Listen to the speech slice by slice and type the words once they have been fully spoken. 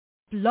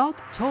Blog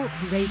Talk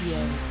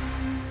Radio.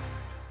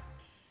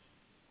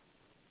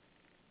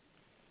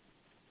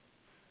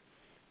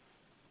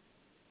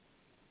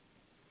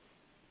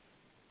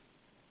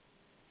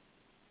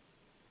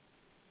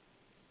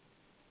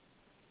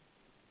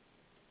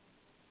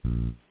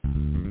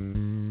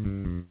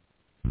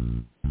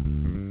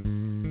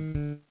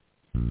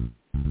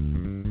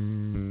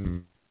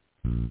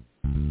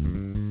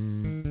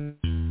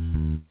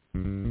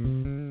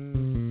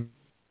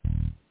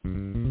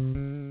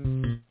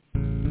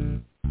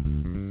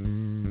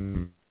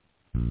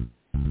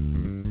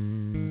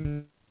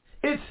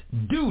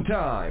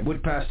 Time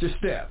with Pastor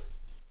Steph.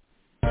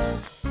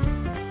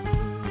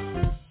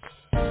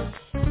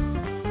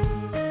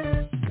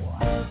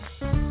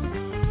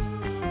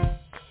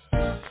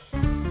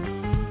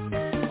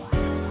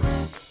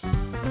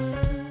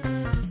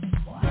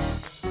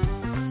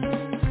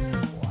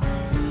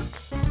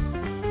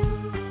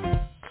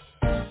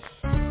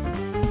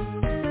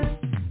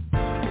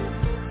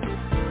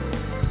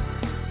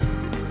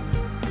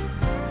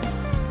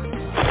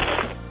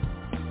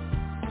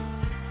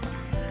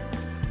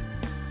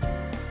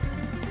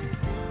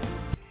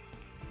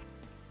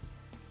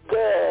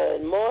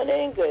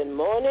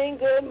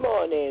 Good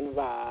morning,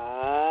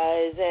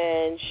 rise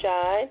and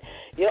shine.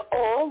 You're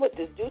on with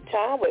this Due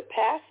Time with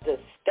Pastor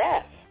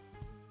Steph.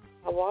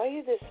 How are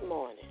you this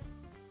morning?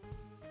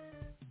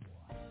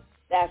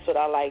 That's what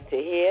I like to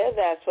hear.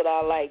 That's what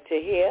I like to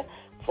hear.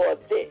 For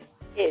this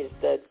is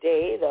the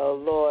day the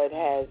Lord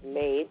has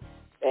made.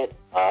 Let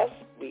us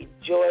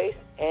rejoice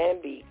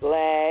and be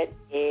glad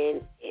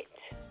in it.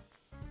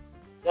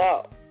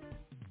 So,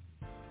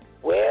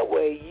 where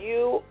were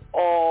you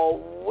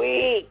all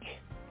week?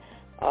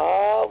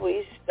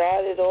 We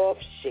started off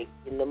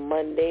shaking the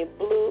Monday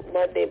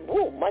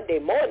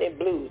morning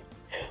blues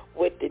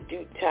with the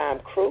Due Time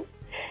crew.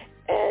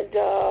 And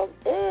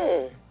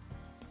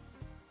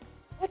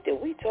what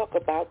did we talk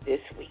about this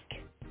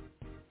week?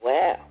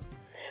 Well,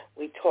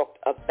 we talked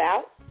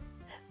about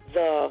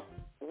the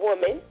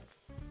woman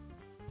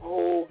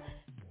who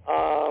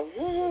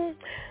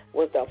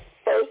was the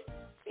first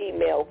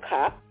female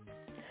cop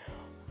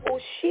who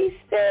she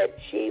said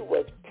she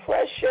was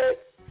pressured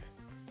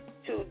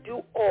to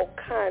do all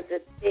kinds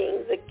of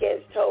things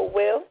against her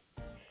will.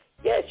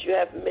 Yes, you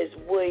have Ms.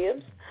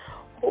 Williams,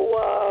 who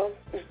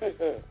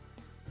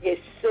is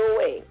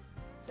suing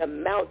the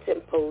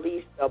Mountain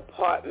Police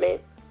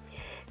Department,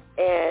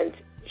 and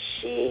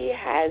she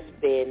has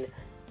been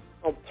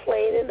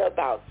complaining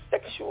about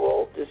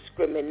sexual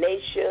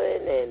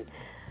discrimination and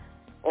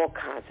all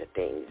kinds of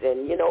things,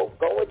 and,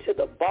 going to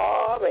the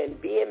bar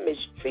and being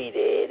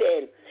mistreated,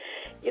 and,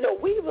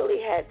 we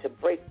really had to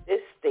break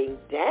this thing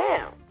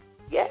down.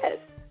 Yes,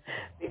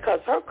 because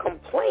her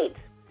complaints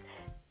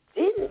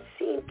didn't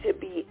seem to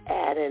be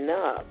adding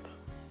up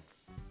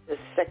to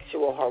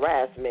sexual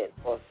harassment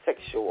or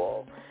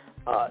sexual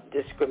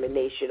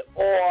discrimination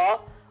or a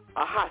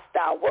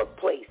hostile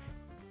workplace.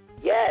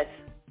 Yes.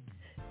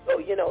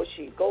 So,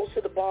 she goes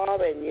to the bar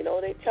and,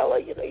 they tell her,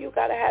 you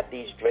got to have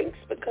these drinks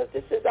because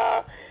this is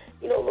our,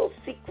 little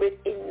secret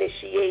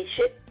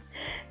initiation.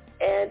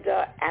 And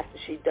after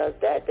she does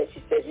that, then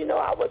she says,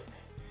 I was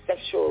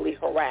sexually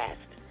harassed.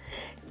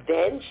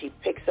 Then she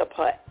picks up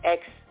her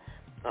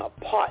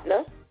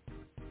ex-partner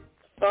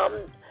from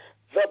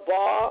the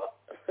bar,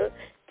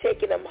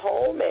 taking him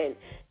home, and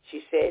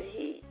she said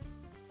he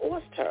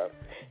forced her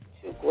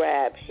to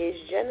grab his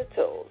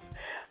genitals.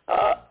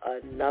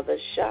 Another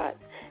shot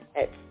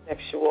at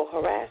sexual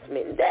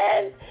harassment.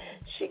 Then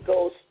she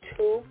goes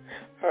to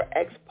her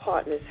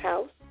ex-partner's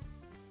house,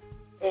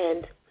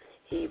 and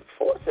he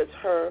forces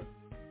her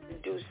to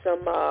do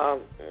some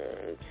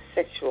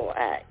sexual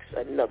acts.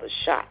 Another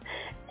shot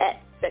at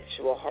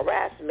sexual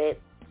harassment,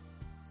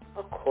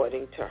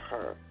 according to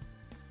her.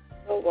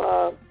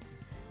 So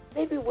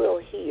maybe we'll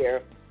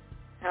hear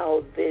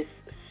how this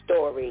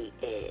story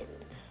ends.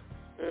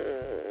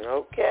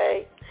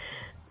 Okay.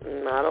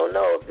 I don't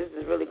know if this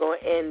is really going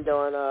to end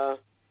on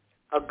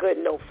a good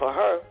note for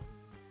her,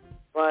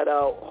 but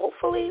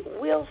hopefully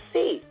we'll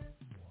see.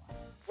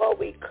 Well,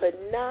 we could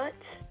not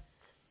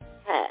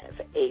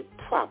have a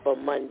proper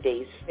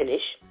Monday's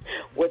finish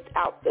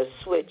without the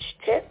switch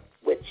tip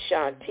with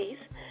Shantice.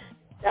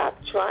 Stop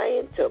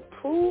trying to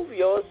prove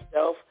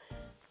yourself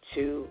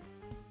to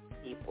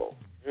people.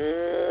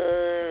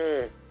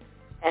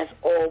 As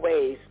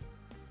always,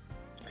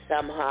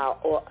 somehow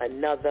or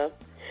another,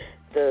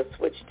 the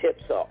switch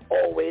tips are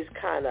always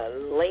kind of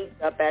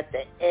linked up at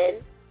the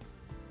end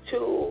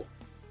to,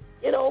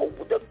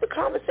 the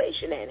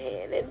conversation at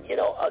hand. And,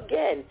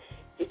 again,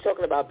 you're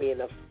talking about being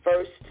the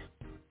first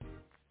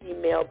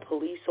female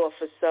police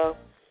officer,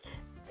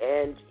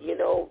 and,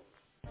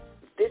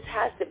 this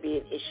has to be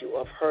an issue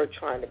of her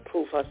trying to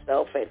prove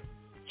herself, and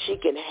she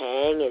can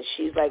hang, and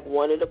she's like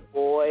one of the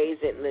boys,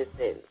 and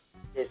listen,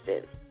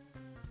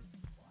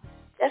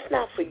 that's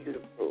not for you to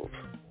prove.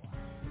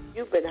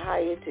 You've been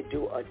hired to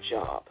do a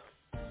job.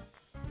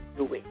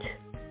 Do it.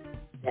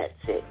 That's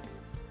it.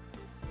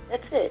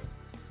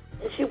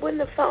 And she wouldn't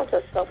have found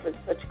herself in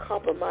such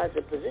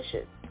compromising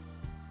position.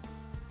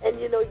 And And,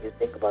 you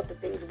think about the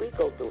things we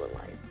go through in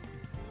life.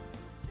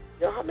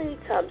 How many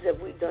times have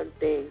we done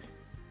things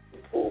to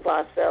prove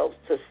ourselves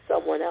to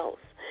someone else,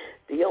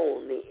 the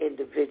only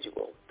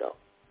individual, the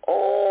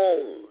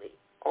only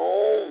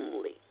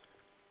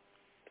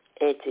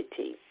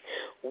entity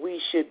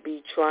we should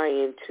be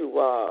trying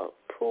to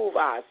prove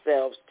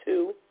ourselves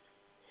to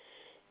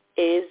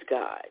is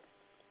God.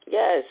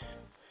 Yes.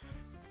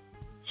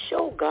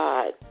 Show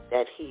God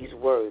that he's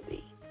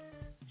worthy.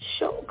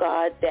 Show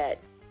God that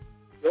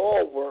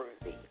you're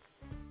worthy.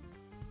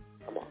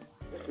 Come on,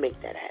 let's make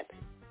that happen.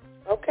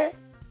 Okay?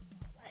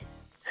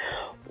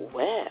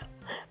 Well,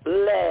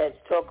 let's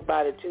talk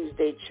about it.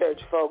 Tuesday Church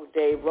Folk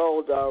Day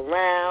rolled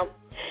around,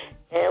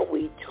 and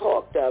we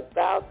talked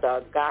about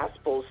the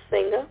gospel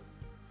singer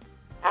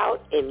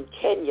out in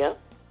Kenya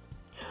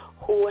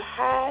who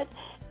had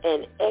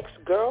an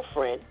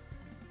ex-girlfriend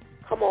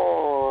come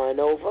on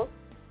over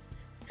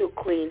to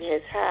clean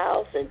his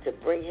house and to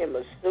bring him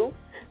a soup,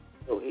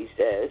 so he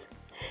says.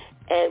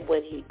 And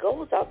when he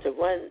goes out to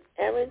run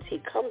errands, he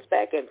comes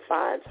back and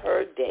finds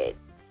her dead.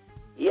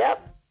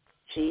 Yep,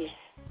 she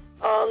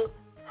hung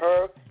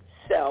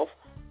herself,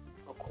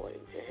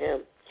 according to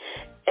him.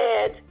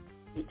 And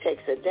he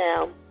takes her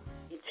down.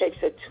 He takes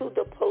her to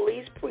the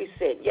police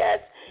precinct. Yes,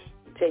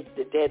 he takes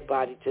the dead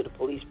body to the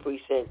police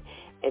precinct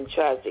and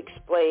tries to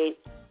explain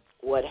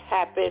what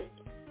happened.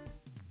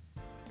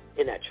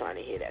 They're not trying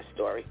to hear that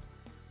story.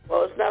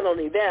 Well, it's not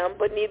only them,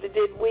 but neither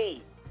did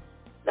we.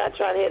 Not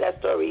trying to hear that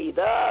story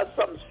either.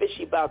 Something's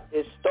fishy about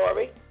this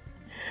story.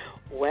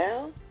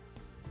 Well,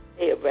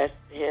 they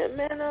arrested him,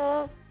 and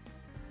I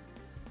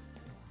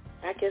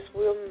guess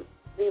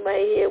we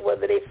might hear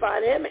whether they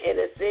find him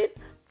innocent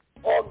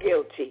or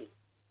guilty.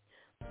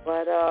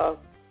 But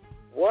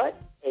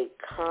what a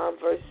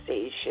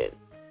conversation.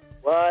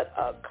 What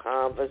a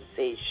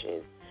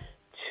conversation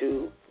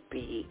to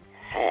be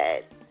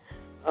had.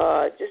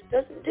 Just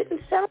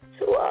didn't sound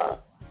too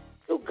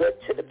good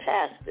to the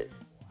pastors.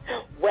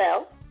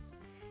 Well,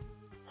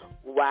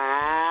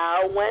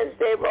 while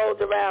Wednesday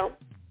rolled around,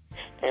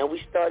 and we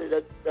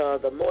started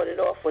the morning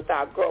off with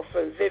our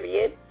girlfriend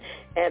Vivian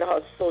and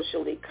her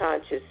socially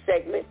conscious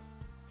segment.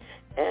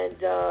 And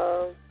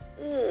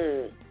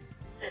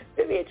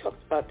Vivian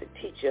talked about the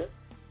teacher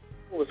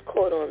who was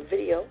caught on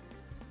video.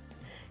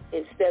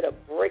 Instead of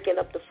breaking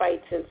up the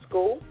fights in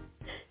school,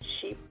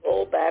 she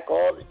pulled back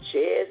all the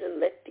chairs and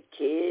let the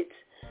kids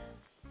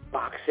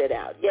box it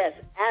out. Yes,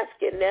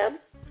 asking them,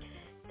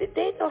 did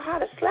they know how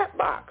to slap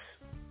box?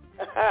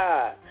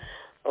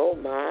 Oh,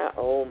 my,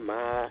 oh,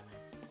 my,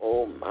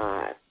 oh,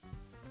 my.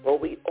 Well,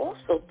 we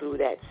also threw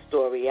that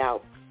story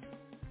out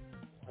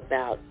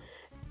about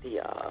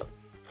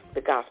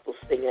the gospel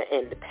singer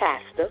and the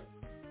pastor.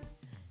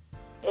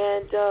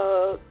 And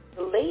the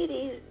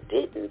ladies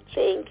didn't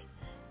think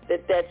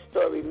that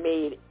story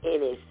made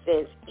any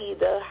sense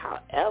either.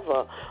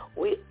 However,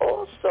 we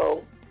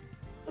also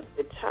took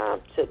the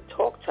time to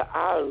talk to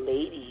our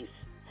ladies.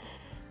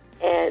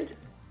 And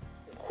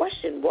the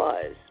question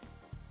was,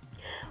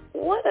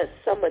 what are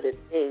some of the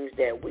things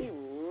that we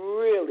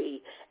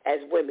really, as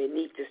women,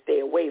 need to stay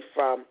away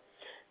from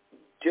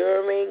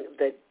during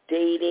the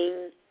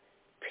dating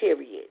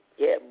period?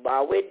 Yeah,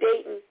 while we're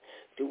dating,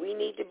 do we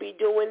need to be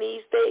doing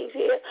these things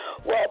here?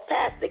 Well,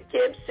 Pastor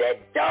Kim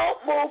said,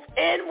 don't move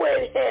in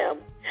with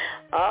him.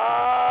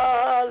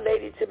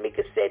 Lady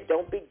Tamika said,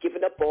 don't be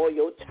giving up all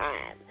your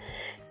time.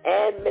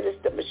 And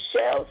Minister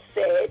Michelle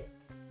said,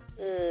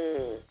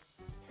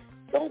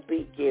 don't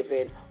be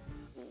giving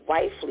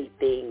wifely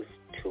things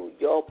to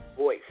your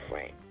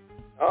boyfriend.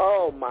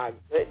 Oh, my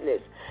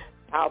goodness.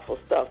 Powerful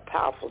stuff,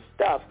 powerful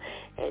stuff.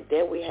 And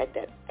then we had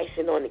that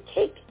icing on the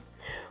cake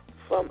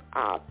from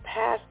our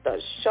Pastor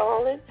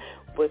Charlene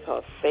with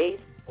her Faith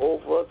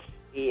Over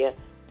Fear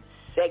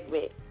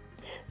segment.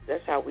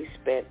 That's how we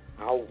spent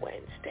our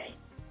Wednesday.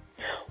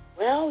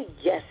 Well,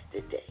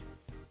 yesterday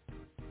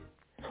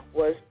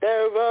was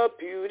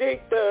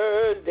Therapeutic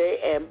Thursday,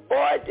 and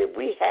boy, did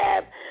we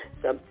have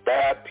some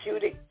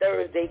Therapeutic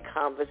Thursday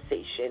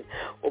conversation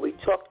where we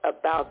talked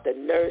about the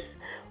nurse,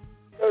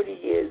 30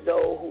 years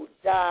old, who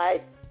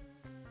died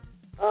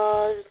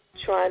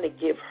trying to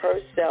give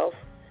herself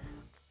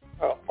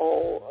her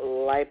own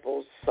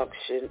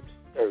liposuction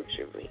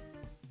surgery.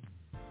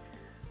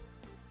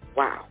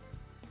 Wow.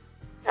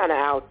 Kind of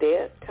out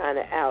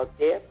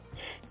there.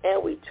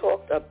 And we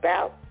talked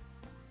about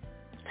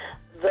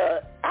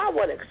I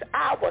want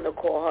to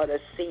call her the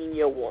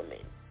senior woman.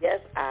 Yes,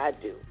 I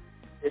do.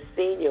 The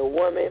senior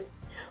woman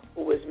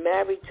who was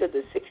married to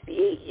the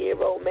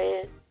 68-year-old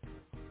man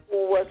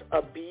who was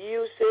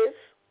abusive,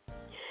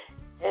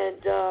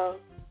 and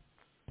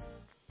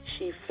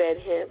she fed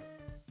him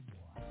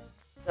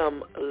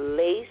some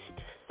laced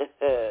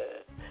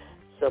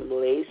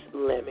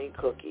lemon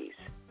cookies.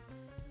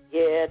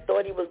 Yeah,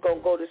 thought he was going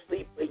to go to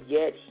sleep, but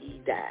yet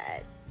he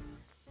died.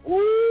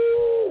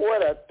 Woo,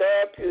 what a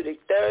Therapeutic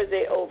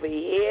Thursday over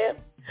here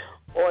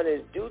on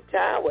his due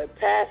time with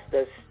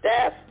Pastor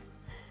Steph.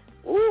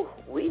 Woo,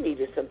 we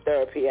needed some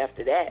therapy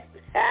after that.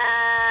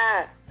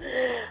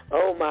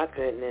 Oh, my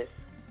goodness.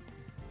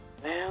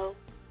 Well,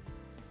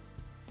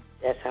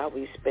 That's how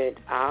we spent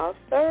our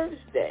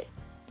Thursday.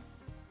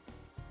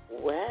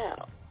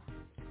 Well,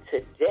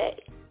 today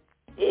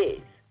is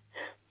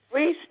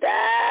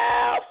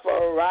Freestyle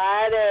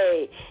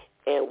Friday,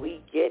 and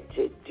we get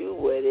to do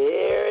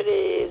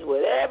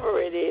whatever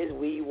it is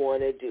we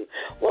want to do.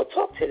 Well,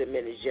 talk to the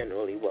men is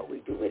generally what we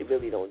do. We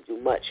really don't do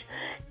much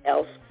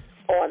else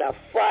on a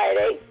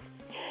Friday.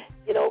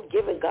 You know,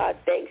 giving God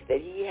thanks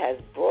that he has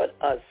brought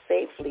us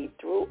safely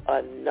through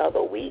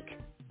another week.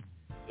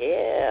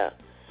 Yeah.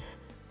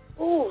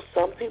 Ooh,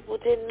 some people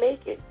didn't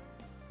make it,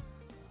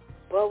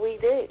 but we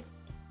did.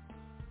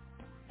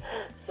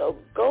 So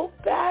go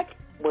back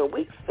when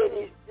we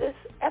finish this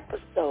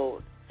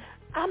episode.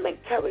 I'm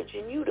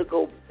encouraging you to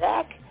go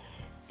back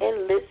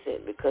and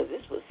listen because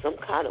this was some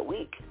kind of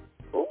week.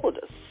 Ooh,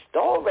 the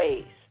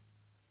stories.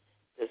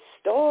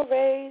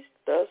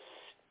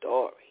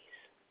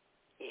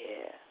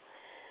 Yeah.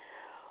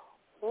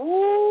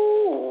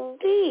 Ooh,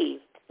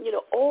 you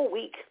know, all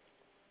week,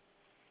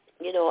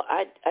 you know,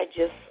 I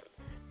just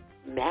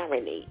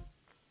marinate,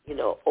 you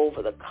know,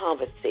 over the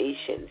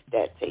conversations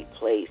that take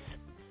place,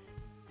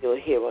 you know,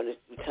 here on this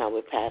Time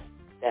with Pastor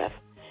Steph.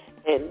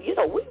 And, you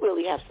know, we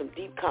really have some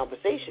deep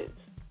conversations.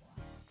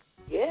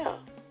 Yeah.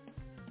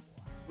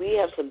 We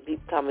have some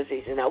deep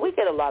conversations. Now, we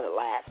get a lot of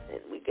laughs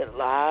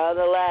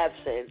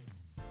in.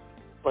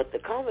 But the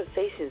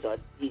conversations are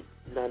deep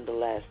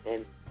nonetheless.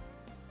 And,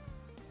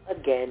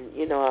 again,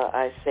 you know,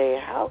 I say,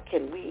 how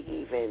can we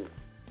even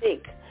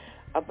think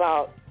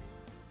about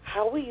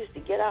how we used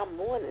to get our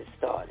morning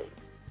started?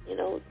 You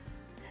know,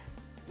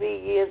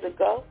 3 years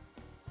ago,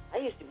 I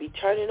used to be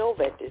turning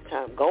over at this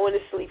time, going to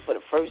sleep for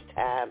the first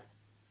time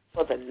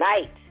for the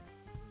night.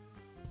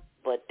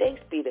 But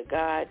thanks be to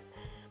God,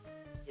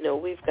 you know,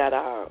 we've got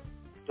our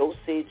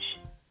dosage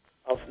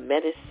of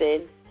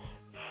medicine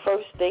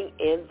first thing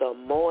in the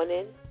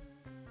morning,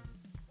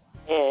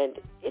 and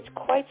it's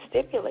quite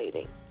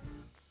stimulating.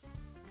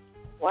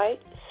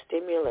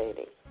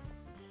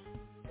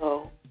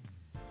 So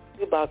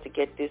we're about to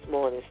get this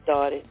morning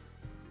started.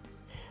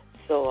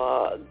 So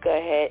go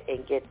ahead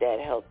and get that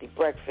healthy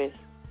breakfast.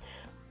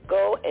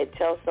 Go and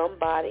tell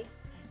somebody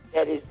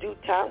that It's Due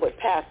Time with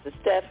Pastor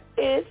Steph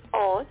is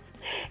on.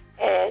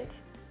 And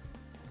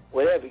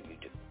whatever you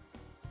do,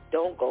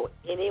 don't go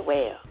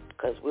anywhere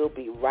because we'll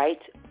be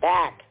right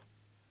back.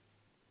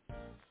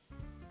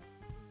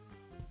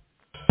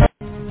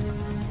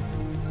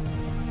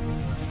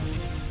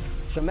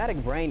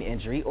 Traumatic brain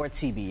injury, or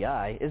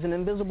TBI, is an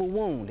invisible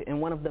wound and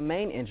one of the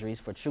main injuries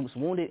for troops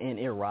wounded in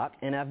Iraq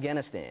and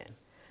Afghanistan.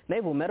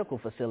 Naval medical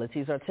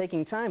facilities are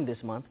taking time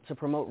this month to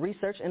promote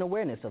research and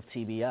awareness of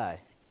TBI.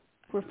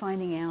 We're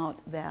finding out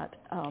that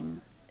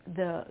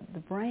the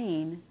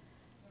brain,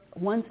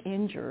 once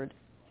injured,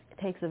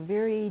 takes a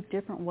very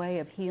different way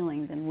of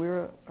healing than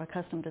we're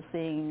accustomed to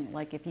seeing,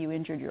 like if you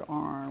injured your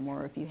arm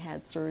or if you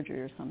had surgery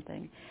or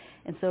something.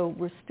 And so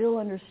we're still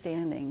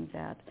understanding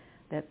that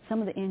some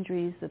of the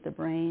injuries that the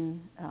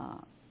brain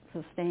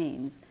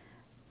sustains,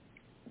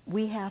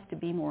 we have to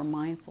be more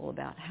mindful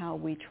about how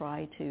we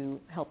try to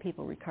help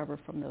people recover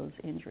from those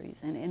injuries.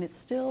 And it's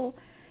still,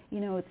 you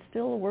know, it's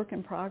still a work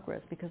in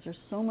progress because there's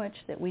so much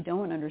that we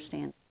don't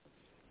understand.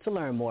 To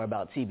learn more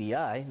about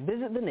TBI,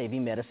 visit the Navy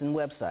Medicine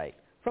website.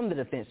 From the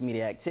Defense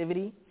Media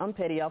Activity, I'm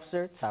Petty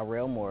Officer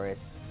Tyrell Morris.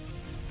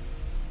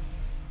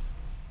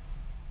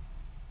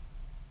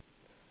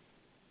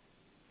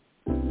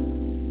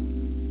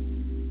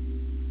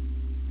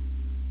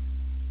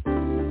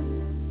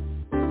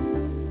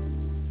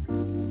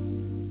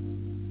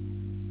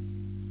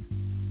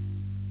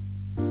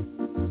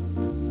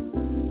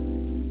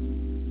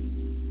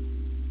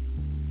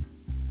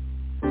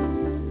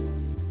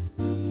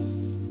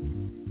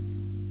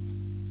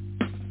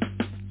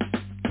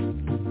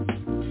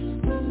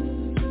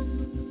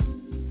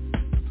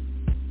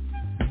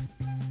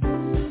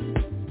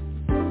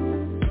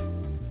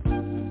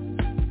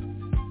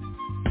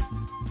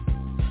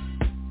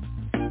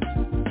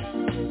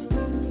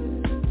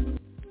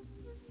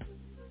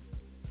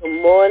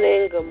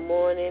 Good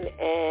morning,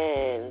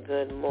 and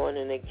good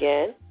morning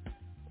again.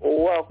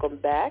 Welcome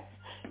back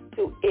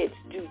to It's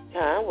Due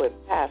Time with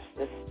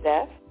Pastor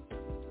Steph.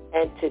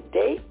 And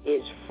today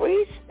is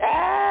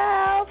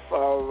Freestyle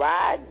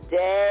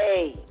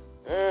Friday.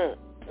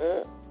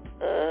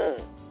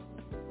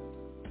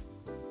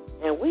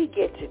 And we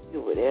get to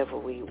do whatever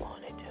we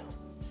want to do.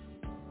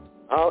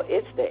 Oh,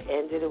 it's the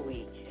end of the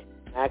week.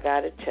 I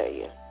got to tell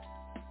you,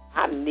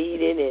 I'm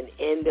needing an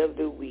end of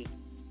the week.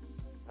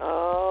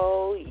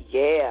 Oh,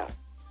 yeah.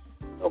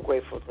 So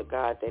grateful to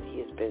God that he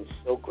has been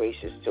so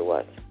gracious to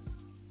us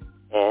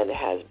and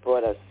has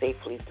brought us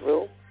safely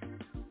through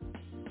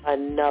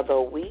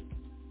another week.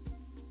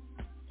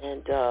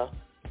 And you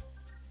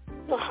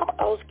know, how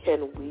else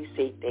can we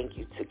say thank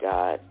you to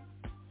God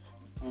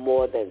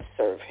more than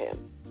serve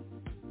him?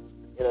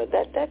 You know,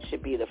 that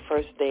should be the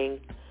first thing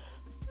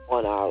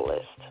on our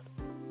list.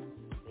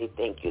 Say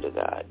thank you to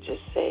God.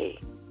 Just say,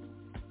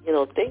 you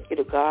know, thank you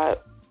to God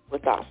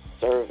with our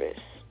service.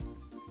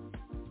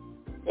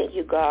 Thank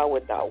you, God,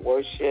 with our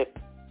worship.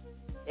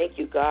 thank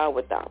you, God,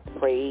 with our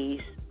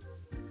praise.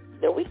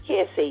 No, we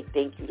can't say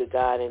thank you to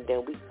God and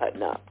then we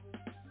cutting up.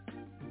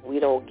 We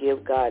don't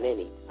give God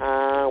any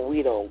time.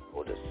 We don't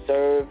go to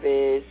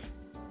service.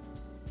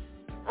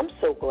 I'm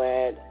so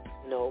glad,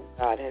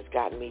 God has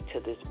gotten me to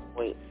this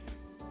point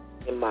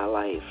in my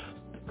life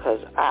because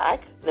I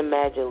couldn't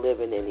imagine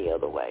living any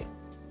other way.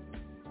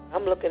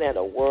 I'm looking at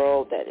a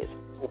world that is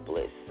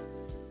hopeless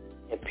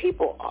and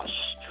people are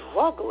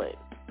struggling.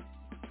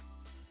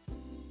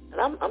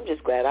 And I'm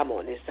just glad I'm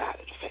on this side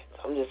of the fence.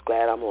 I'm just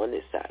glad I'm on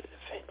this side of the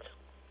fence.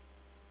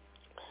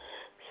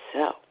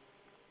 So,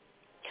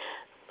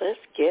 let's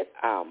get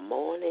our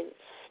morning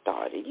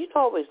started. You know, I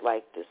always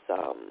like this,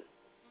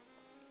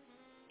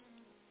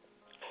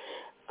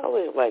 I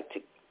always like to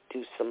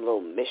do some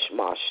little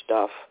mishmash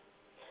stuff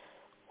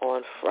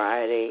on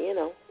Friday,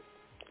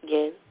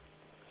 Again,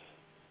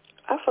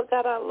 I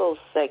forgot our little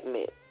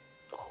segment,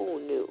 Who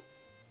Knew?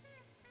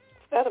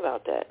 Forgot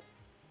about that.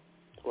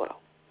 Well,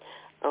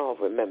 I'll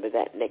remember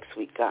that next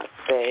week, God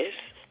says.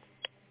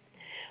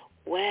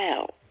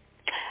 Well,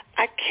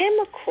 I came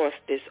across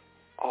this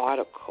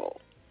article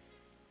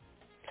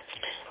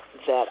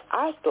that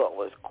I thought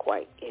was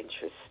quite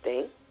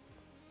interesting.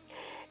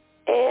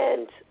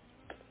 And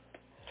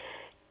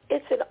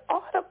it's an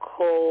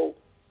article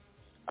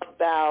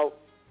about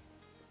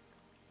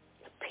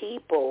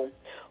people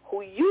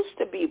who used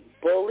to be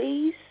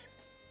bullies,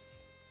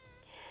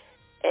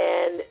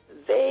 and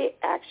they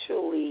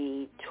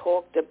actually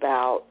talked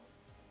about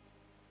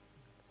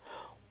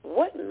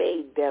what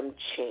made them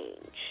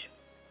change.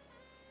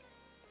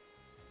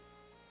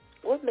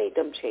 What made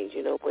them change?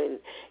 When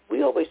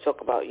we always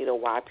talk about,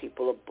 why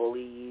people are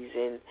bullies,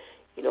 and,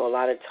 a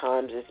lot of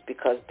times it's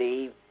because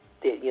they've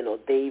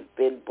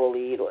been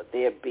bullied, or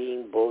they're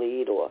being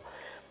bullied, or,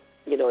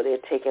 they're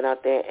taking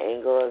out their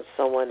anger on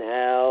someone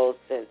else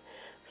and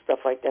stuff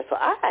like that. So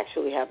I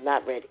actually have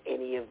not read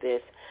any of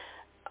this.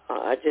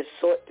 I just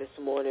saw it this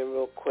morning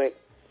real quick,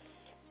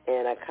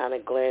 and I kind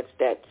of glanced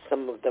at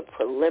some of the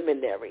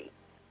preliminary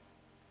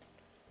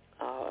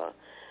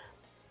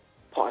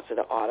parts of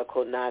the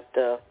article, not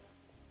the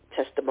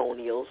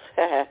testimonials.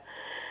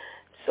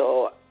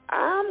 So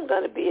I'm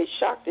going to be as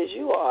shocked as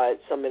you are at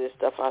some of this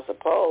stuff, I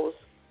suppose.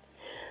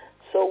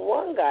 So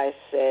one guy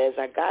says,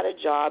 I got a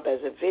job as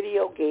a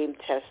video game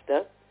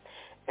tester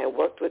and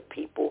worked with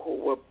people who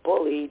were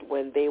bullied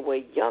when they were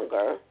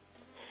younger.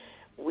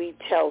 We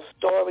tell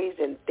stories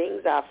and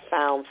things I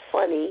found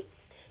funny,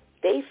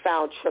 they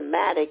found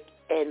traumatic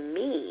and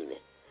mean.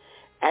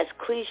 As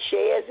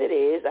cliche as it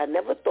is, I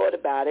never thought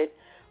about it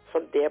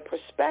from their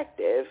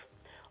perspective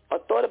or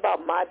thought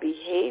about my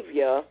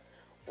behavior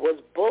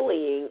was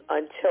bullying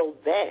until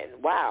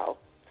then. Wow.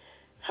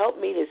 Helped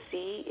me to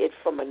see it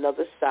from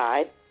another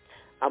side.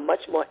 I'm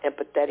much more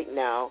empathetic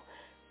now.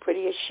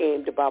 Pretty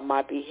ashamed about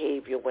my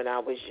behavior when I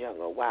was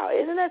younger. Wow.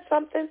 Isn't that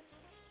something?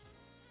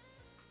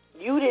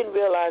 You didn't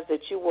realize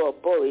that you were a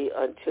bully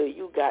until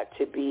you got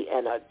to be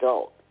an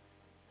adult.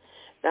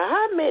 Now,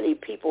 how many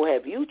people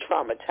have you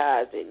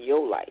traumatized in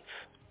your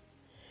life?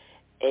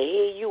 And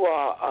here you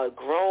are, a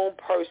grown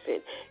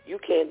person. You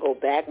can't go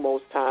back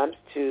most times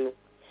to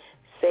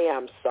say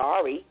I'm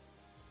sorry,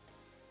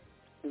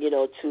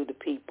 to the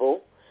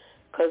people.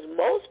 Because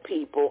most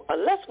people,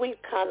 unless we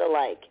kind of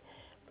like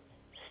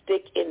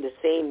stick in the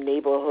same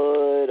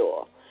neighborhood,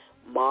 or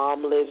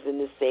mom lives in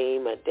the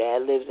same, or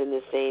dad lives in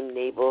the same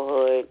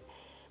neighborhood,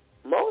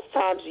 most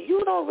times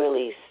you don't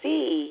really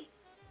see,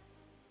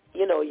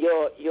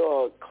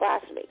 your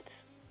classmates,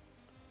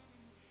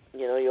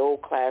 your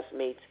old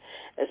classmates,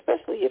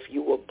 especially if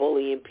you were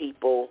bullying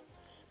people,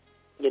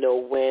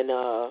 when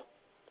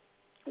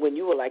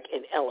you were like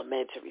in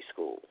elementary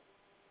school.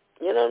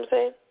 You know what I'm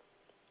saying?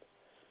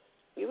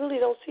 You really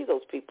don't see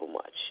those people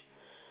much.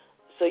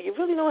 So you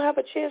really don't have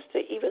a chance to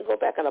even go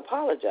back and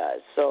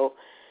apologize. So,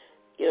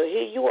 here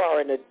you are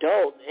an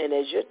adult, and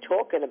as you're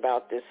talking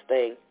about this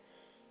thing,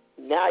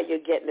 now you're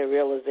getting the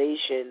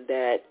realization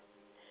that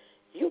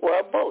you were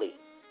a bully.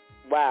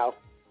 Wow.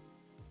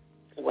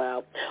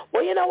 Wow.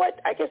 Well, you know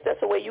what? I guess that's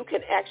the way you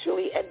can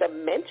actually end up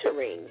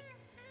mentoring,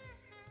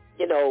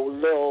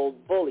 little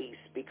bullies,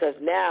 because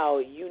now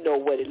you know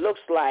what it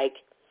looks like,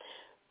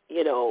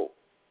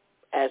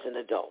 as an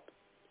adult.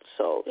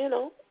 So,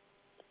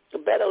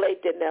 better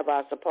late than never,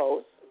 I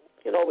suppose.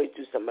 You can always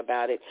do something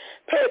about it.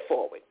 Pay it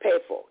forward. Pay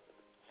it forward.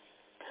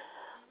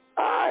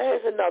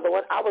 Here's another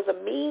one. I was a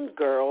mean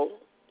girl,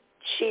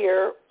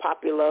 cheer,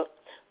 popular,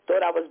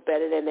 thought I was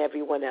better than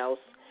everyone else.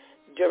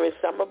 During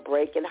summer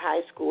break in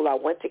high school, I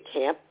went to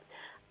camp.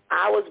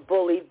 I was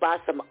bullied by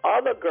some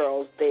other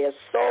girls there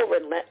so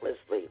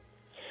relentlessly,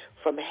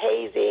 from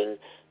hazing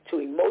to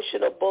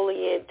emotional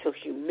bullying to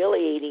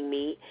humiliating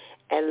me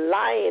and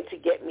lying to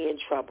get me in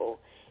trouble.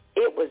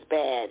 It was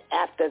bad.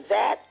 After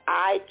that,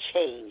 I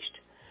changed.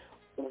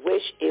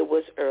 Wish it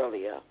was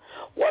earlier.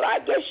 Well, I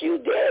guess you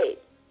did.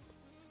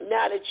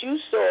 Now that you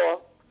saw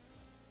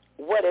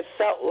what it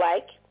felt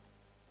like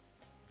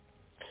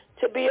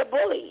to be a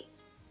bully.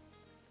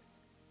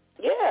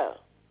 Yeah.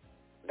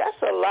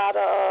 That's a lot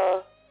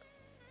of,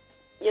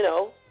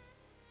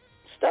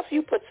 stuff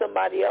you put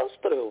somebody else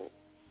through.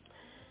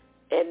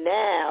 And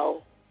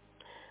now,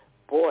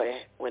 boy,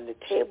 when the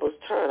tables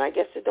turn, I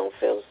guess it don't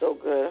feel so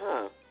good,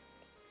 huh?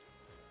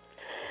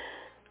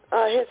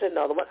 Here's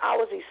another one. I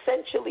was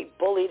essentially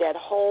bullied at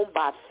home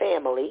by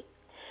family,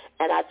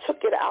 and I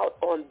took it out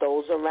on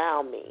those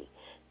around me.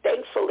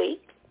 Thankfully,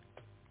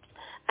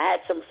 I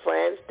had some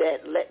friends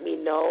that let me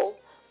know,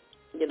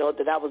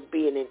 that I was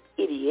being an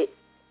idiot,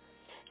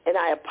 and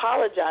I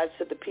apologized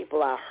to the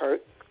people I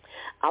hurt.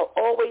 I'll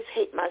always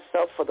hate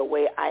myself for the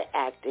way I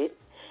acted,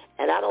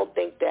 and I don't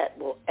think that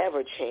will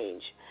ever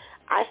change.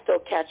 I still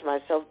catch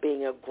myself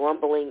being a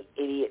grumbling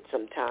idiot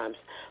sometimes,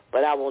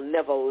 but I will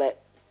never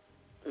let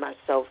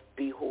myself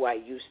be who I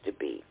used to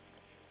be.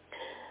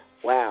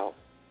 Wow.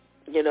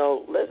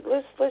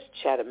 Let's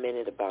chat a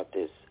minute about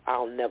this.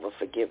 I'll never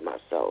forgive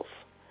myself.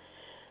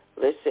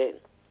 Listen,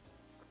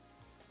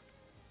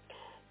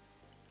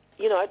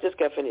 I just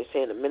got finished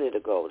saying a minute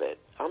ago that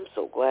I'm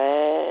so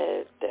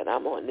glad that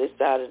I'm on this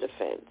side of the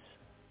fence.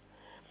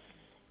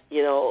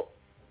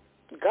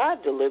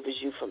 God delivers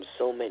you from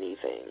so many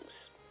things.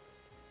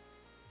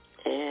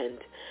 And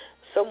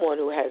someone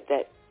who has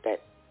that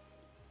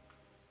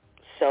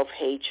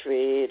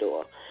self-hatred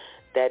or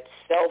that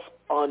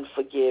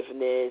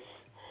self-unforgiveness,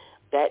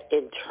 that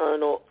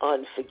internal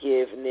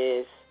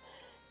unforgiveness,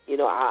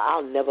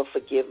 I'll never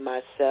forgive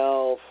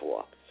myself,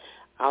 or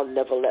I'll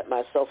never let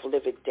myself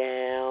live it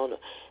down.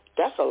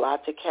 That's a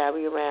lot to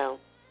carry around.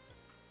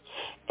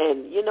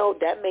 And,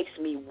 that makes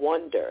me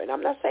wonder, and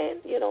I'm not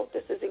saying,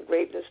 this is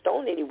engraved in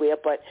stone anywhere,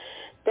 but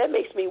that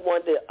makes me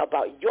wonder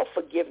about your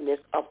forgiveness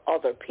of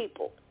other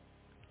people.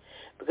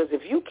 Because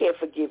if you can't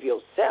forgive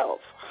yourself,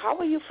 how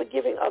are you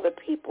forgiving other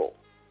people?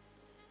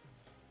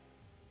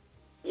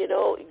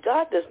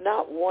 God does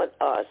not want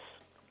us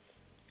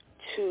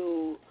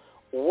to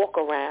walk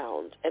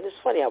around. And it's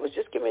funny, I was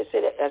just getting ready to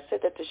say that. I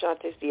said that to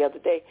Shantae the other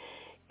day.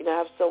 I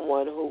have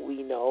someone who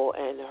we know,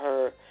 and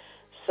her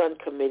son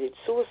committed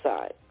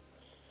suicide.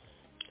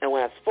 And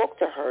when I spoke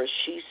to her,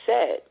 she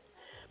said,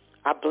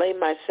 I blame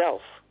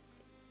myself.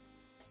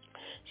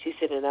 She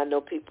said, and I know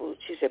people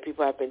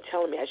have been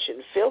telling me I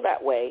shouldn't feel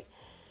that way.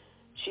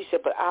 She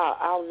said, but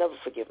I'll never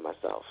forgive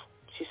myself.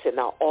 She said,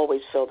 and I'll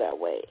always feel that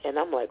way. And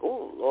I'm like,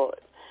 oh, Lord,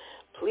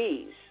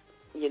 please,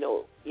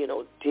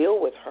 deal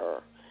with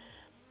her.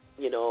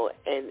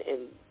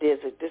 And this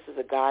is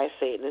a guy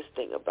saying this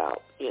thing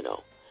about,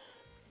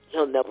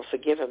 he'll never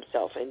forgive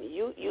himself. And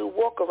you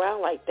walk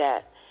around like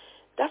that.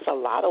 That's a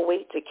lot of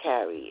weight to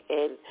carry.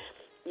 And,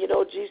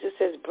 Jesus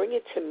says, bring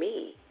it to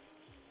me.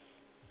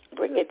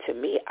 Bring it to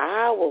me.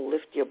 I will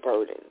lift your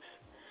burdens.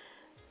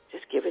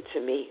 Just give it to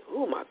me.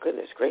 Oh, my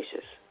goodness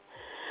gracious.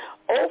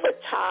 Over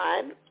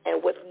time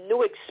and with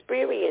new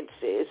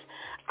experiences,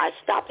 I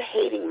stopped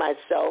hating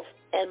myself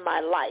and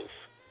my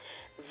life.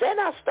 Then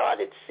I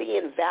started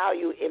seeing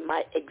value in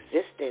my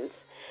existence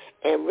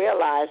and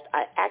realized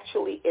I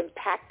actually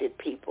impacted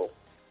people.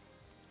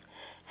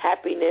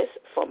 Happiness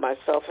for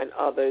myself and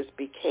others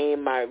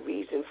became my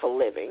reason for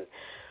living.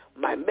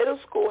 My middle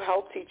school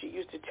health teacher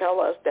used to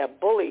tell us that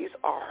bullies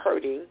are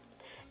hurting,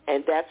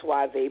 and that's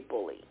why they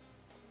bully.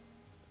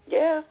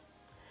 Yeah.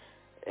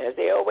 As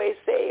they always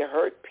say,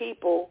 hurt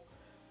people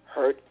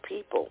hurt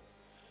people.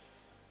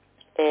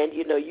 And,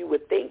 you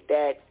would think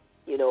that,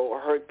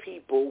 hurt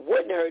people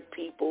wouldn't hurt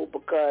people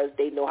because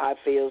they know how it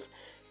feels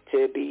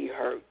to be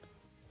hurt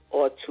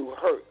or to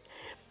hurt.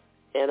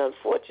 And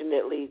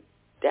unfortunately,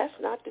 that's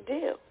not the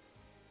deal.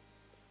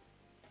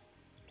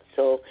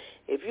 So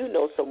if you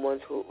know someone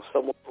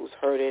who's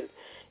hurting,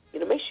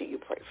 make sure you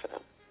pray for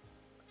them.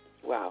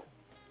 Wow.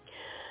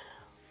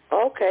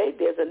 Okay,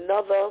 there's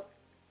another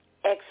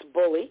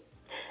ex-bully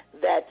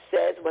that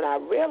says, when I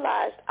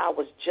realized I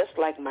was just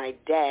like my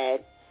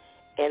dad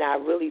and I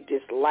really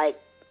disliked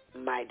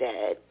my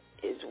dad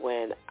is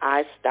when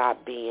I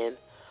stopped being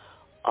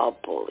a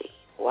bully.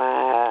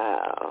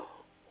 Wow.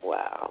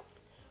 Wow.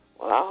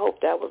 Well, I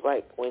hope that was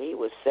like when he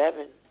was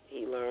 7,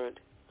 he learned.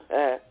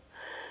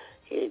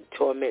 He didn't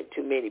torment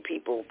too many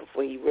people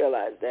before he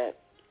realized that.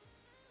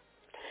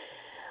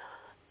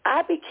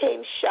 I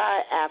became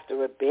shy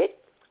after a bit.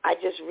 I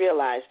just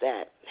realized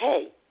that,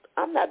 hey,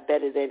 I'm not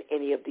better than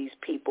any of these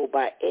people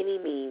by any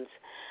means.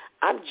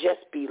 I'm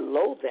just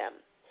below them.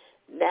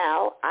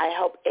 Now I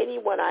help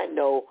anyone I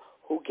know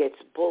who gets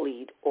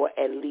bullied or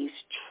at least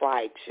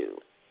try to.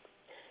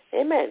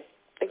 Amen.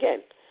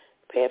 Again,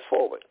 pay it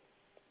forward.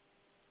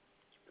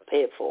 Pay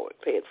it forward.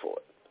 Pay it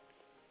forward.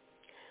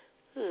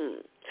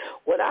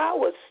 When I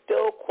was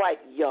still quite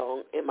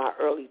young, in my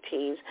early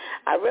teens,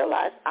 I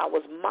realized I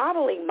was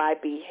modeling my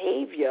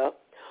behavior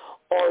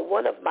on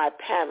one of my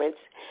parents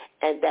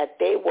and that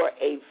they were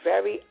a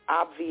very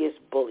obvious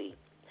bully.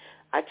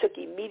 I took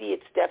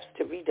immediate steps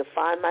to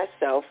redefine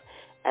myself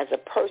as a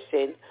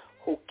person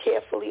who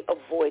carefully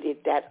avoided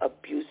that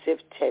abusive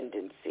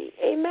tendency.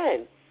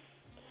 Amen.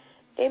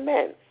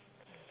 Amen.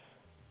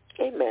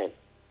 Amen.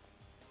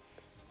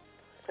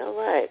 All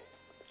right.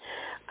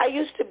 I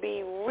used to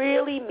be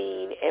really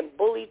mean and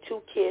bully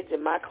 2 kids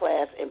in my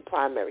class in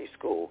primary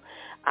school.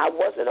 I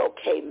wasn't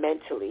okay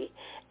mentally,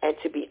 and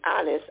to be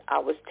honest, I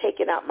was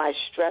taking out my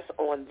stress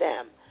on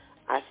them.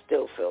 I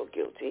still feel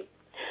guilty.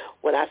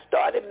 When I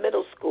started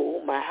middle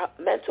school, my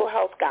mental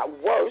health got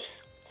worse.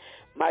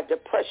 My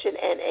depression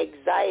and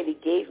anxiety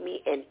gave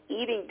me an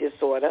eating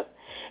disorder,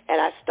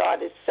 and I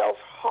started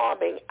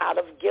self-harming out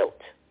of guilt.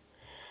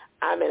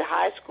 I'm in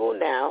high school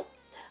now.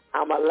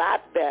 I'm a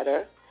lot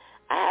better.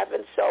 I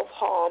haven't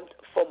self-harmed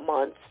for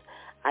months.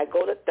 I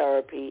go to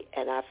therapy,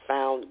 and I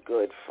found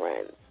good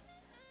friends.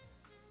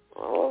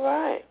 All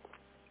right.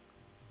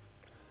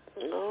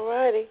 All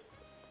righty.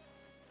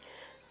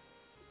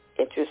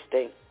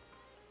 Interesting.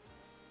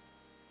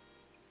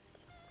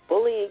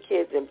 Bullying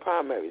kids in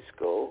primary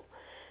school.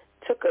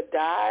 Took a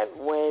dive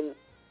when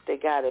they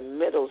got in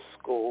middle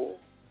school.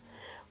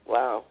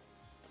 Wow.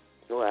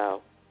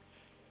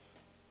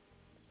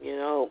 You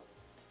know,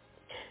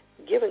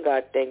 giving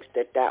God thanks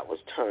that was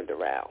turned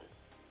around.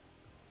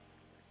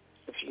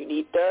 If you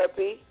need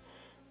therapy,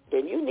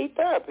 then you need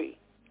therapy.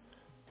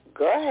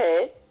 Go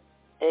ahead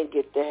and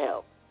get the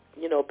help.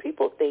 You know,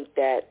 people think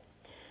that,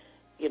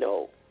 you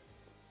know,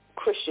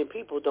 Christian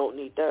people don't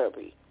need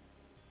therapy.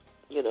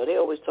 You know, they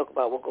always talk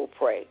about, well, go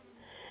pray.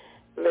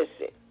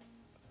 Listen,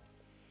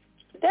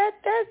 that's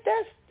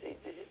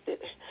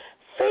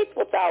faith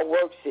without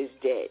works is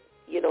dead.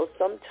 You know,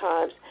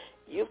 sometimes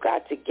you've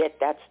got to get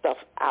that stuff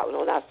out.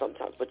 No, not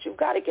sometimes, but you've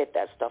got to get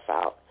that stuff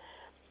out.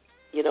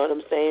 You know what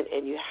I'm saying?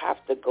 And you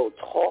have to go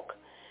talk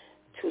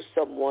to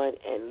someone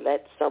and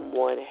let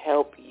someone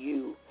help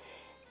you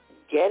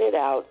get it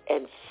out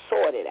and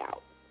sort it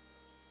out.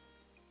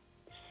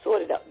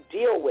 Sort it out.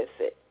 Deal with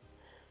it.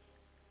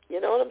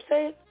 You know what I'm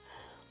saying?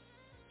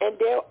 And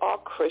there are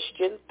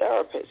Christian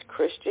therapists,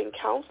 Christian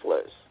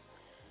counselors.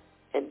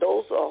 And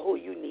those are who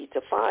you need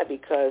to find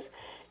because,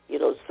 you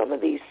know, some of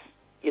these,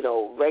 you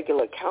know,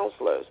 regular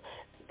counselors,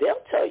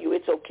 they'll tell you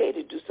it's okay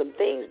to do some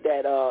things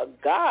that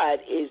God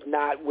is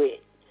not with.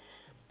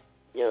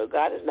 You know,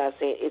 God is not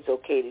saying it's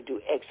okay to do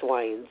X,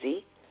 Y, and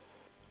Z.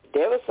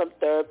 There are some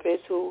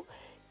therapists who,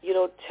 you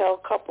know, tell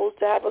couples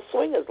to have a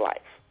swingers life.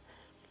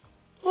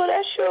 Well,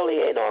 that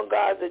surely ain't on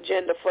God's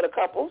agenda for the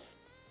couples.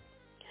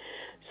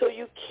 So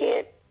you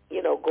can't,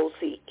 you know, go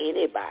see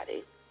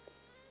anybody.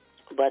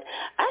 But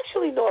I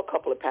actually know a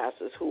couple of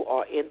pastors who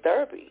are in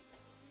therapy.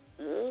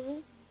 Mm-hmm.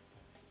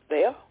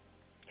 They are.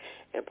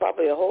 And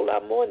probably a whole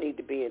lot more need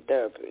to be in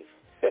therapy.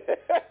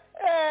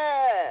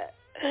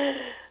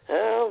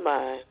 Oh,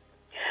 my.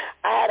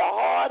 I had a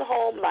hard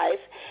home life,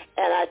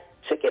 and I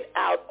took it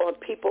out on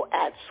people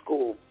at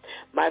school.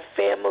 My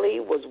family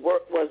was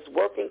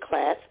working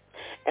class,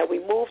 and we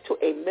moved to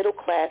a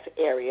middle-class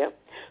area,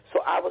 so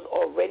I was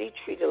already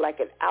treated like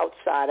an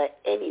outsider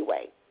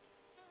anyway.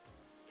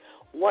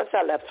 Once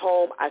I left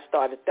home, I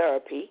started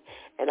therapy,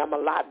 and I'm a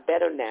lot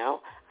better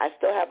now. I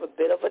still have a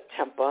bit of a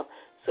temper,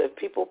 so if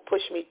people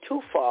push me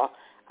too far,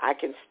 I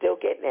can still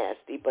get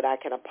nasty, but I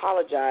can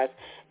apologize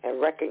and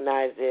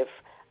recognize if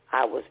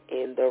I was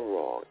in the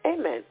wrong.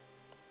 Amen.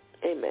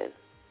 Amen.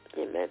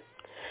 Amen.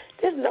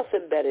 There's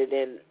nothing better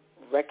than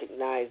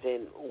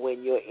recognizing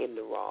when you're in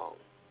the wrong.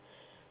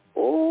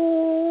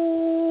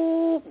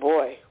 Ooh,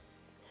 boy.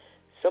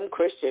 Some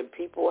Christian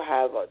people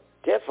have a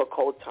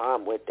difficult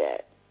time with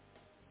that.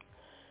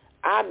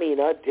 I mean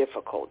a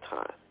difficult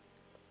time.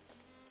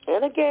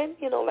 And again,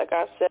 you know, like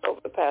I've said over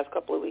the past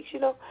couple of weeks, you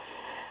know,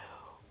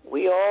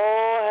 we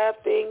all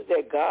have things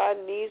that God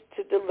needs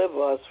to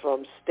deliver us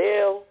from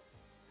still.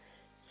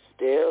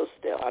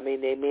 I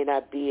mean, they may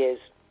not be as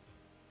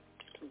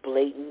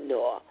blatant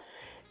or,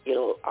 you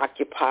know,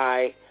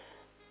 occupy,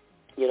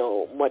 you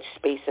know, much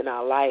space in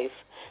our life,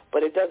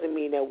 but it doesn't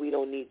mean that we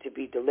don't need to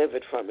be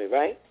delivered from it,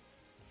 right?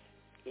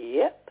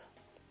 Yep.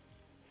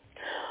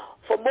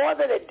 For more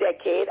than a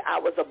decade, I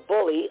was a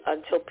bully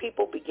until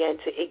people began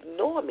to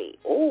ignore me.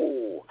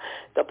 Ooh,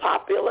 the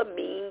popular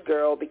mean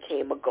girl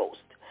became a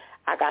ghost.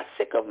 I got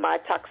sick of my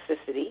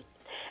toxicity,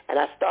 and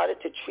I started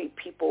to treat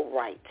people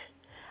right.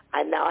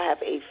 I now have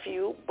a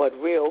few but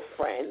real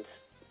friends.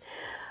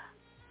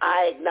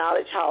 I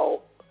acknowledge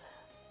how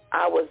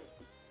I was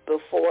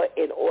before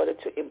in order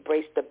to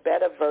embrace the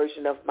better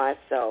version of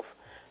myself,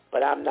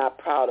 but I'm not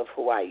proud of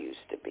who I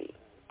used to be.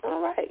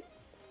 All right.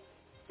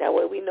 That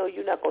way we know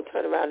you're not going to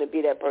turn around and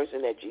be that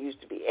person that you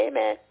used to be.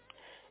 Amen.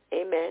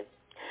 Amen.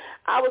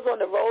 I was on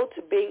the road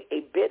to being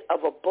a bit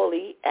of a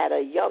bully at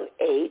a young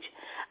age.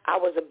 I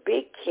was a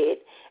big kid,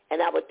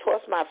 and I would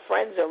toss my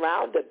friends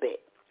around a bit.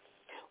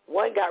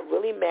 One got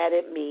really mad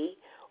at me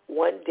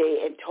one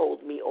day and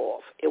told me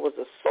off. It was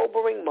a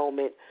sobering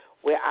moment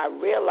where I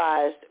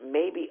realized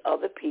maybe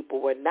other people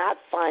were not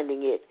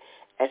finding it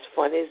as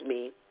fun as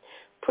me.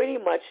 Pretty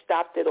much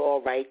stopped it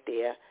all right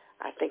there.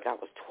 I think I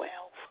was 12.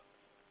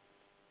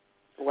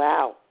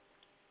 Wow.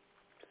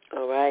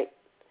 All right.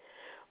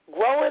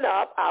 Growing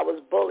up, I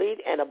was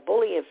bullied and a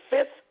bully in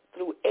 5th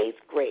through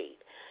 8th grade.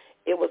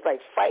 It was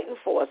like fighting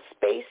for a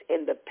space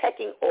in the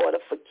pecking order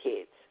for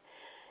kids.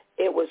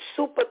 It was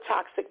super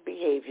toxic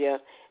behavior,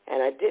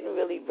 and I didn't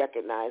really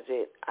recognize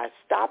it. I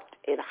stopped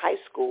in high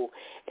school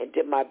and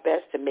did my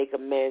best to make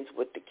amends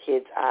with the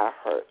kids I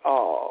hurt.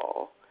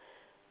 Oh,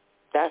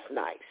 that's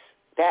nice.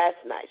 That's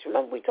nice.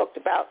 Remember we talked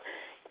about,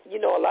 a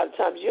lot of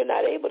times you're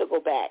not able to go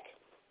back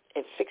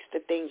and fix the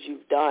things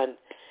you've done.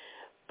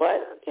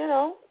 But,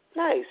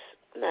 nice.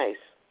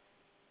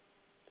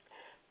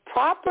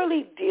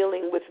 Properly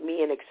dealing with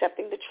me and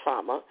accepting the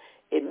trauma,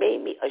 it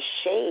made me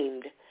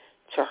ashamed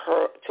to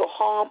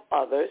harm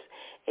others,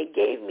 and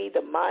gave me the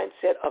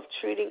mindset of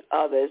treating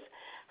others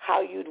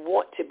how you'd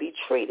want to be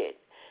treated,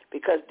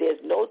 because there's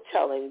no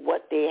telling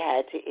what they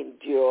had to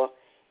endure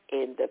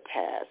in the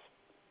past.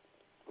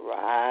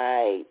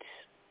 Right.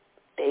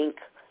 Think.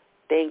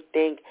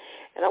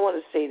 And I want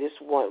to say this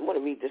one. I want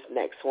to read this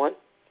next one.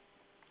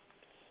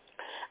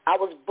 I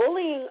was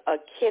bullying a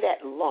kid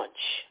at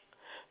lunch,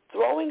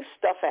 throwing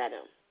stuff at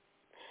him.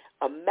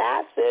 A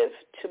massive,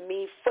 to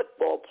me,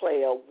 football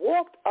player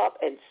walked up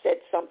and said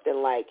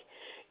something like,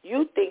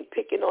 "You think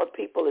picking on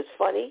people is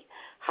funny?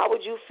 How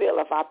would you feel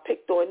if I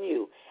picked on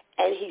you?"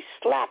 And he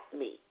slapped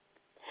me.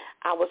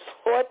 I was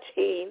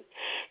 14,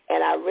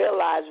 and I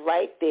realized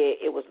right there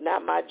it was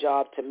not my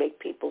job to make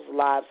people's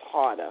lives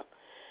harder,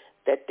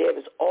 that there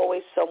is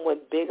always someone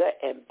bigger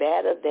and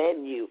badder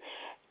than you.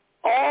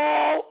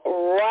 All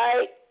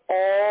right.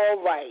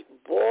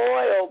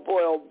 Boy,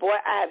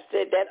 I have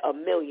said that a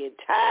million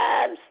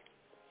times.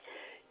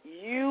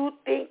 You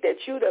think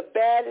that you're the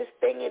baddest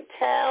thing in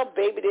town?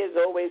 Baby, there's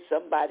always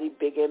somebody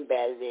bigger and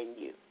badder than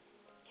you.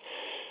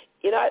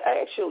 I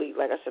actually,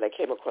 like I said, I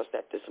came across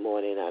that this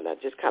morning, and I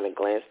just kind of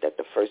glanced at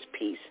the first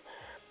piece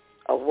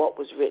of what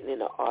was written in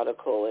the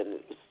article, and,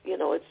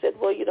 it said,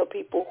 well,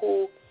 people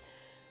who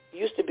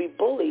used to be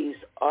bullies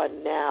are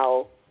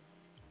now,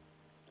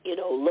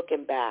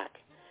 looking back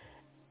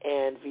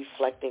and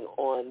reflecting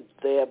on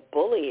their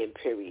bullying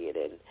period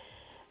and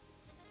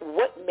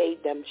what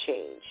made them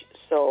change.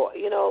 So, I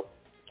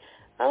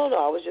don't know.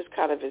 I was just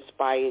kind of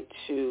inspired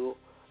to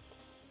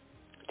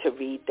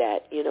read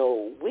that,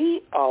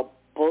 we are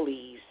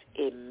bullies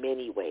in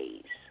many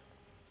ways.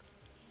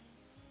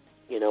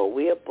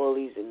 We are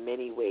bullies in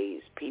many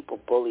ways. People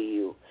bully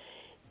you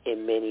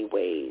in many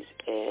ways.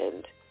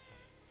 And,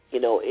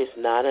 it's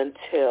not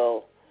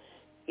until,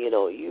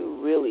 you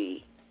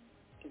really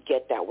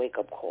get that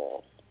wake-up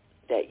call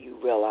that you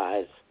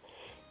realize,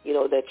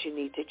 that you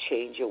need to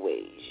change your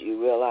ways.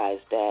 You realize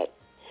that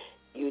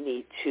you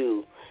need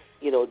to,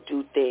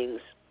 do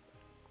things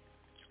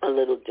a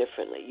little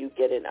differently. You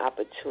get an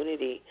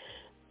opportunity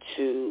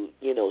to,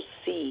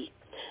 see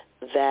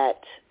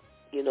that,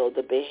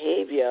 the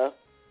behavior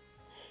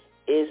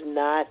is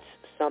not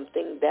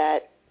something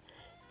that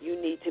you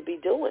need to be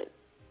doing.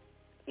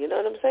 You know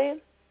what I'm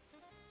saying?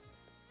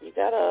 You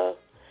got to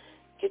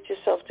get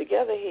yourself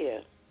together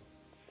here.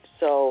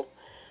 So,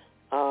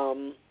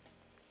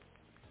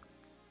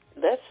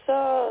 let's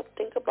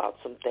think about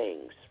some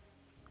things.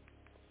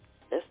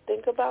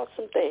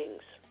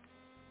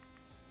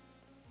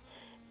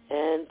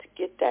 And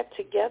get that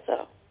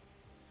together.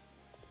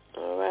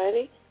 All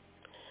righty?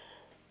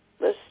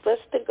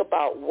 Let's think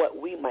about what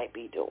we might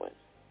be doing.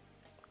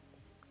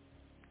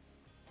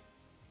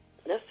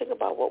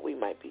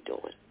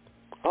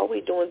 Are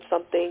we doing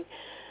something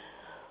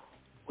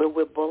where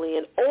we're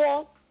bullying?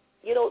 Or,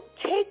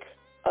 take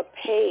a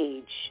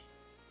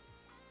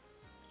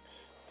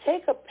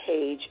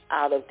page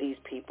out of these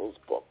people's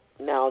book.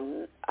 Now,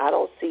 I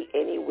don't see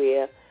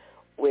anywhere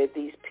where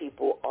these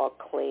people are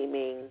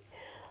claiming,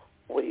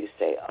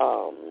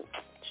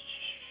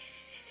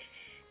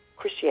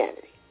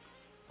 Christianity.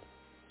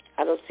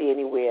 I don't see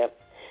anywhere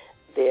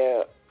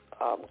they're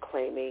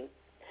claiming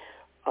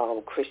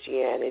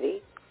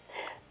Christianity.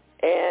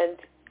 And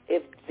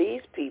if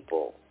these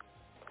people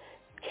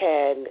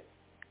can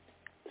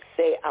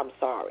say, I'm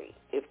sorry,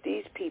 if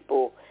these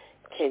people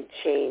can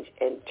change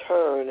and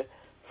turn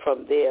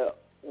from their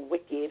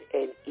wicked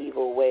and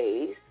evil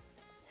ways,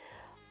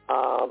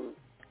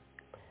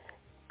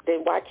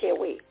 then why can't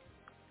we?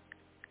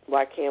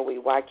 Why can't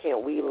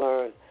we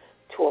learn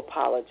to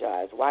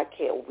apologize? Why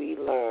can't we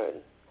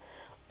learn,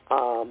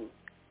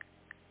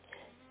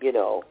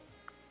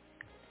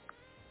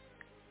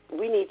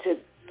 we need to,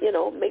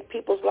 make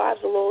people's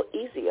lives a little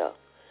easier.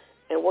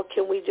 And what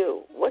can we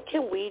do? What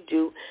can we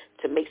do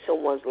to make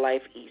someone's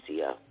life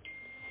easier?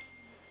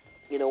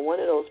 One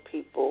of those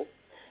people,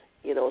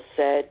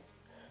 said,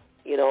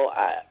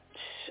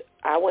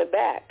 I went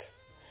back.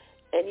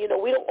 And,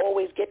 we don't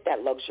always get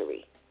that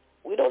luxury.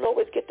 We don't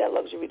always get that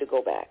luxury to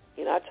go back.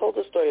 I told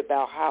the story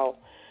about how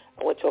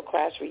I went to a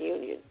class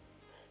reunion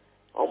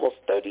almost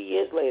 30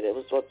 years later. It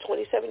was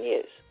 27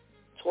 years.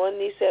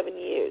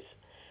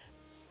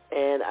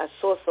 And I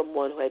saw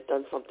someone who had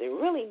done something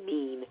really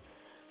mean.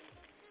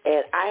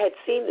 And I had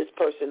seen this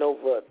person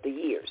over the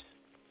years,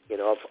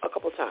 a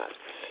couple times.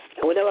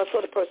 And whenever I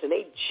saw the person,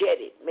 they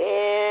jetted.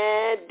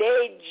 Man,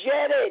 they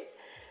jetted.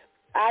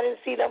 I didn't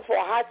see them for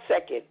a hot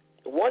second.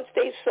 Once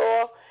they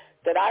saw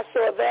that I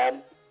saw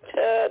them,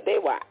 they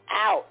were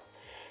out.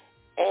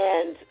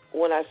 And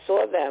when I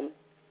saw them,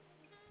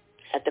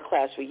 at the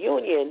class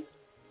reunion,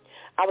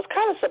 I was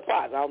kind of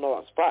surprised. I don't know if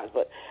I'm surprised,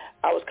 but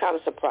I was kind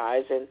of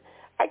surprised. And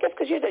I guess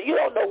because you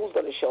don't know who's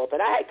going to show up.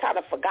 And I had kind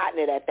of forgotten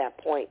it at that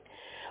point.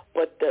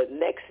 But the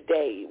next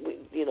day,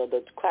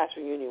 the class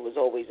reunion was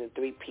always in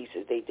 3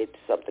 pieces. They did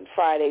something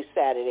Friday,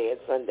 Saturday, and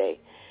Sunday.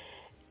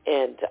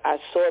 And I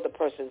saw the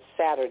person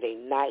Saturday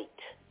night.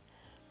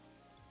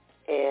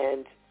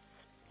 And,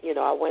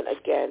 I went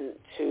again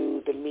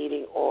to the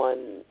meeting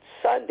on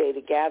Sunday,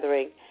 the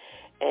gathering,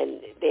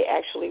 and they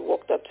actually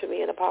walked up to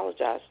me and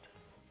apologized.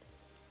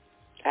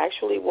 And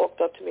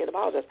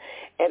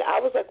I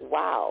was like,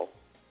 wow,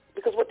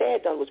 because what they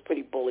had done was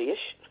pretty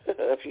bullyish,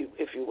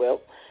 if you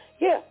will.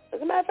 Yeah,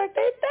 as a matter of fact,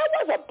 that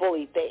was a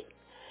bully thing.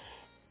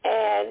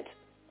 And,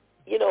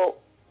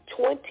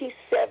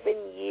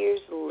 27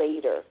 years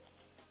later,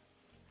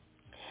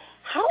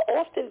 how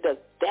often does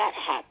that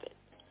happen?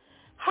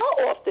 How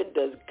often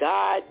does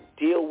God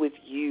deal with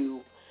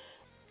you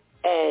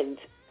and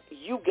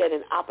you get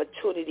an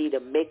opportunity to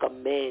make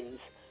amends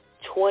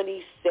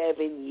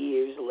 27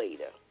 years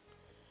later?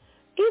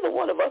 Either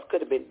one of us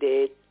could have been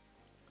dead,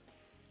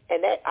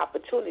 and that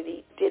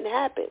opportunity didn't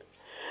happen.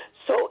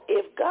 So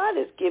if God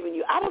is giving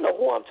you, I don't know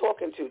who I'm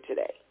talking to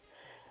today,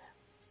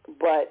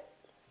 but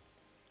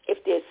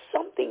if there's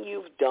something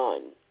you've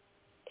done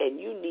and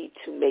you need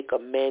to make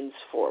amends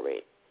for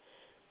it,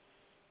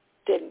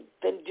 then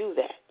do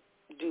that.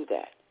 Do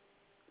that.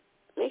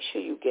 Make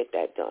sure you get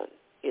that done.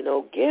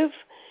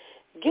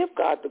 Give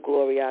God the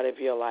glory out of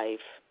your life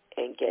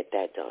and get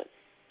that done.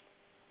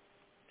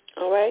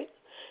 All right?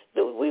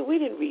 We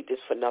didn't read this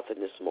for nothing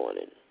this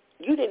morning.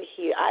 I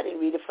didn't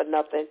read it for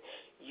nothing.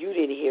 You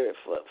didn't hear it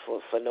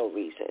for no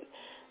reason.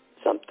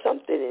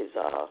 Something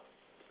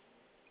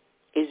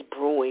is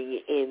brewing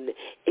in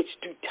its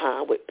due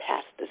time with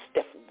Pastor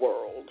Steph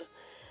World.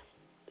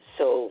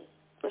 So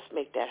let's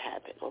make that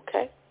happen,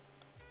 okay?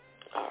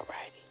 All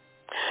righty.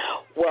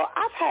 Well,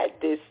 I've had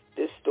this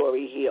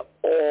story here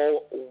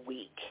all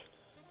week.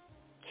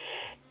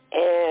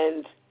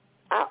 And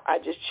I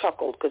just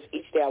chuckled because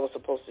each day I was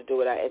supposed to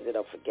do it, I ended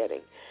up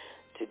forgetting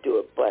to do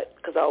it, but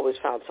because I always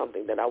found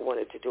something that I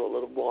wanted to do a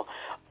little more.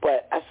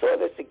 But I saw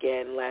this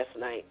again last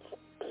night,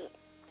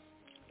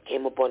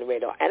 came up on the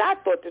radar, and I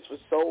thought this was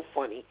so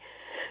funny.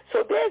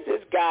 So there's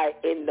this guy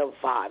in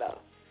Nevada,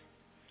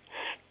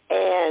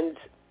 and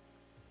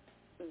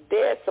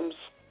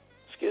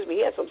he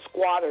had some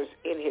squatters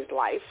in his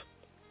life,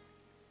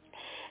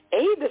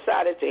 and he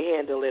decided to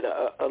handle it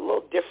a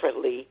little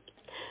differently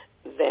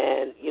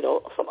than,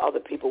 some other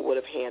people would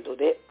have handled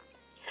it.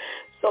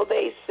 So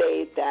they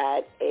say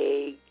that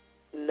a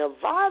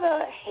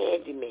Nevada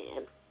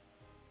handyman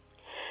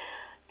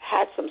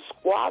had some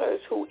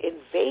squatters who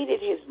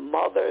invaded his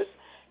mother's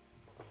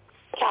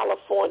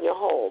California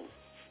home.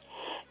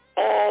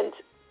 And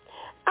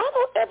I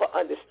don't ever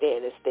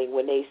understand this thing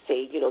when they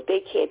say,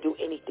 they can't do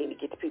anything to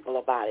get the people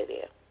up out of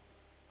there.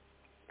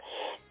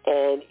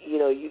 And,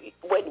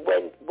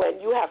 when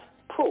you have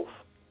proof,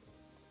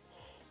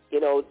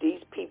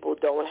 these people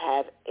don't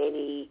have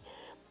any,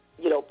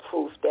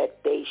 proof that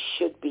they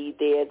should be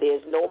there.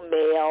 There's no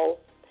mail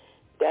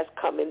that's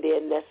coming there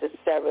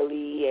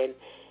necessarily. And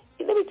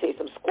let me tell you,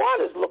 some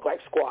squatters look like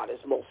squatters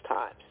most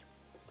times.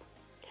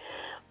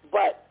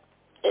 But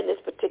in this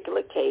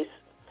particular case,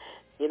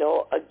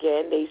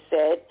 again, they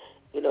said,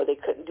 they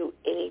couldn't do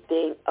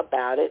anything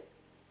about it.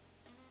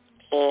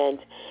 And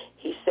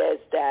he says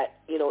that,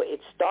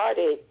 it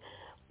started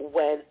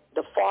when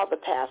the father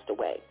passed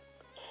away.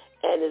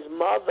 And his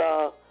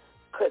mother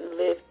couldn't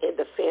live in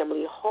the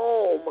family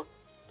home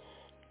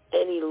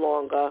any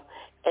longer,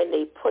 and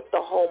they put the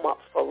home up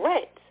for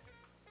rent.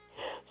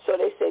 So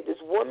they say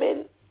this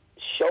woman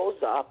shows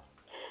up.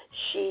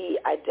 She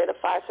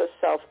identifies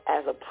herself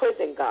as a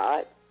prison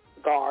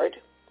guard,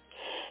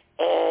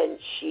 and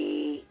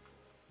she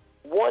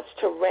wants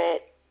to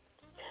rent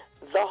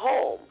the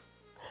home,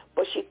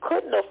 but she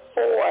couldn't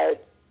afford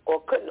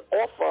or couldn't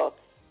offer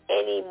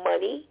any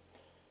money,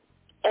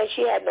 and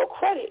she had no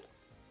credit.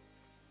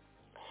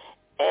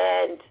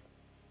 And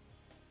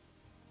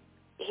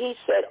he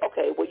said,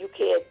 okay, well, you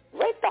can't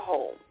rent the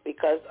home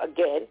because,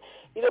 again,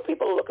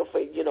 people are looking for,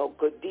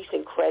 good,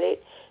 decent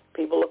credit.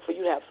 People look for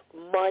you to have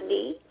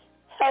money.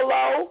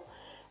 Hello?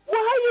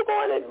 Well, how you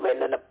going and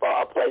renting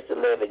a place to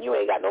live and you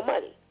ain't got no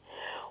money?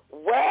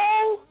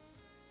 Well,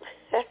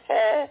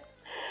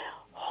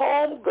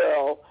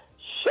 homegirl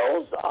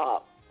shows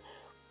up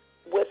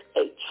with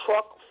a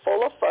truck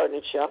full of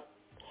furniture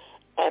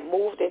and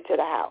moved into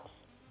the house.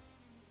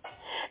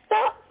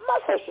 Now, my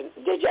question,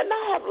 did you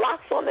not have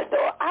locks on the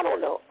door? I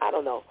don't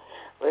know.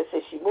 But it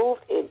says she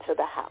moved into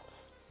the house.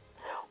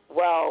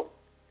 Well,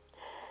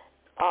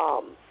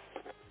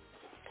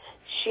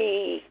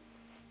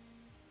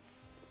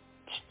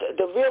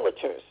 the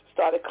realtors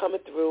started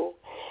coming through,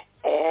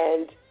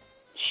 and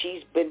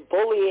she's been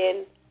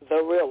bullying the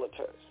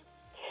realtors.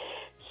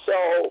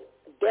 So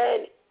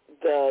then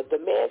the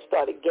man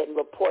started getting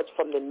reports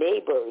from the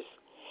neighbors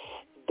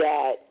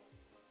that,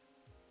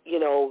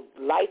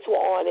 lights were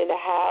on in the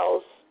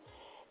house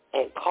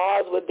and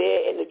cars were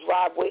there in the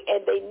driveway,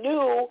 and they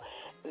knew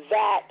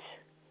that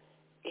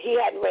he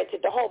hadn't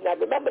rented the home. Now,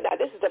 remember,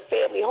 this is a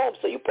family home,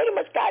 so you pretty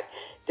much got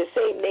the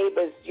same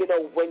neighbors,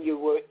 when you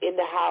were in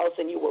the house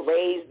and you were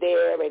raised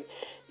there, and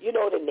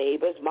the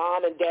neighbors,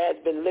 mom and dad's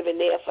been living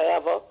there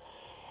forever.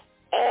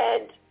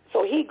 And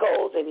so he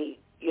goes and he,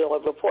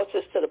 reports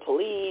this to the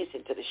police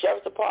and to the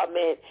sheriff's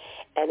department,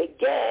 and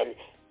again,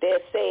 they're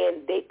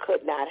saying they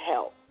could not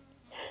help.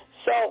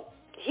 So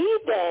he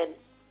then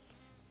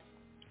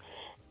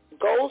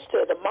goes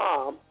to the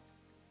mom,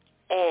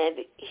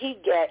 and he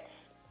gets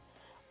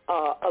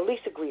a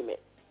lease agreement.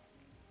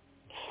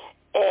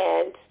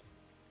 And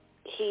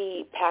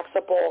he packs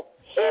up all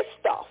his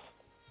stuff.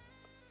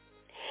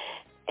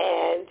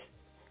 And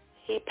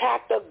he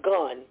packed a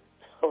gun.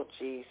 Oh,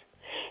 jeez.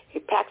 He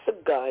packs a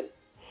gun,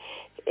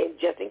 and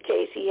just in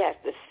case he has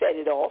to set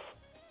it off.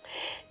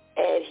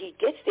 And he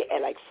gets there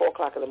at like 4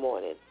 o'clock in the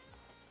morning.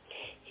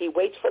 He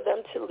waits for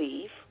them to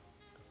leave.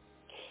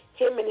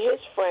 Him and his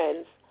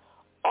friends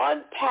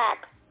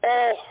unpack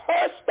all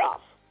her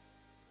stuff.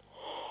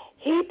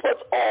 He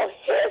puts all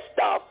his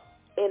stuff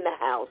in the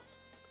house,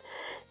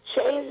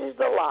 changes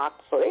the lock.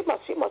 So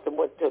she must have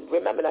went to,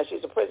 remember now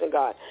she's a prison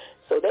guard,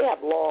 so they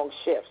have long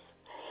shifts.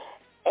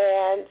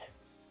 And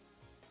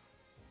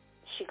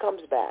she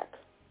comes back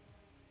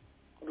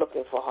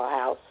looking for her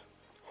house.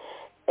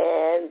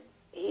 And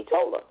he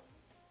told her,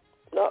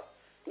 no,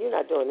 you're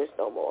not doing this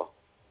no more.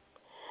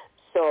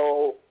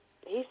 So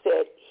he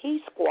said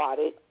he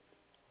squatted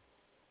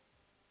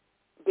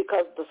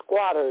because the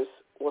squatters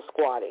were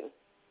squatting.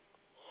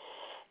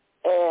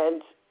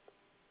 And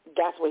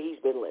that's where he's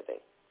been living.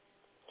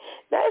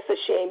 Now, it's a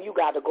shame you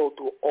got to go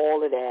through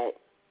all of that.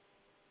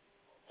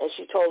 And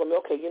she told him,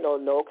 okay,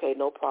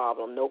 no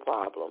problem.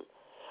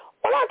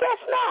 Well, I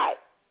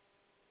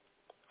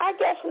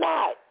guess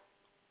not.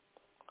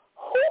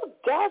 Who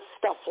does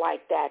stuff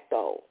like that,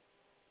 though?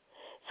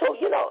 So,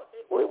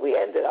 we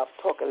ended up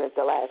talking at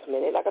the last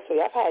minute. Like I said,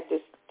 I've had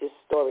this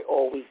story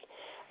all week.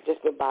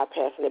 Just been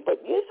bypassing it.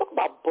 But you talk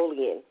about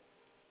bullying.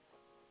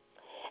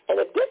 And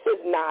if this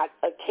is not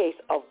a case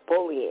of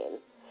bullying,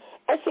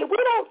 and see, we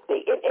don't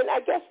think, and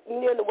I guess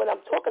when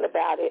I'm talking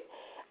about it,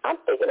 I'm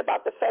thinking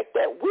about the fact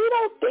that we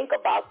don't think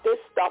about this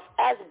stuff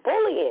as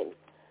bullying.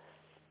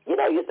 You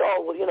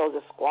thought,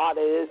 the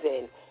squatters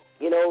and,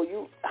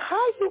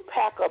 how you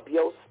pack up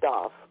your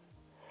stuff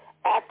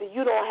after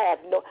you don't have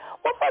well,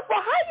 first of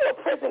all, how you a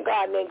prison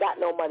guard and ain't got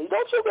no money?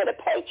 Don't you get a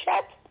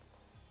paycheck?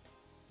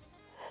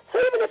 So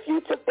even if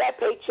you took that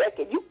paycheck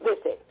and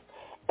listen,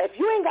 if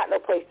you ain't got no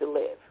place to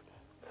live,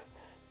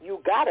 you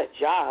got a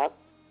job,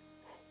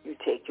 you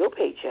take your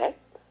paycheck,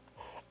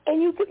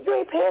 and you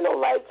ain't paying no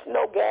lights,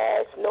 no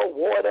gas, no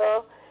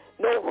water,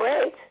 no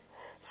rent.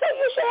 So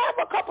you should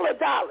have a couple of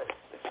dollars.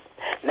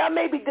 Now,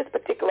 maybe this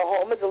particular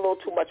home is a little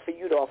too much for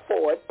you to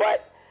afford,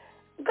 but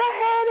go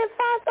ahead and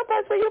find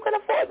someplace where you can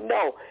afford.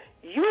 No,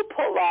 you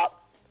pull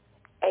up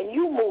and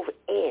you move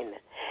in.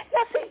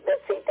 Now, see, this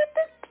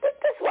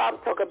is what I'm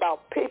talking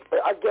about. People,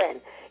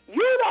 again,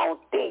 you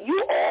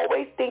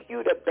always think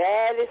you the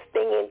baddest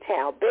thing in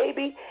town.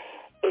 Baby,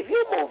 if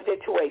you moved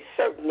into a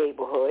certain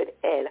neighborhood,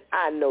 and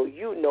I know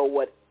you know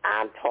what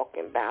I'm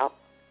talking about,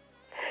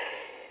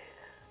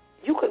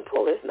 you can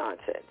pull this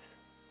nonsense.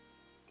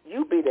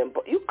 You go ahead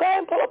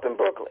and pull up in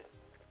Brooklyn.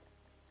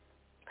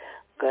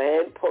 Go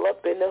ahead and pull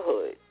up in the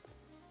hood.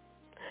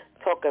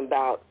 Talking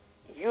about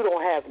you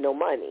don't have no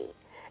money.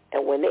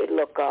 And when they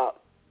look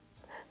up,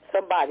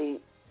 somebody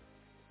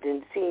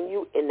didn't see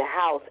you in the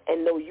house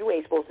and know you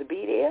ain't supposed to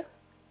be there.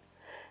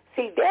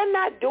 See, they're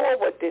not doing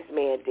what this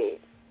man did.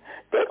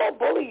 They're going to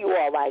bully you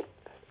all right.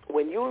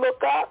 When you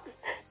look up,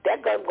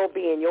 that gun going to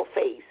be in your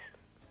face.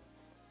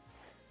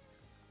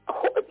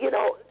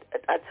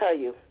 I tell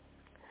you,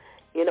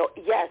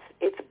 yes,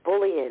 it's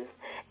bullying.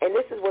 And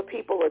this is what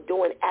people are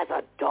doing as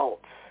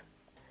adults.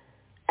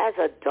 As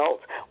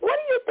adults. What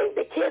do you think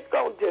the kids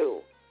going to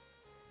do?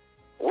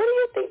 What do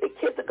you think the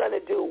kids are going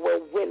to do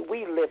when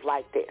we live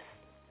like this?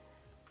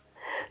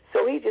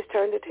 So he just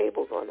turned the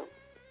tables on them.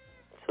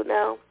 So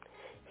now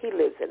he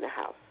lives in the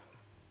house.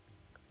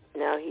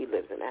 Now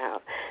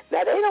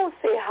they don't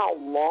say how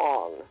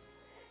long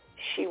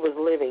she was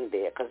living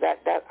there, because that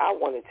I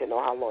wanted to know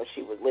how long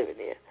she was living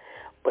there.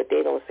 But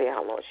they don't say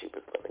how long she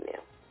was living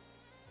there.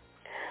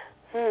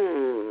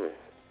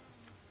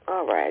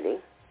 All righty.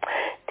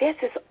 There's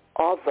this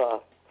other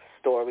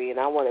story, and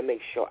I want to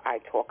make sure I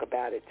talk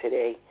about it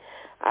today.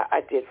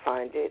 I did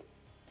find it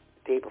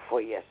day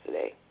before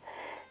yesterday.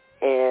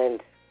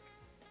 And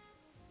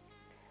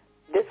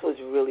this was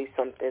really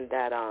something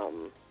that I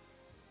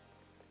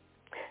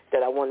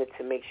wanted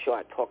to make sure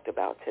I talked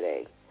about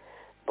today,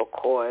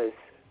 because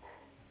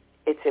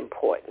it's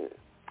important.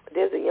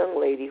 There's a young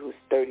lady who's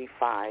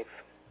 35,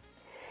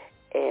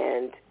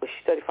 and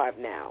she's 35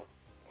 now,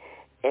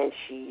 and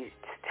she's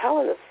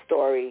telling a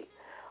story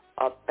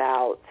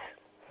about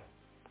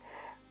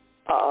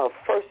a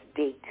first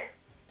date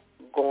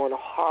gone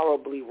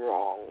horribly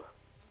wrong.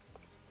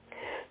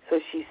 So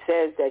she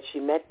says that she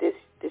met this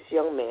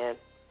young man,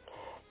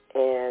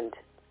 and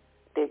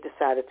they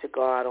decided to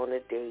go out on a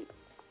date,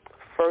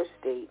 first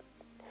date,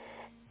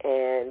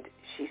 And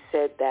she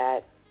said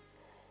that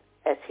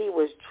as he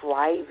was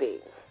driving,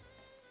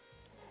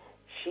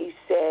 she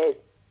said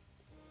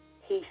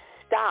he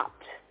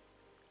stopped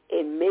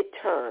in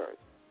mid-turn.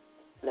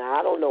 Now,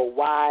 I don't know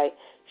why.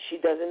 She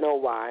doesn't know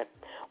why.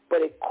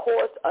 But it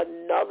caused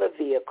another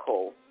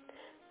vehicle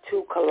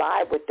to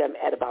collide with them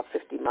at about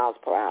 50 miles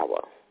per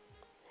hour.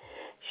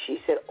 She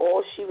said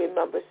all she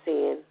remembers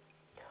seeing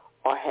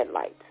are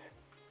headlights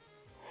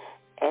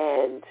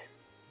and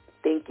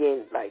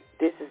thinking, like,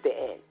 this is the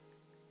end.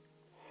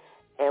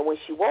 And when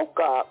she woke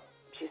up,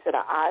 she said her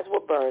eyes were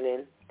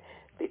burning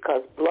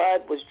because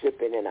blood was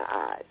dripping in her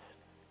eyes.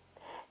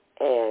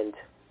 And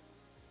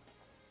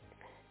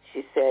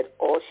she said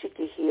all she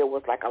could hear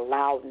was like a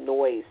loud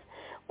noise.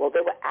 Well,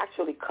 they were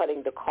actually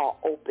cutting the car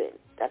open.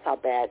 That's how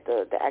bad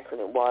the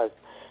accident was.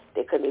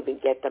 They couldn't even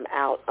get them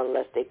out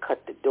unless they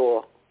cut the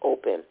door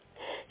open.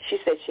 She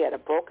said she had a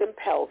broken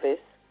pelvis.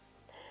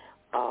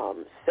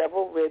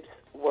 Several ribs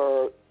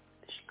were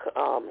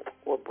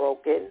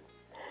broken.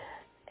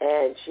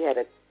 And she had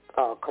a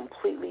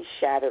completely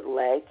shattered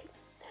leg.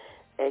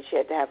 And she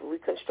had to have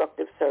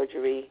reconstructive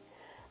surgery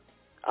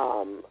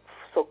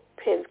so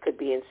pins could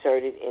be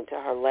inserted into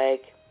her leg.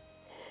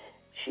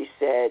 She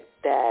said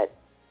that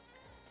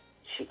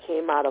she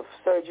came out of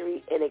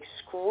surgery in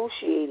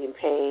excruciating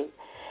pain,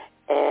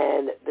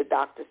 and the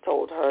doctors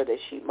told her that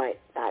she might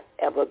not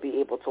ever be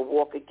able to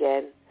walk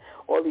again,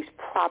 or at least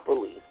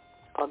properly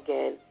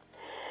again.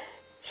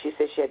 She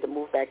said she had to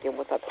move back in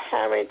with her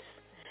parents,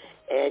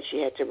 and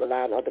she had to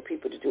rely on other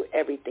people to do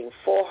everything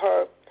for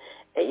her.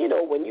 And you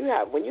know, when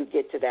you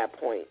get to that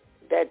point,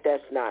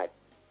 that's not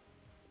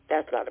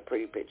a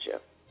pretty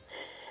picture.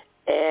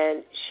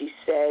 And she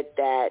said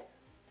that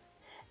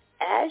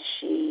as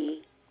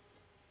she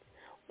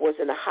was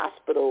in the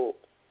hospital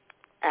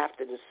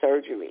after the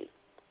surgery,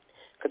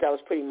 because that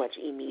was pretty much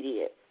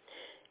immediate,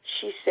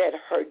 she said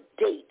her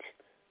date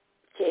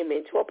came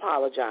in to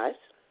apologize,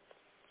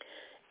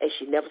 and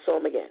she never saw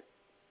him again.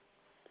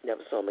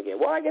 Never saw him again.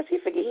 Well, I guess he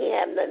figured he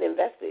had nothing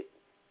invested.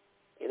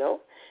 You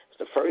know, it was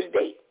the first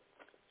date.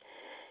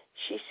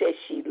 She said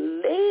she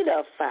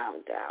later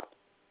found out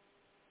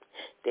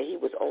that he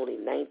was only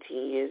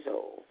 19 years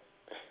old.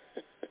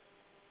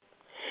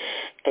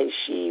 And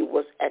she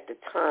was at the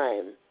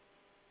time,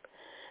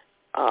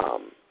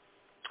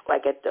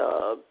 like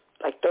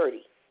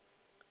 30.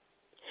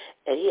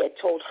 And he had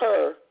told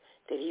her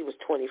that he was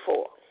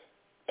 24.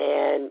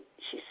 And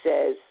she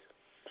says,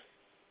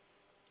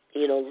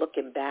 you know,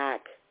 looking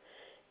back,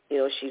 you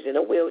know, she's in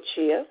a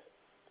wheelchair,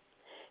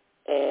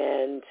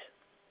 and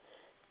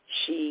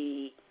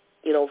she,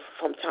 you know,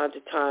 from time to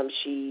time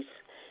she's,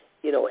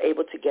 you know,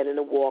 able to get in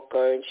a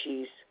walker, and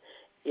she's,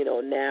 you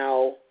know,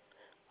 now,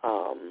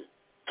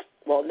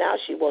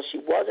 she was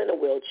in a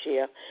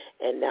wheelchair,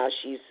 and now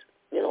she's,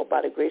 you know,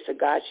 by the grace of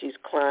God, she's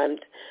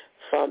climbed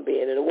from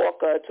being in a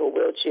walker to a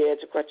wheelchair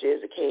to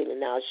crutches, a cane, and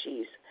now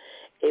she's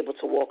able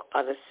to walk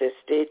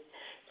unassisted.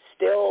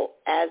 Still,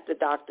 as the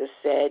doctor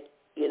said,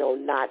 you know,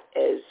 not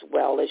as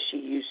well as she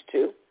used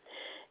to.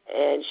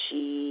 And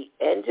she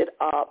ended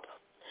up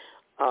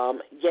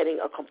getting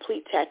a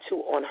complete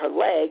tattoo on her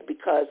leg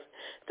because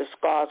the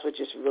scars were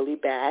just really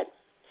bad.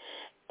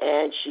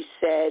 And she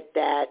said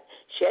that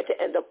she had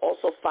to end up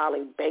also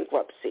filing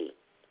bankruptcy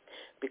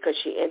because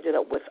she ended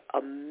up with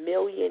 $1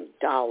 million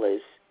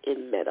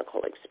in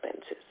medical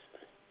expenses.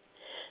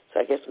 So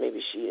I guess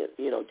maybe she,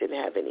 you know,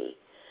 didn't have any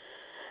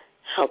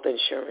health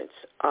insurance.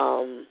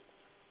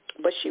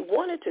 But she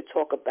wanted to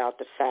talk about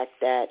the fact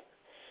that,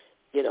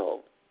 you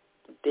know,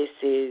 this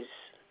is,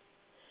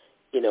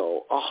 you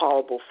know, a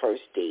horrible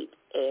first date.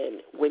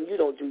 And when you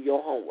don't do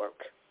your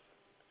homework,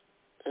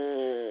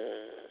 and,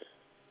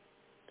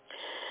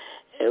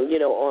 you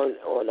know,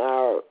 on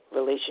our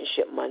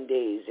Relationship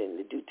Mondays and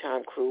the Due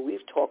Time Crew,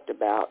 we've talked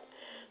about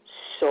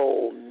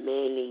so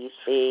many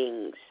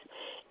things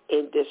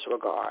in this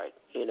regard,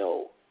 you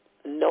know,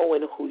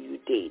 knowing who you're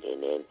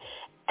dating and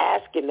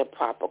asking the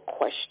proper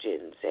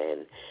questions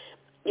and,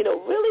 you know,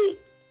 really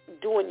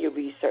doing your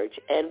research.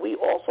 And we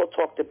also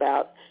talked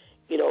about,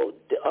 you know,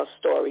 a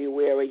story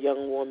where a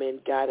young woman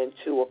got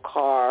into a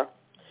car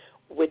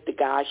with the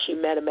guy. She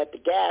met him at the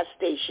gas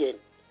station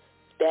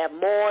that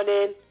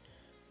morning,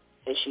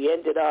 and she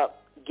ended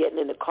up getting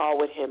in the car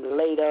with him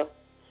later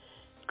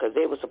because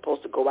they were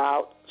supposed to go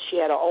out. She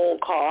had her own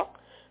car,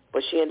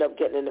 but she ended up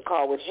getting in the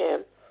car with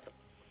him,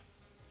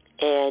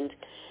 and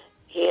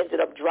he ended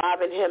up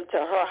driving him to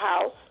her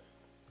house.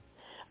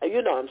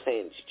 You know what I'm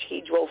saying.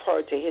 He drove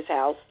her to his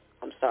house.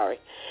 I'm sorry.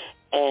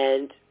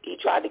 And he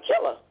tried to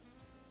kill her.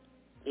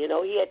 You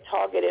know, he had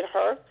targeted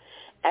her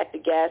at the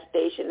gas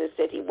station and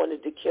said he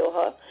wanted to kill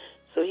her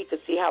so he could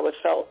see how it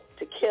felt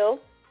to kill.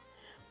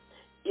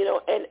 You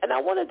know, and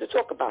I wanted to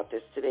talk about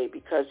this today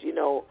because, you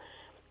know,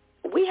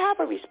 we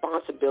have a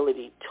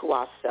responsibility to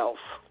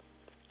ourselves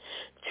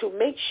to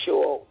make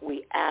sure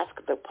we ask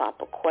the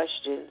proper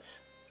questions.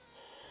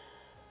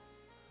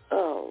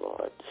 Oh,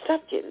 Lord,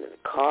 stop getting in the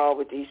car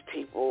with these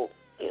people.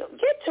 You know,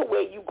 get to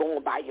where you're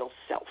going by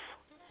yourself.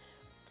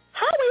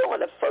 How are we on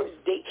the first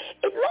date?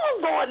 It's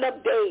long gone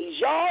them days,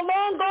 y'all.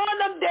 Long gone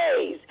them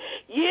days.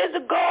 Years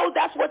ago,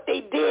 that's what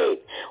they did.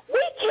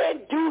 We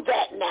can't do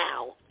that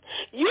now.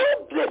 You,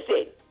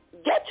 listen,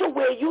 get to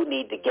where you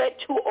need to get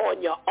to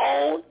on your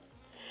own.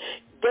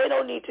 They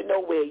don't need to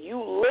know where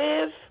you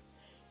live.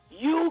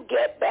 You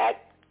get back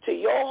to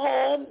your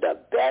home the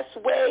best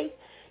way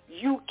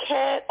you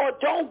can, or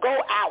don't go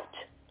out.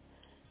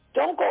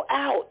 Don't go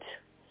out.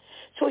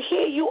 So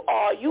here you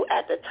are, you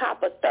at the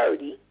top of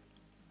 30,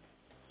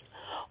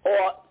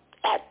 or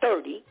at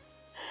 30,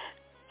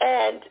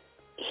 and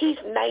he's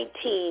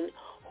 19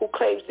 who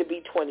claims to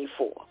be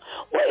 24.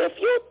 Well, if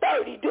you're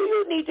 30, do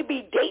you need to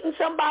be dating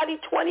somebody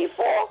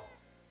 24?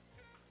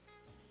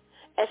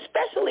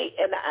 Especially,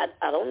 and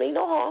I don't mean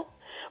no harm,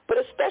 but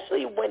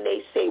especially when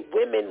they say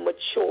women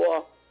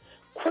mature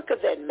quicker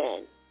than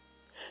men.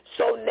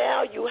 So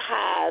now you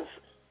have,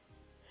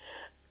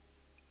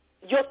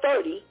 you're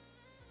 30,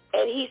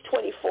 and he's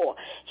 24.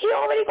 He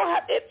already gonna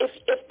have,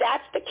 if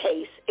that's the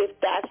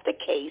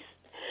case,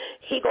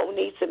 he gonna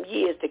need some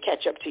years to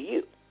catch up to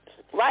you,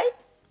 right?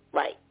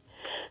 Right.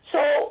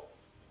 So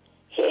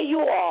here you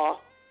are.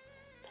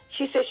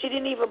 She said she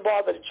didn't even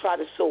bother to try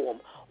to sue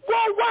him.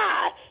 Well,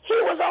 why? He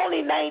was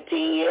only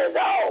 19 years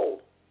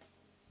old.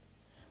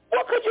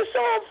 What could you sue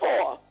him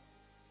for?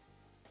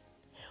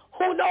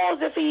 Who knows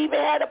if he even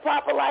had a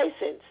proper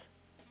license?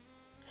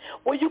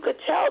 Well, you could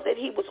tell that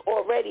he was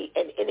already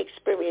an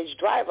inexperienced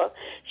driver.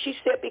 She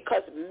said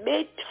because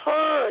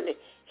mid-turn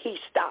he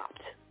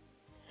stopped.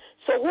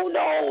 So who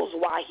knows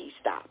why he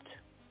stopped?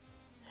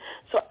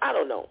 So I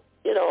don't know.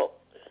 You know,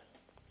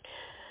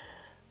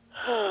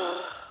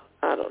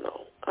 I don't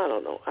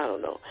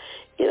know.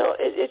 You know,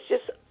 it's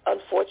just,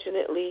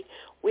 unfortunately,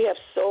 we have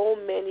so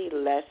many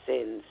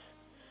lessons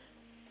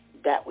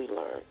that we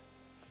learn.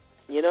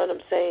 You know what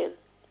I'm saying?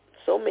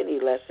 So many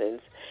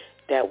lessons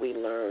that we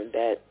learn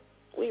that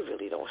we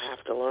really don't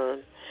have to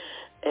learn.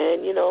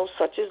 And, you know,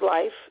 such is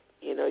life.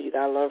 You know, you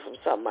got to learn from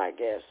something, I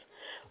guess.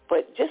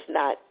 But just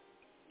not,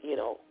 you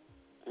know,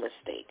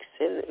 mistakes.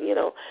 And, you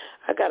know,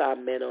 I got our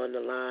men on the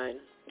line.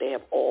 They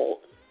have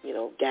all, you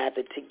know,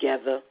 gathered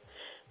together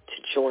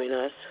to join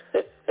us.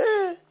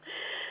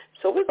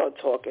 So we're going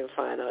to talk and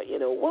find out, you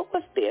know,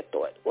 what's their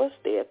thought? What's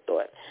their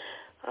thought?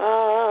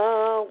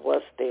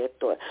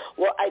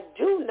 Well, I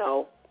do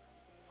know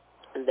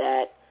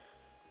that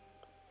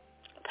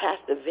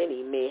Pastor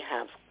Vinny may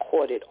have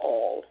caught it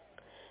all.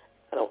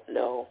 I don't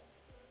know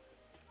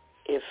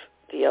if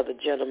the other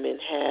gentlemen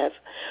have,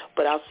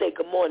 but I'll say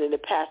good morning to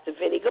Pastor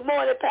Vinny. Good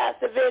morning,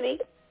 Pastor Vinny.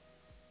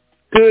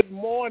 Good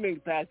morning,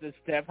 Pastor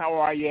Steph. How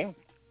are you?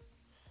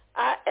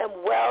 I am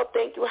well,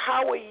 thank you.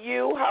 How are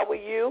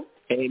you?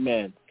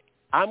 Amen.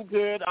 I'm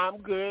good.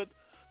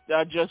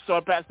 I just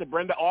saw Pastor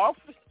Brenda off,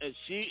 and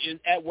she is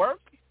at work.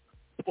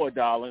 Poor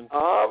darling.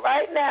 All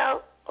right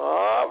now.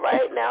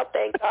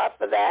 Thank God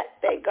for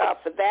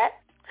that.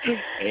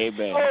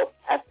 Amen. So,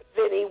 Pastor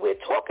Vinny, we're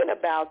talking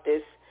about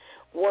this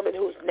woman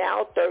who's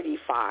now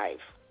 35,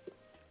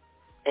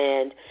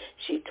 and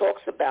she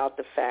talks about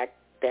the fact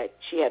that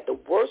she had the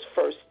worst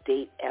first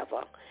date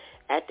ever.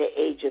 At the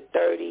age of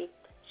 30,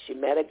 she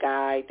met a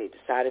guy. They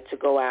decided to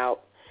go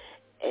out,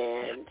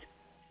 and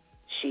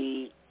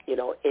she, you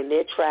know, in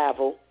their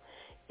travel,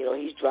 you know,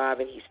 he's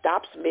driving. He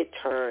stops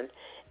mid-turn,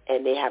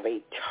 and they have a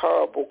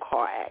terrible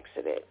car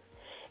accident.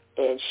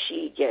 And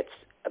she gets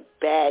a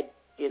bad,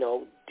 you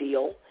know,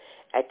 deal.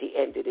 At the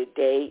end of the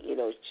day, you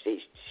know,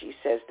 she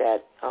says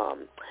that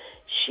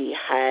she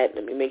had,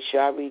 let me make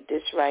sure I read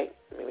this right.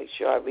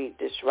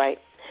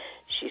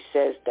 She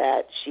says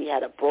that she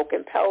had a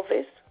broken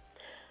pelvis,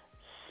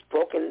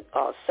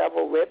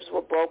 several ribs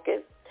were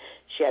broken.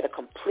 She had a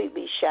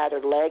completely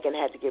shattered leg and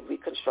had to get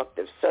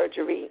reconstructive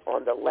surgery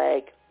on the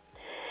leg.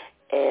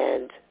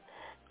 And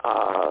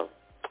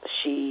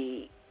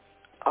she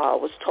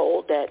was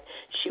told that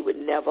she would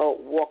never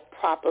walk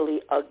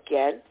properly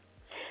again.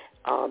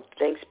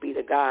 Thanks be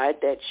to God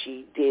that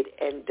she did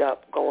end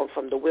up going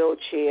from the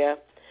wheelchair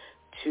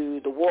to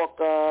the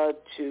walker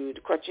to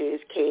the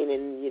crutches, cane,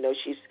 and, you know,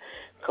 she's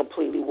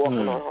completely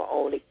walking on her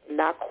own.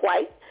 Not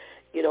quite,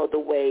 you know, the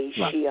way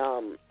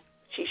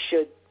she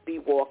should be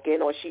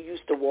walking, or she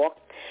used to walk.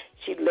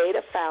 She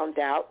later found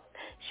out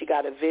she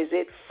got a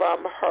visit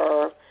from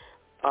her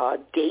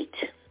date,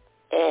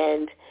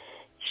 and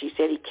she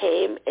said he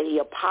came and he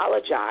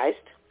apologized,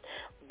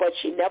 but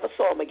she never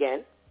saw him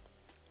again.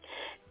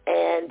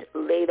 And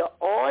later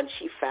on,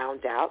 she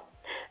found out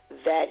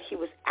that he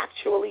was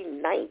actually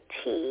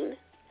 19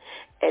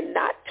 and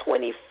not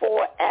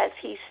 24 as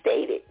he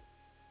stated.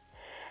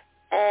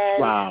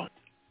 And wow.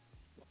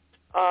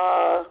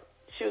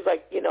 She was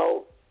like, you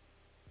know,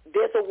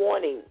 there's a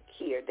warning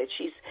here that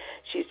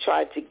she's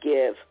tried to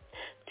give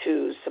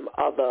to some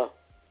other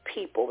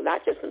people,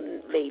 not just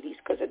ladies,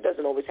 because it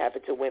doesn't always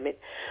happen to women,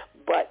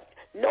 but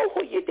know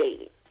who you're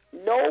dating.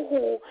 Know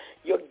who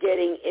you're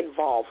getting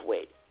involved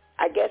with.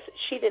 I guess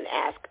she didn't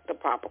ask the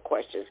proper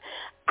questions.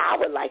 I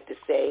would like to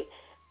say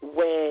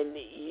when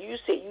you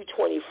say you're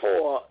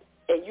 24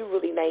 and you're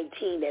really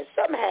 19, that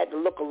something had to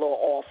look a little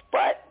off,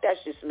 but that's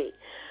just me.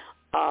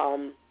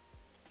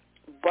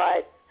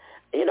 But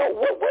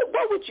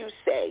what would you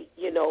say,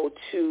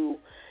 to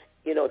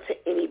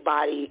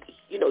anybody?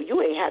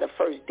 You ain't had a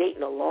first date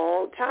in a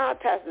long time,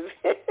 Pastor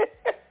Vinny.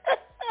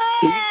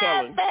 Who you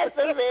telling?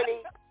 Pastor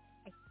Vinny.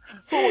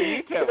 Who are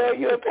you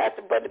telling? You and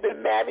Pastor Brother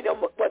been married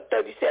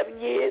 37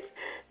 years,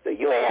 so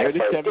you ain't had a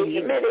first date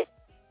in a minute.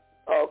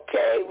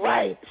 Okay,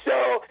 right.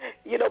 So,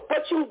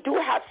 but you do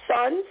have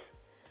sons.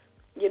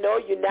 You now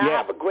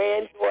have a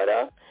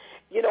granddaughter.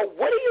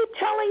 What are you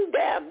telling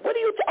them?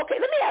 Okay,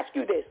 let me ask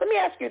you this.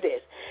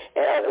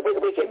 And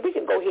we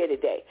can go here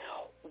today.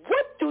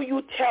 What do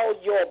you tell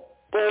your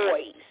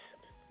boys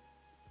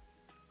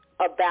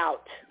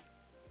about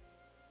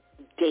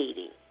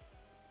dating?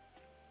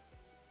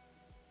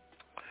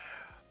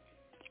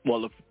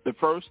 Well, the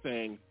first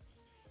thing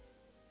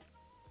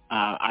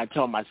I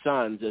tell my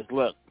sons is,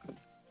 look,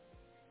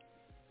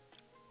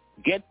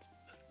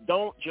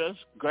 don't just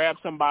grab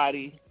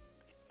somebody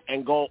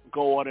and go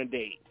on a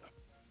date.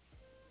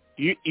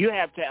 You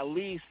have to at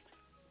least,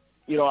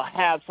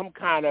 have some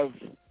kind of,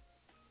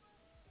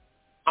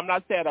 I'm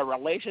not saying a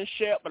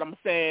relationship, but I'm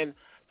saying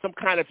some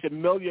kind of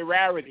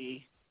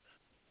familiarity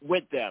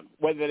with them,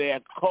 whether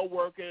they're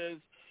coworkers,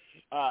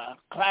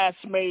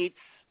 classmates.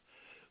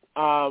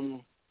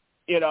 You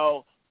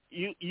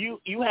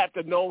have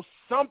to know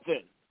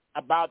something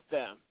about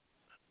them.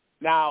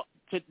 Now,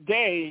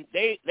 today,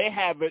 they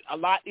have it a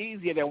lot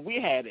easier than we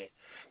had it.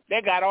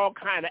 They got all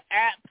kind of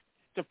apps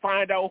to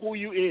find out who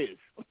you is.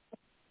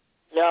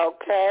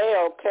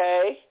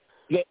 Okay.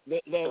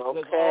 There's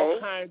all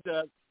kinds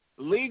of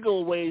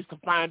legal ways to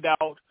find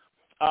out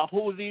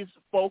who these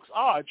folks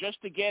are,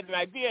 just to get an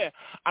idea.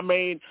 I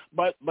mean,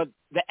 but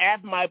the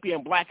app might be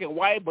in black and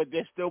white, but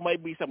there still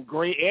might be some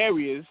gray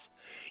areas,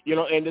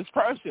 in this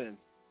person.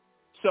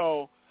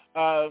 So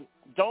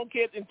don't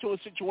get into a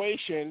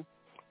situation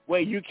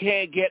where you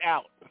can't get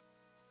out.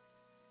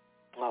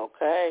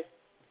 Okay.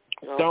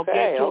 Don't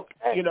get to,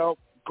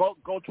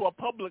 go to a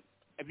public.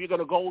 If you're going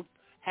to go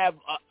have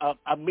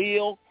a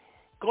meal,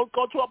 go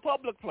to a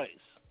public place.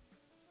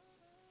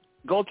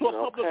 Go to a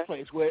public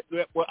place where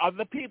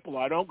other people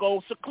are. Don't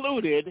go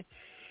secluded,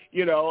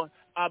 I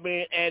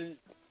mean, and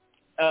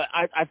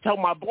I tell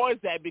my boys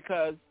that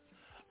because,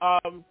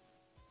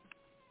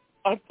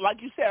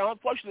 like you said,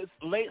 unfortunately,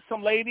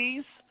 some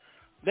ladies,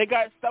 they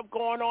got stuff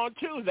going on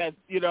too that,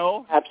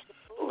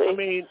 Absolutely. I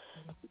mean,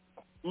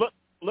 look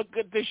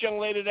at this young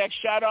lady that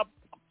shot up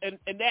in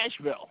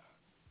Nashville.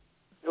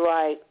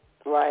 Right.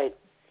 I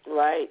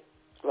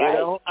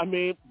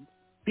mean,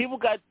 people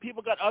got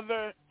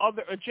other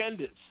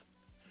agendas,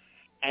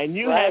 and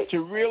you have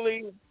to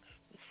really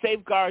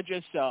safeguard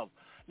yourself.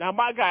 Now,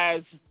 my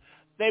guys,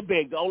 they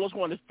big. The oldest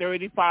one is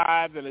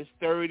 35, and it's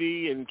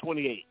 30 and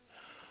 28.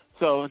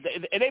 So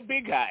they're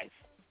big guys.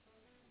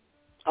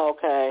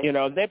 Okay.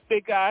 They're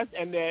big guys,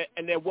 and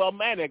they're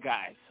well-mannered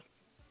guys.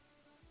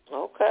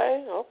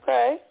 Okay.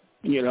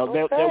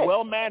 They're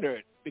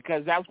well-mannered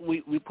because that's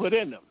what we put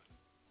in them.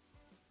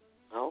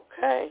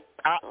 Okay.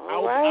 I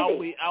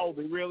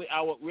would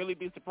really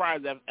be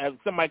surprised if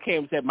somebody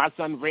came and said my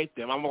son raped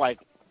him. I'm like,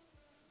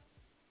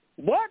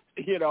 what?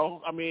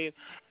 I mean,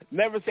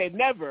 never say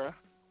never,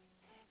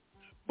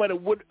 but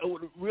it would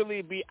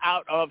really be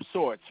out of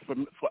sorts for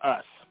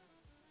us.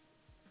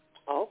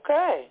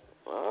 Okay.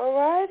 All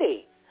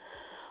righty.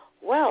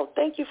 Well,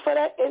 thank you for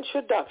that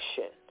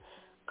introduction,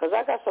 because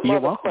I got some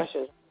other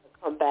questions to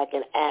come back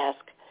and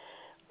ask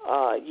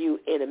you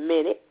in a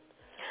minute.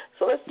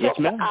 So let's talk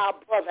to our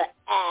brother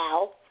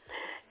Al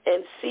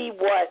and see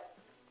what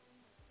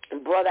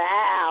brother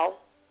Al,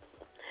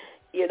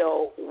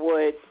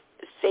 would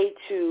say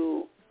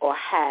to or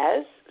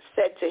has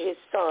said to his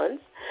sons.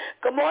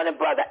 Good morning,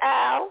 brother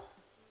Al.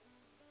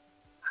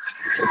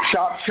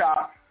 Chop,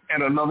 chop,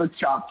 and another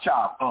chop,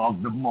 chop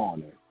of the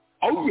morning.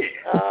 Oh,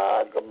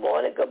 yeah. Good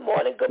morning, brother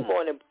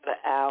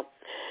Al.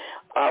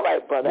 All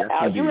right, brother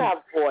Al, indeed. You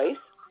have voice.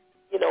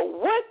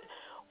 What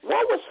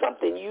was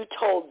something you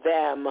told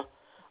them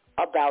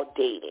about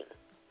dating?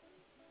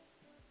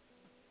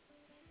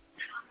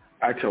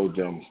 I just told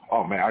them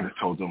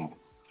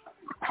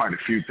quite a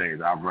few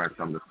things. I've read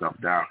some of the stuff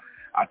down.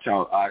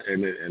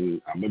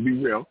 And I'm going to be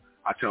real,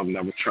 I tell them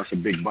never trust a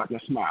big butt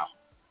and a smile.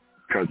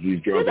 Because these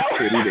girls are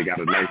pretty, they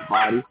got a nice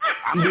body.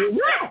 I'm being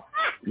real.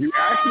 You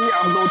ask me,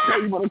 I'm going to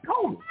tell you what I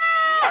told them.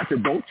 I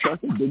said, don't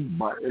trust a big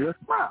butt and a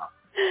smile.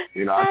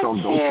 I told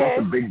them, don't trust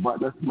a big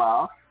butt and a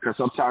smile, because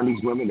sometimes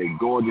these women, they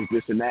gorgeous,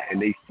 this and that, and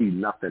they see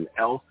nothing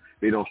else.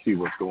 They don't see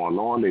what's going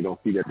on. They don't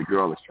see that the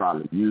girl is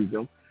trying to use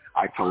them.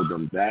 I told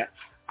them that.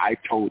 I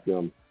told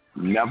them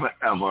never,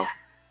 ever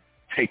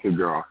take a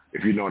girl,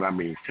 if you know what I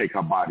mean, take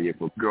her body.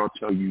 If a girl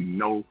tell you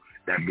no,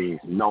 that means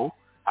no.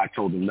 I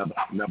told them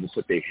never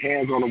put their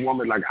hands on a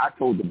woman. Like, I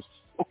told them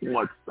so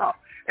much stuff.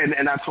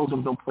 And I told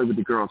them don't play with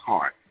the girl's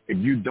heart. If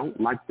you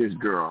don't like this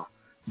girl,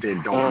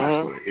 then don't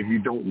mess with her. If you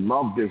don't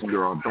love this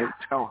girl, don't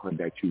tell her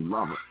that you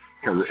love her.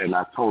 And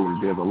I told them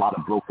there's a lot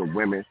of broken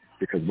women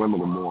because women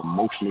are more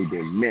emotional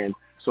than men.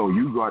 So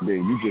you go out there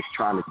and you just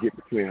trying to get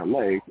between her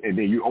legs, and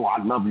then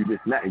I love you, this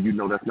and that, and you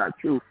know that's not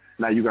true.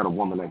 Now you got a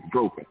woman that's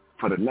broken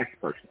for the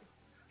next person.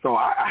 So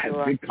I had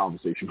a big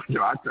conversation with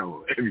her. I tell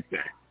her everything.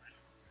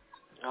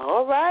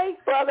 All right,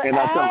 brother. And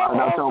I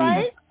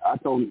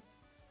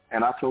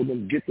told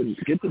them get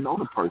to know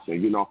the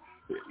person, you know.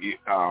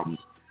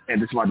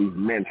 And this is why these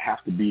men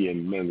have to be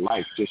in men's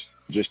life.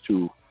 Just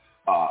to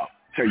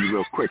tell you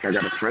real quick, I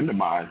got a friend of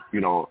mine,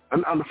 you know,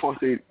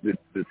 unfortunately the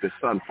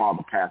son's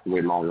father passed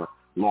away long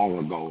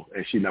ago,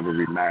 and she never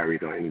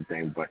remarried or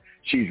anything, but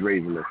she's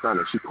raising her son,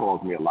 and she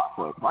calls me a lot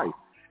for advice.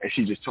 And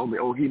she just told me,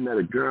 oh, he met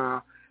a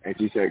girl, and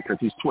she said, because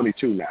he's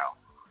 22 now.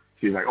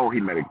 She's like, oh,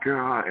 he met a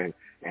girl, and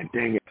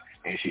dang it.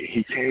 And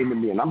he came to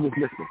me, and I'm just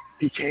listening.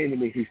 He came to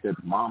me. He said,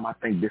 Mom, I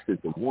think this is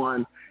the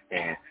one,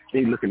 and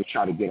they looking to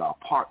try to get our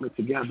partner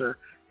together.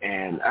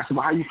 And I said,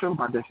 well, how you feel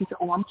about that? She said,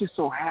 oh, I'm just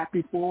so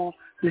happy for him.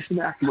 This and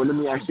that. I said, well, let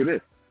me ask you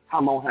this.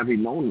 How long have he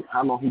known her?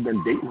 How long he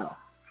been dating her?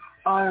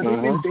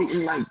 They've been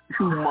dating like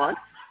 2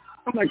 months.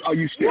 I'm like, are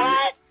you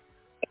serious?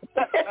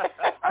 What?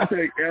 I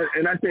said,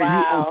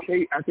 wow. You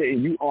okay? I said,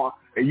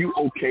 are you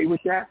okay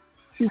with that?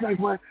 She's like,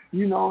 well,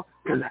 you know,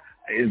 because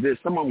is there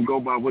some of them go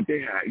by what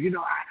they have? You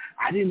know,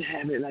 I didn't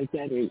have it like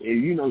that, and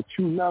you know,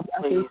 true love.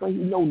 I said, so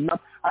you know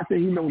nothing. I said,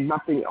 he knows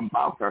nothing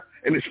about her,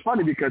 and it's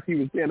funny because he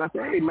was there, and I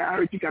said, hey man, I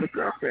heard you got a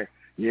girlfriend.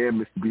 Yeah,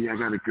 Mr. B, I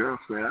got a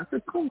girlfriend. I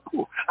said, cool.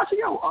 I said,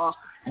 yo,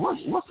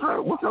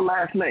 what's her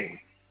last name?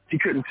 He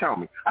couldn't tell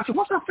me. I said,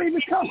 what's her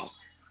favorite color?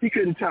 He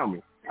couldn't tell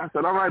me. I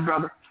said, all right,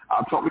 brother,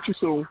 I'll talk with you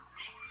soon.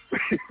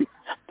 Wait,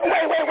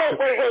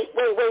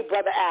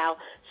 Brother Al.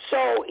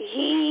 So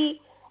he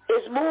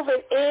is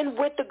moving in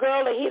with the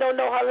girl and he don't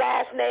know her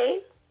last name?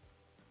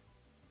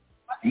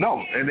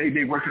 No, and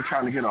they working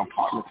trying to get an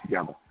apartment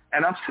together.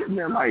 And I'm sitting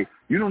there like,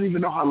 you don't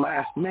even know her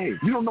last name.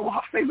 You don't know what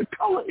her favorite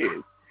color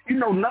is. You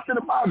know nothing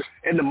about it.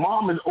 And the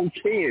mom is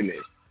okay in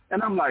it.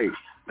 And I'm like,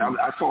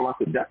 I told her, I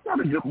said, that's not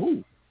a good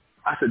move.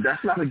 I said,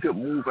 that's not a good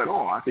move at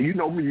all. I said, you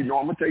know me, I'm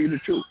going to tell you the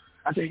truth.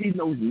 I said, he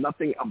knows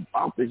nothing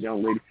about this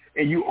young lady,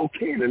 and you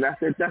okay it. And I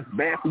said, that's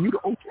bad for you to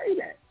okay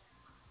that.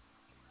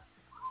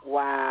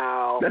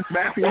 Wow. That's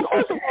bad for you to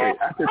okay it.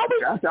 I said,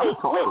 I'm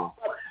talking.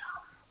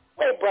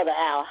 Wait, Brother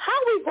Al, how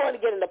are we going to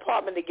get an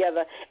apartment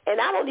together, and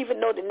I don't even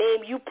know the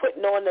name you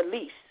putting on the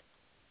lease?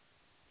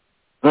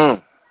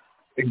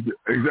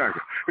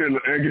 Exactly. And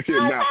like I said,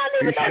 now, I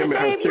don't even know the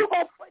name you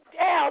going to put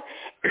down.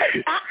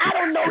 I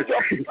don't know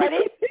your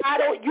credit.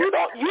 You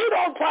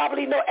don't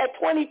probably know at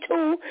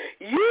 22.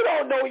 You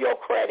don't know your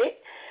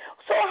credit.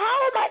 So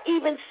how am I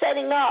even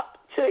setting up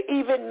to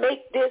even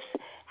make this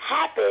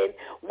happen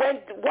when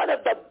one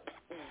of the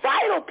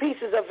vital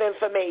pieces of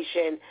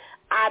information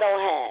I don't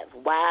have?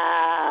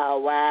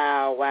 Wow.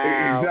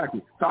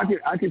 Exactly. So I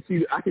can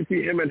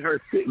see him and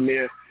her sitting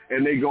there,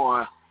 and they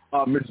going,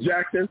 Miss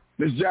Jackson,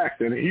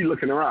 and he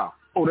looking around.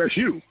 Oh, that's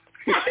you.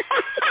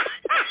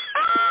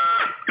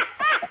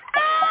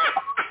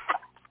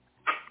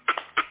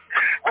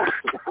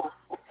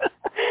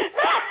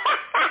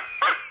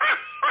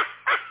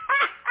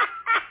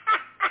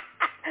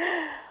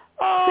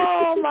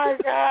 Oh my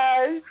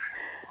gosh.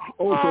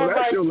 Oh, so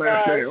that's your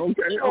last name.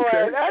 Okay. I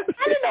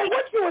didn't know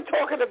what you were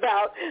talking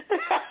about.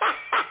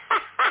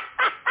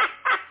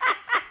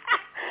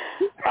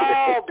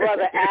 Oh,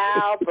 Brother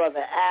Al.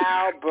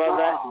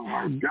 Oh,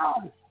 my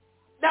God.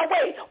 Now,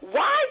 wait,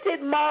 why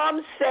did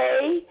Mom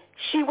say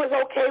she was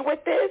okay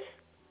with this?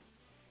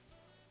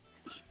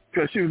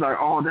 Because she was like,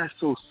 oh, that's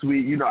so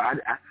sweet. You know, I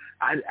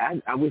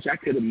wish I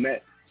could have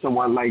met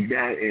someone like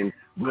that and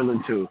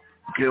willing to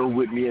build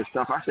with me and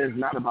stuff. I said, it's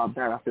not about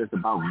that. I said, it's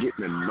about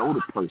getting to know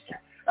the person.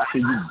 I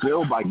said, you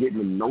build by getting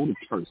to know the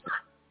person.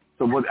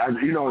 So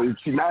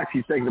now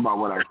she's thinking about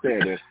what I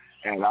said,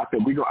 and I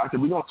said, we're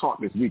gonna talk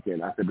this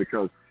weekend. I said,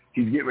 because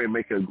he's getting ready to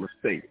make a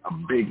mistake, a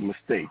big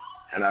mistake.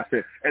 And I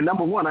said, and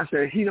number one, I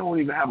said, he don't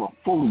even have a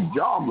full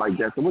job like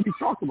that. So what he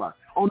talking about?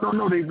 Oh,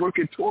 no, they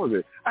working towards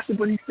it. I said,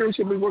 but he still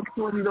should be working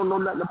towards it. He don't know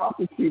nothing about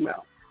this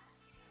female.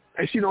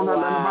 And she don't know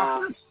nothing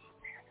about him.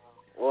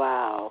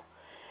 Wow.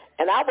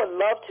 And I would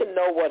love to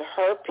know what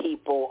her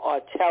people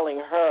are telling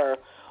her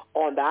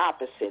on the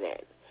opposite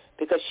end,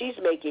 because she's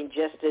making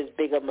just as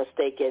big a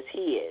mistake as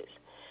he is.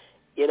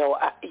 You know,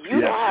 you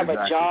don't have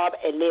a job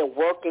and they're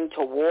working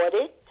toward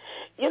it.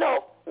 You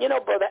know,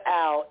 Brother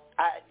Al,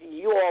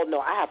 you all know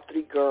I have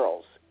 3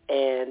 girls,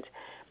 and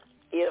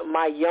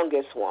my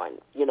youngest one,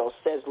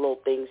 says little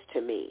things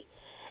to me.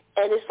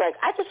 And it's like,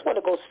 I just want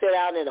to go sit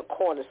down in a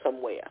corner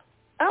somewhere.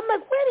 I'm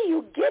like, where do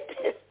you get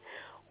this?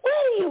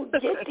 Where do you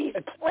get these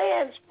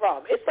plans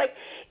from? It's like,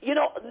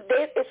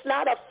 it's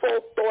not a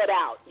full thought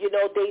out.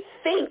 They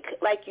think,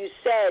 like you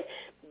said,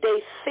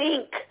 they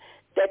think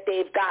that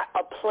they've got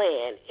a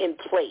plan in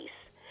place.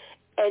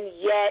 And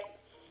yet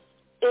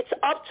it's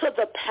up to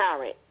the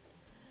parent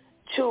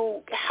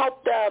to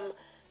help them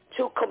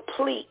to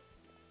complete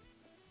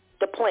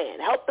the plan,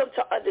 help them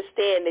to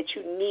understand that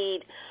you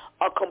need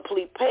a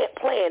complete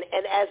plan.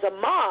 And as a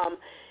mom,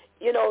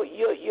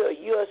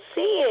 you're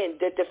seeing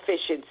the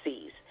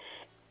deficiencies.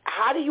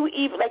 How do you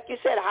even, like you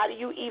said, how do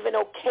you even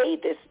okay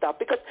this stuff?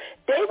 Because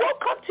they will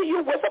come to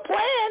you with a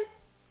plan,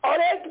 or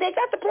they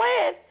got the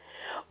plan.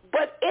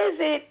 But is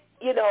it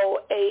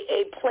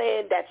a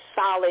plan that's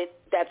solid,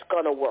 that's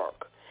going to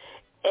work.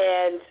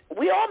 And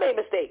we all make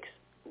mistakes,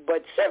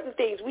 but certain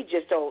things we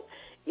just don't,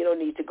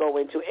 need to go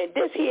into. And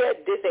this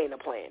ain't a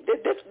plan.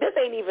 This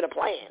ain't even a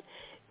plan.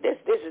 This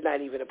is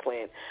not even a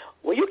plan.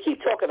 Well, you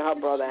keep talking to her,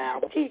 Brother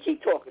Al.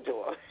 Keep talking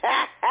to her.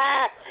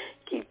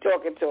 Keep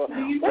talking to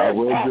her. I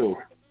will do.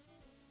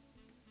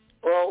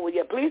 Well,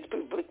 yeah, please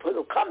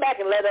come back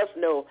and let us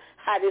know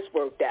how this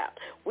worked out.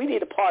 We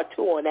need a part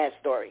 2 on that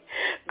story.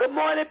 Good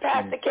morning,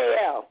 Pastor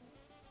KL.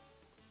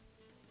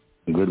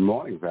 Good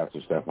morning, Pastor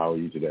Steph. How are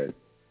you today?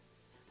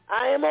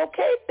 I am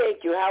okay,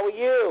 thank you. How are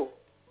you?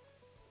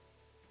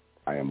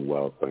 I am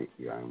well, thank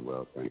you.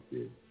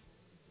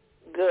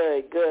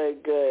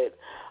 Good.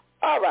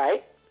 All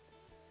right.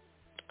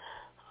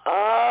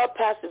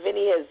 Pastor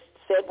Vinny has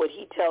said what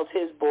he tells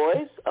his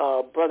boys.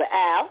 Brother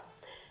Al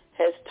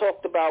has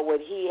talked about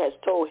what he has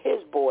told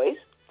his boys.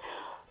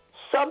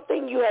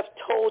 Something you have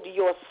told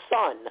your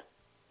son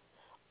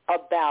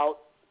about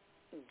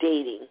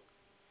dating.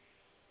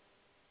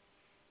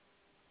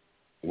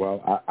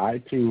 Well, I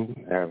too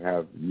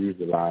have used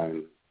the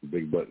line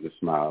 "big butt and a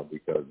smile"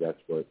 because that's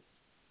what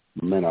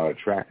men are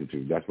attracted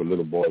to. That's what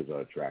little boys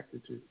are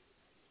attracted to.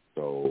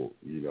 So,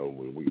 we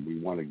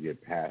want to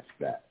get past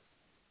that.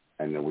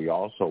 And then we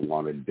also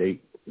want to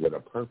date with a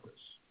purpose.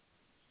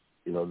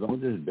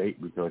 Don't just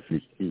date because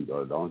she's cute,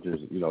 or don't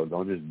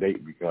just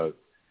date because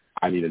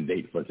I need a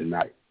date for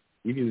tonight.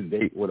 You need to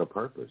date with a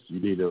purpose. You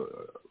need to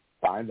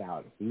find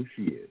out who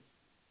she is,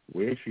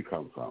 where she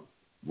comes from,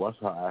 what's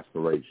her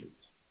aspirations.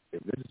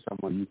 If this is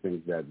someone you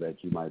think that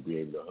you might be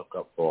able to hook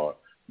up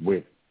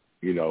with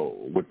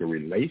the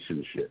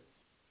relationship,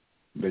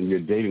 then you're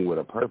dating with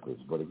a purpose.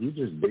 But if you're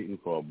just dating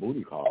for a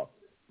booty call,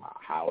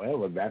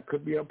 however, that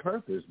could be a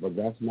purpose, but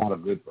that's not a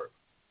good purpose.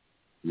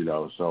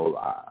 So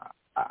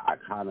I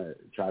kind of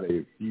try to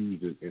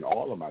infuse it in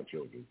all of my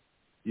children,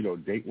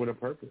 date with a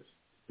purpose.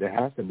 There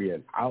has to be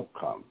an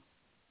outcome,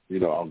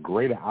 a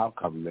greater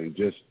outcome than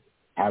just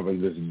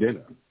having this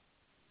dinner,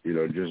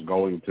 just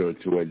going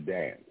to a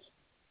dance.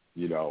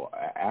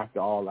 After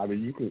all, I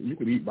mean, you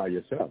can eat by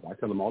yourself. I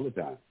tell them all the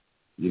time,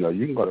 you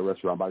can go to a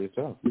restaurant by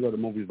yourself. You go to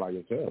movies by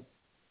yourself.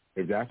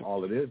 If that's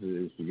all it is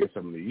to get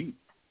something to eat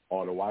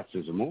or to watch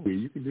this movie,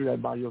 you can do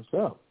that by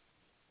yourself.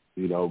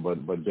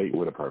 But date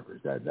with a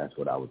purpose. That's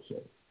what I would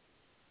say.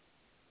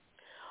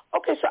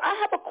 Okay, so I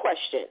have a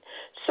question.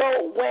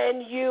 So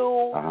when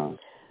you're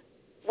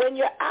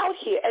out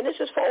here, and this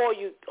is for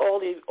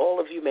all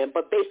of you men,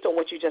 but based on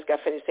what you just got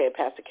finished saying,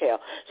 Pastor Kale.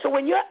 So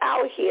when you're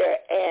out here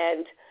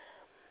and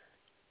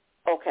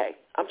okay,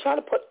 I'm trying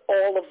to put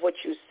all of what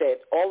you said,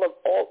 all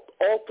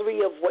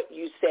three of what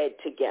you said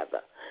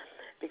together,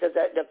 because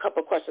a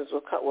couple of questions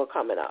were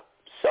coming up.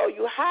 So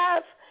you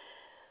have,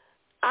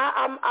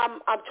 I'm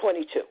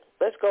 22.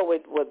 Let's go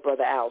with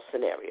Brother Al's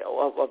scenario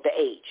of the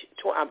age.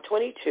 I'm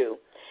 22,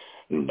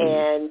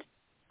 and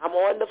I'm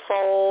on the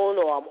phone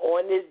or I'm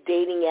on this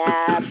dating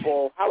app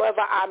or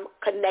however I'm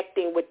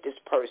connecting with this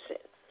person.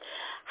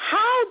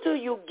 How do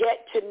you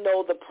get to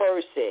know the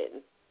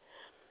person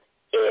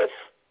if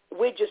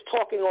we're just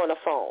talking on a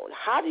phone?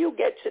 How do you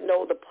get to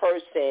know the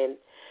person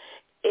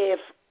if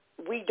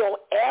we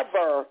don't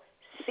ever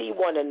see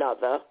one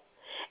another?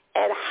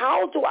 And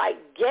how do I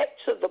get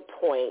to the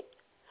point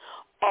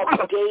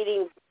of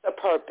dating with a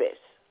purpose?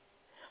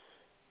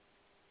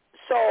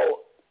 So,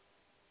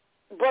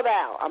 Brother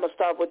Al, I'm gonna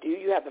start with you.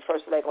 You have the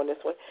first leg on this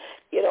one.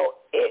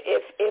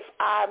 If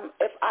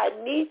I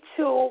need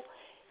to,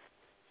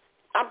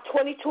 I'm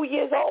 22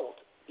 years old.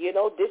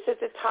 This is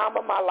the time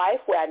of my life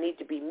where I need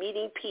to be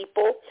meeting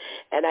people,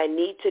 and I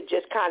need to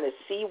just kind of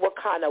see what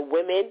kind of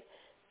women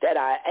that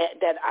are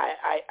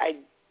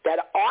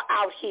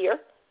out here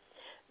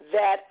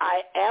that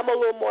I am a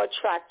little more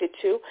attracted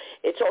to.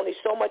 It's only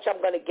so much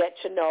I'm going to get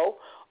to know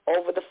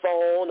over the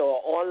phone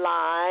or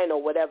online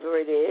or whatever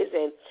it is,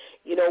 and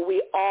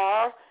we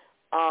are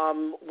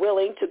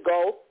willing to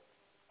go.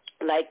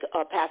 Like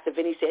Pastor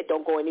Vinny said,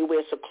 don't go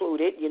anywhere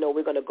secluded.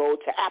 We're going to go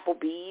to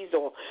Applebee's,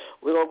 or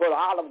we're going to go to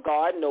Olive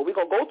Garden, or we're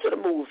going to go to the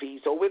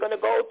movies, or we're going to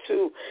go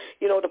to,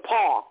 the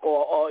park,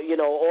 or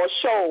a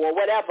show or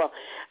whatever.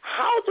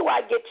 How do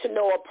I get to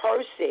know a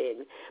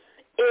person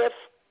if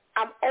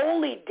I'm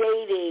only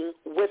dating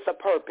with a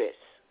purpose?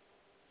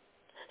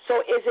 So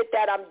is it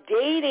that I'm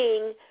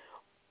dating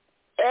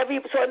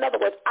so in other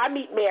words, I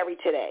meet Mary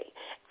today.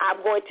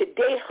 I'm going to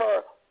date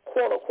her,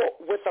 quote unquote,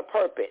 with a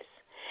purpose.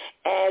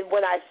 And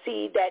when I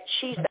see that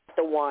she's not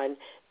the one,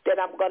 then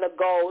I'm going to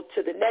go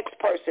to the next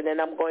person and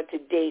I'm going to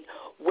date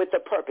with a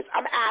purpose.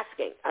 I'm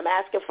asking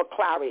for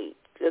clarity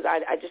because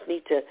I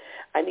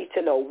need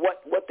to know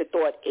what the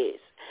thought is.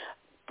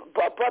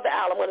 But Brother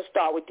Al, I'm going to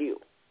start with you.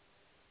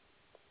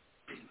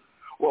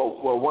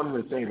 Well, one of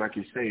the things, like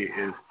you say,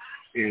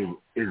 is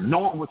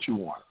knowing what you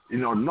want.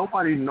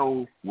 Nobody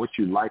knows what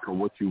you like or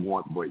what you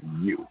want but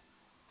you.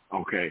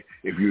 Okay,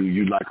 if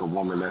you like a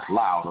woman that's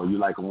loud or you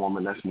like a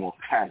woman that's more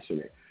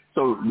passionate.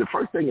 So the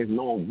first thing is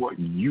knowing what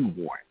you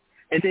want.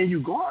 And then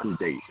you go out and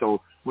date.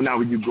 So when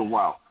you go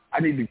out, I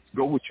need to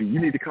go with you. You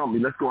need to come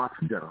with me. Let's go out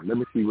to dinner. Let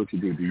me see what you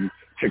do. Do you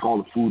take all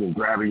the food and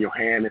grab it in your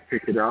hand and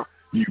pick it up?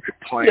 You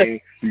complain.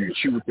 You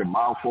chew with your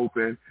mouth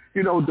open.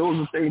 You know, those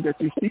are things that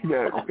you see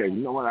that, okay,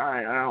 you know what,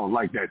 I don't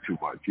like that too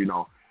much, you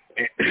know.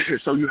 And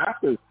so you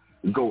have to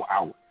go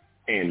out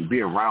and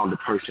be around the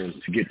person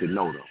to get to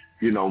know them.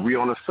 You know, we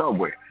on a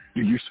subway.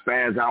 Did you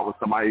spaz out when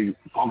somebody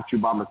bumped you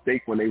by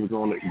mistake when they was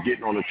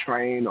getting on a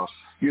train? Or,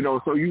 you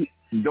know, so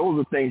those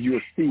are things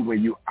you'll see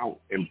when you're out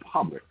in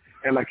public.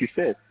 And like you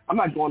said, I'm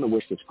not going to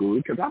Western school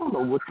because I don't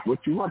know what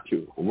you up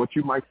to or what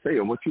you might say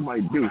or what you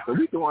might do. So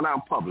we're going out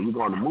in public. We're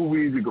going to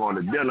movies. We're going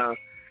to dinner.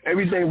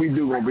 Everything we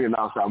do going to be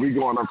outside. We're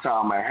going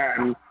uptown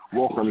Manhattan,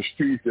 walk on the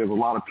streets. There's a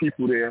lot of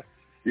people there,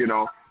 you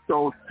know.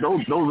 So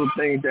those are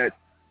things that,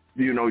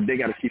 you know, they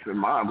got to keep in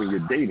mind when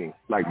you're dating.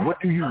 Like, what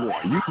do you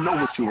want? You know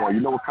what you want. You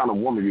know what kind of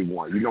woman you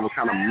want. You know what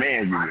kind of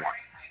man you want.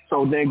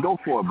 So then go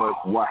for it.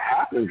 But what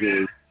happens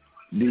is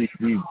these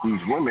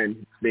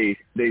women, they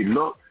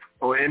look,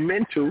 and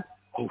men too,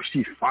 oh,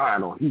 she's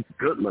fine or he's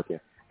good looking,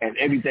 and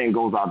everything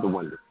goes out the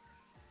window.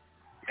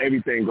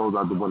 Everything goes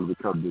out the window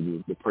because of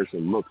the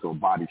person looks or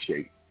body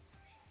shape.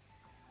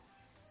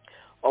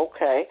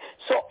 Okay.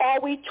 So are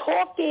we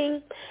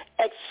talking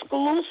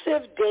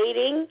exclusive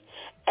dating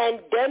and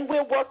then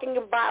we're working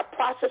by a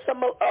process of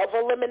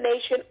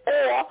elimination,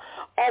 or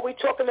are we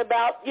talking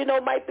about, you know,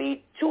 might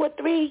be 2 or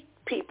 3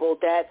 people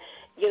that,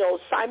 you know,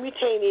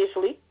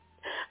 simultaneously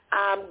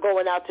I'm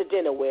going out to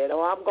dinner with,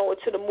 or I'm going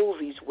to the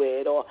movies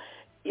with, or,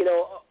 you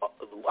know,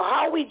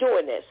 how are we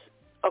doing this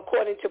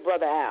according to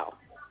Brother Al?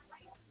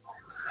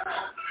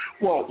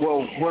 Well,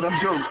 what I'm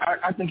doing,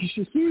 I think you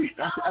should see.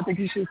 I think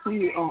you should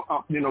see.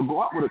 You know,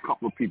 go out with a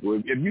couple of people.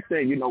 If you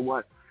say, you know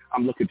what,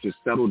 I'm looking to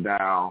settle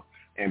down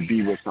and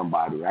be with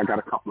somebody. I got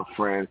a couple of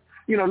friends.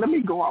 You know, let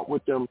me go out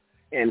with them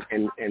and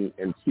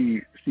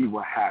see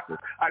what happens.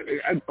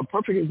 A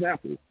perfect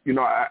example. You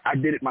know, I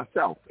did it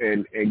myself,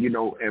 and you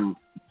know, and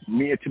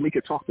me and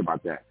Tamika talked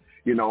about that.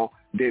 You know,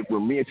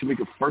 when me and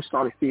Tamika first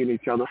started seeing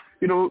each other,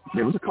 you know,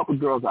 there was a couple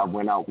of girls I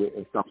went out with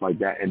and stuff like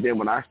that. And then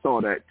when I saw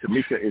that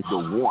Tamika is the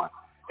one,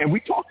 and we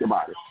talked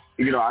about it,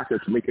 you know, I said,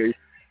 Tamika,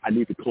 I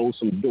need to close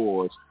some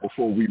doors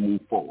before we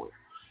move forward.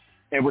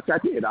 And which I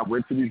did. I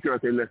went to these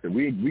girls and said, listen,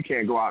 we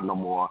can't go out no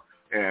more.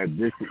 And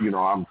this, you know,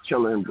 I'm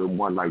chilling with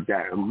one like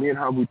that. And me and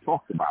her, we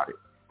talked about it.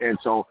 And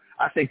so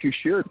I think you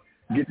should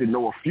get to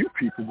know a few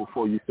people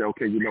before you say,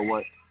 okay, you know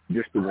what,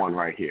 this the one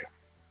right here.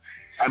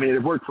 I mean,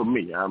 it worked for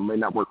me. It may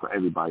not work for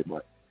everybody,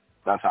 but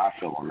that's how I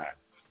feel on that.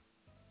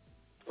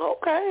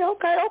 Okay.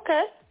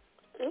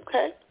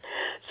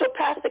 So,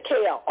 Pastor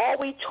KL, are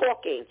we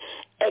talking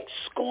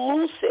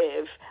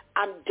exclusive?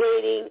 I'm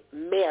dating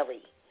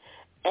Mary,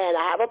 and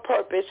I have a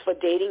purpose for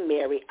dating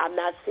Mary. I'm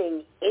not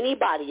seeing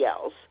anybody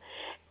else.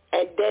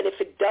 And then if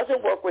it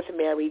doesn't work with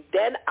Mary,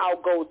 then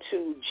I'll go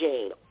to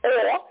Jane.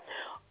 Or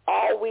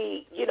are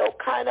we, you know,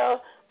 kind of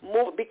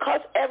move,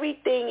 because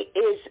everything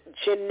is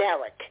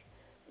generic.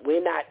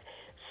 We're not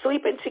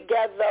sleeping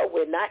together.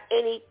 We're not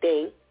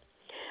anything.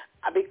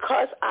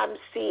 Because I'm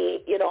seeing,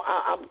 you know,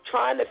 I'm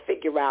trying to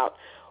figure out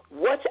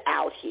what's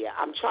out here.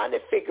 I'm trying to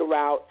figure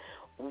out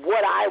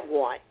what I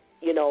want,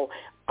 you know,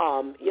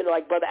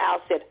 like Brother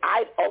Al said,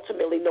 I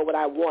ultimately know what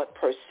I want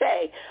per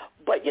se,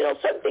 but, you know,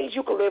 certain things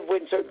you can live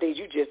with and certain things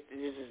this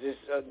is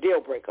a deal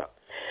breaker.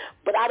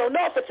 But I don't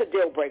know if it's a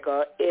deal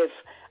breaker if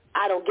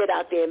I don't get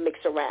out there and mix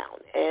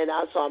around. And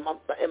so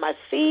am I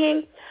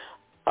seeing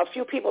a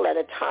few people at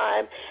a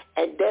time?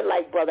 And then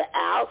like Brother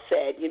Al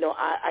said, you know,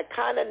 I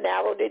kind of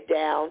narrowed it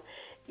down.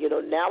 You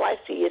know, now I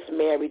see it's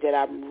Mary that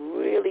I'm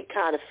really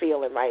kind of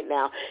feeling right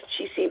now.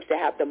 She seems to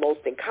have the most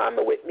in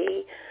common with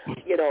me.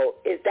 You know,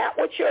 is that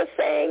what you're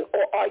saying,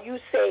 or are you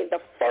saying the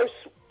first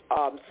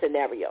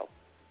scenario?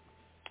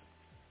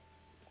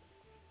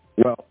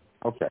 Well,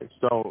 okay,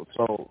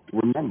 so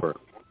remember,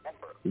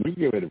 we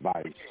give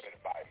advice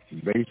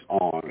based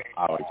on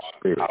our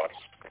experience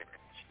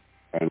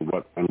and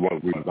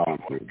what we've gone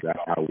through. That's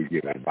how we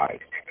give advice.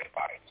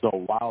 So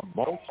while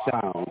both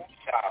sound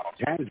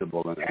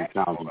tangible and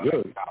sound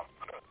good,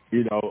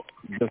 you know,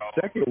 the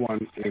second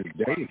one is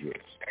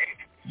dangerous,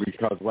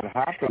 because what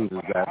happens is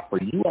that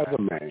for you as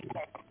a man,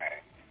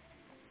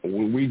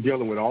 when we're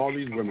dealing with all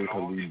these women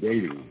because we're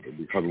dating,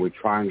 because we're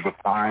trying to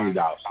find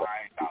ourselves,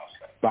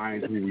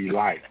 find who we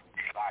like,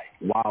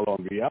 while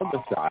on the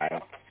other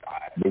side,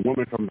 the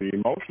woman from the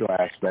emotional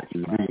aspect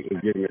is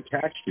getting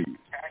attached to you.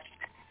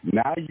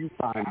 Now you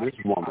find this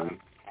woman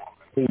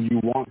who you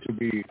want to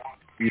be,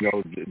 you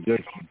know,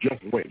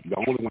 just with, the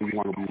only one you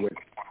want to be with.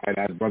 And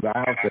as Brother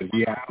Al said,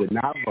 he has to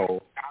now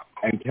go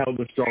and tell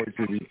the story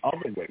to these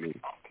other women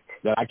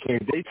that I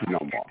can't date you no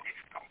more.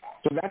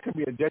 So that could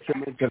be a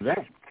detriment to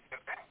them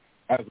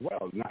as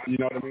well. You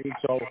know what I mean?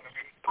 So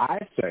I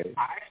say,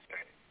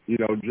 you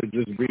know,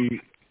 just be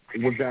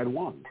with that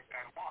one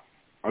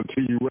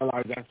until you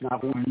realize that's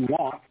not who you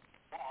want,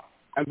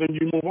 and then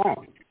you move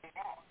on.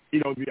 You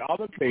know, the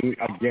other thing,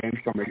 again,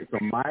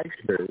 from my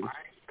experience,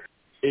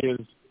 is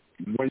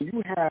when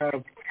you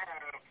have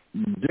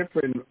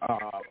different,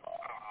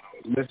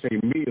 let's say,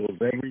 meals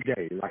every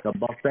day, like a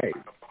buffet,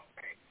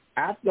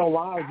 after a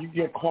while, you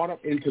get caught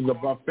up into the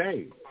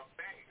buffet,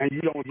 and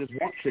you don't just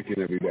want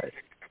chicken every day.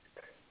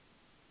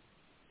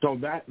 So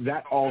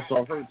that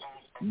also hurts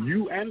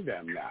you and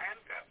them now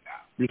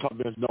because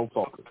there's no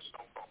focus.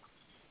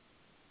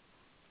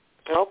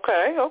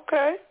 Okay.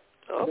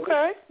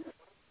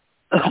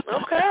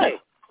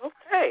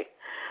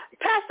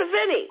 Pastor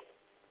Vinny,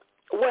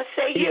 what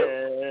say you?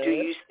 Yeah. Do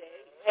you say,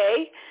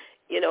 hey,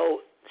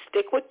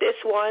 stick with this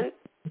one,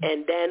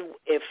 and then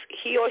if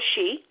he or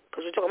she,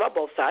 because we're talking about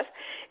both sides,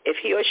 if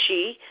he or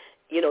she,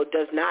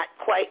 does not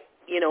quite,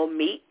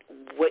 meet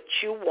what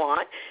you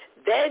want,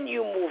 then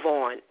you move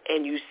on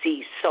and you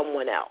see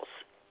someone else,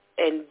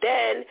 and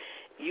then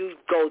you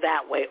go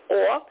that way,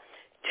 or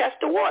test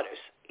the waters,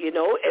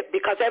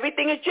 because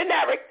everything is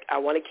generic. I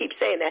want to keep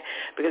saying that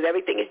because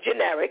everything is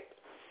generic.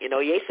 You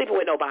ain't sleeping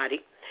with nobody.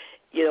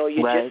 You're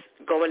right.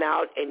 just going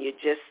out and you're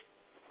just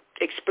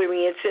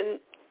experiencing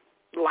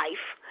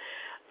life.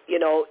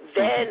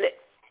 Then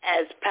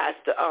as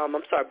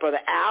Brother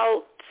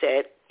Al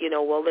said,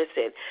 well,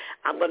 listen,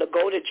 I'm going to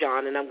go to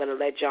John and I'm going to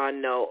let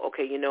John know,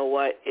 okay, you know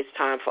what, it's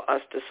time for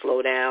us to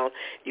slow down.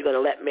 You're going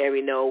to let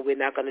Mary know we're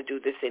not going to do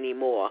this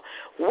anymore.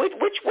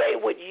 Which way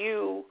would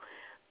you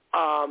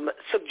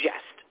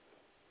suggest?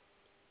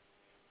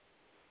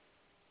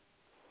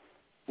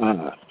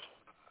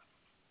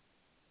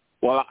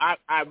 Well,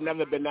 I've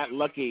never been that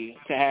lucky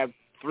to have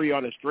 3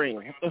 on a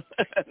string. As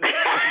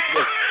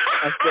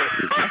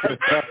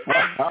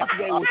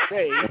they would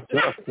say.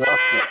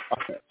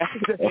 As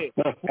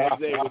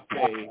they would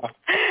say.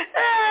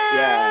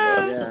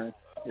 Yeah.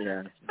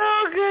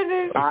 Oh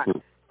goodness.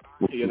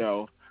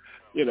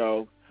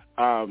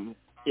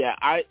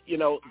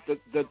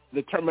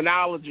 The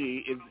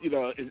terminology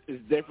is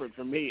different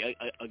for me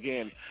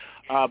again,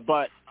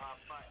 but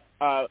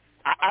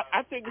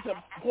I think it's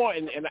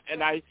important,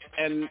 and I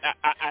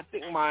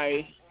think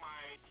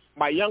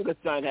my younger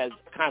son has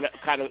kind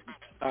of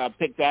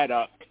picked that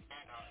up,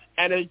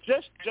 and it's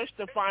just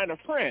to find a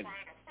friend,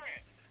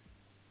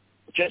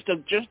 just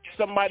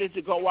somebody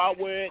to go out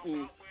with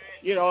and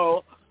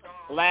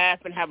laugh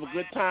and have a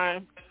good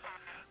time,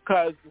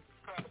 because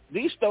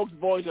these Stokes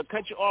boys will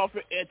cut you off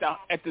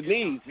at the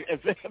knees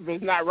if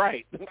it's not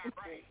right.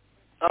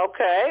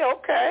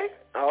 Okay.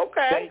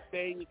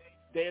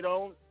 They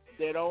don't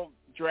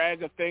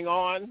drag a thing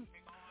on.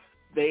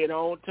 They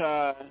don't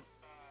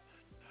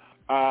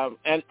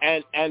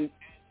and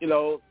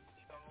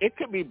it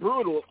could be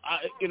brutal.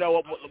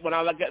 When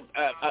I look at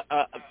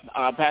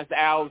Pastor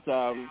Al's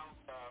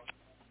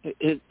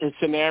his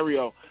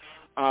scenario,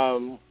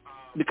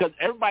 because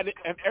everybody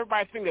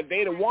thinks that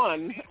they the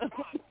one,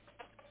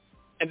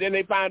 and then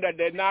they find out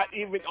they're not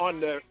even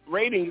on the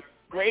rating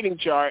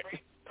chart.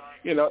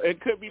 It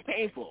could be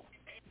painful.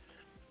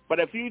 But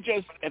if you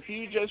just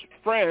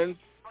friends,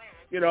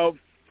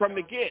 from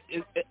the get,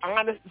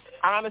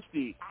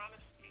 honesty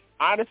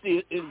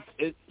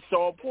is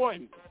so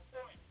important,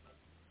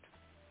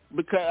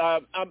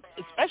 because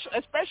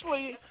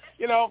especially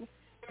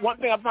one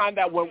thing I found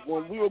out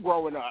when we were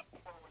growing up,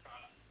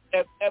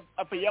 if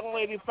a young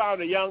lady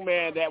found a young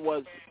man that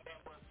was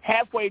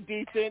halfway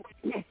decent,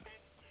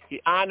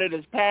 he honored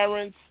his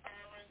parents,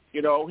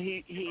 he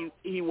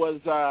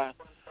was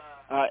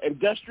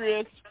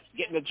industrious,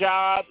 getting a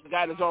job,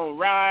 got his own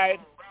ride,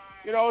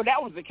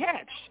 that was the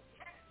catch.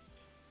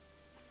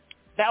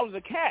 That was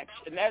a catch,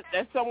 and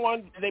that's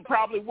someone they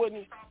probably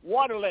wouldn't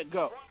want to let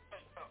go.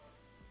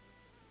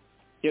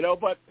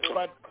 But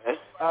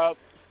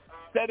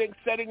setting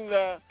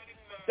the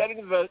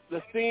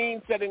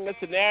scene, setting the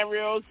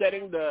scenario,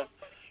 setting the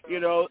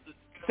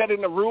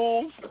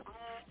rules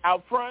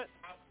out front,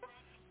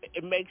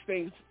 it makes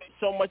things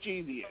so much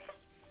easier.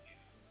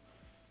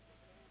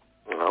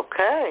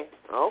 Okay.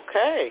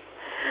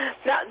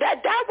 Now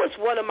that was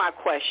one of my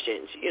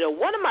questions.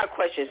 One of my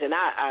questions, and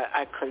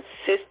I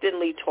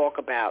consistently talk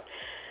about,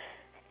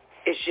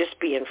 is just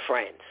being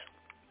friends.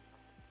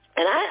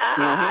 And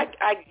I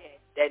get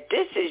that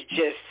this is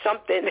just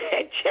something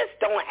that just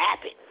don't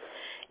happen,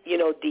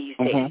 these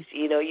days.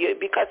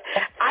 Because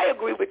I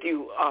agree with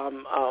you,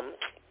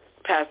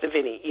 Pastor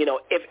Vinny.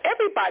 If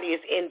everybody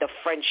is in the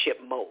friendship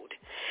mode,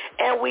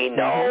 and we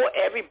know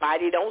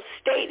everybody don't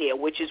stay there,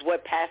 which is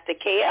what Pastor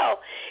KL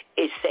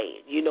is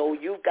saying.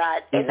 You've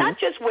got, and not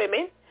just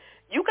women,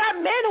 you got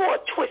men who are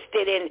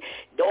twisted, and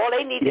all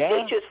they need to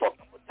date you is for a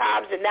couple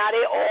times, and now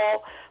they're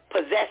all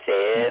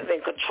possessive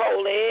and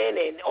controlling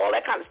and all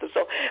that kind of stuff.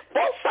 So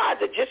both sides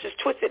are just as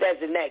twisted as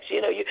the next.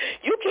 You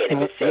can't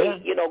even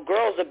say,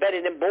 girls are better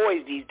than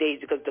boys these days,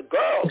 because the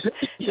girls,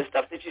 the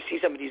stuff that you see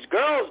some of these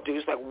girls do,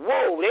 it's like,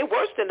 whoa, they're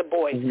worse than the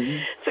boys.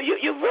 So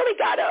you really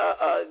got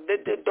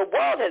the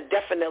world has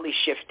definitely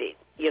shifted,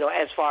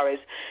 as far as,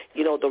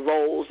 the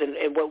roles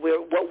and what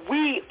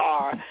we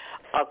are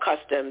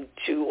accustomed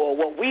to, or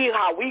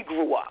how we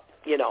grew up,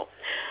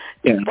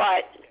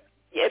 But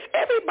if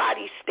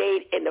everybody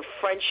stayed in the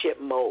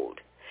friendship mode,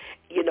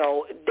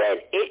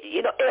 then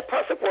in a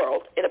perfect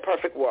world,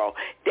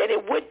 then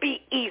it would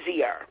be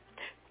easier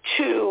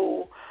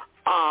to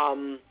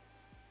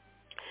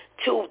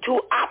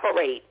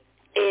operate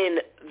in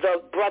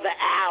the Brother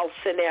Al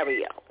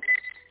scenario.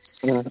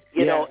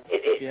 You know,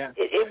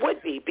 it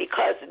would be,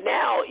 because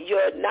now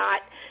you're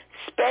not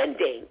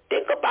spending.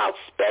 Think about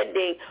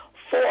spending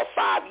 4 or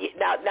 5 years.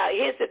 Now,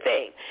 here's the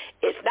thing.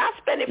 It's not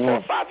spending 4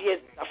 or 5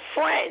 years. A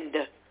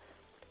friend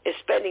is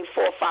spending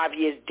 4 or 5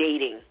 years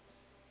dating.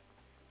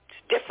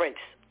 It's different.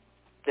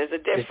 There's a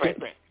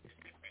difference.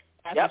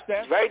 Yep,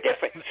 it's very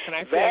different.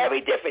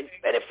 Very different.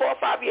 Spending 4 or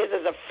 5 years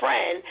as a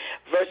friend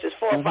versus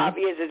 4 or 5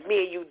 years as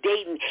me and you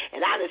dating,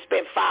 and I done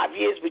spent 5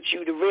 years with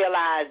you to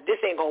realize this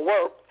ain't gonna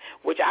work,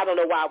 which I don't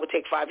know why it would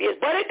take 5 years,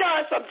 but it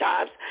does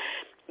sometimes.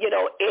 You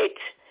know, it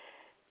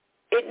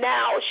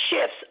now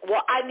shifts.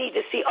 Well, I need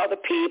to see other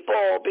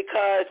people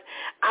because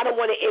I don't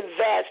want to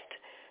invest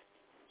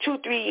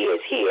 2-3 years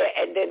here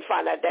and then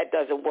find out that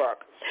doesn't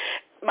work.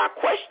 My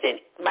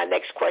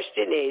next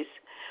question is,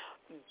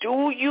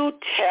 do you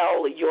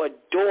tell your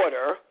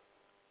daughter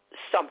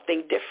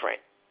something different?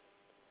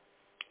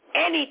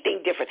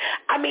 Anything different?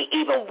 I mean,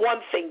 even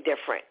one thing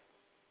different.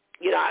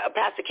 You know,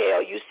 Pastor K.O.,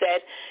 you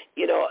said,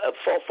 you know,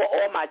 for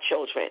all my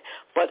children.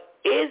 But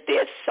is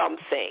there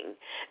something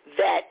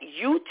that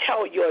you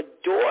tell your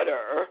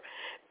daughter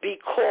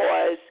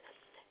because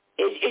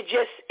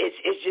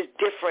it's just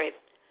different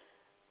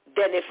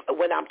than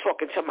when I'm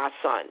talking to my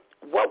son?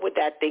 What would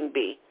that thing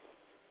be?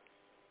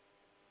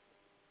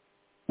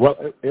 Well,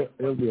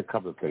 it'll be a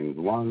couple of things.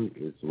 One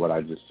is what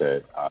I just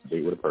said,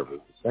 date with a purpose.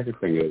 The second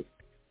thing is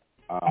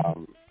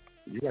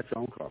you got your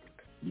own car.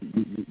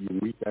 You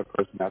meet that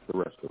person at the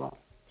restaurant.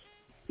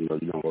 You know,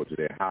 you don't go to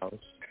their house.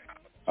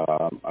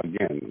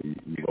 Again,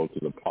 you go to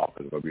the park.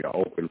 It's going to be an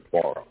open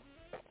forum.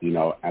 You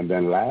know, and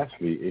then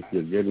lastly, if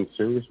you're getting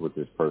serious with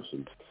this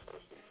person,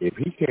 if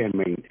he can't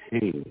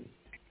maintain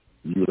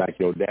you like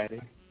your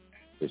daddy,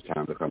 it's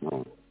time to come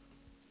home.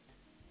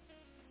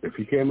 If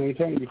he can't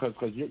maintain, because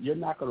you're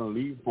not going to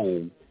leave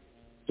home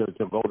to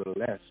go to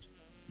less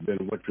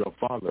than what your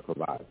father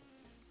provided.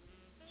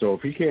 So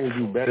if he can't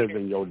do better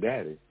than your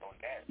daddy,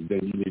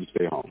 then you need to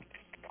stay home.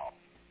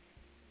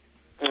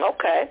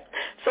 Okay.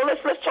 So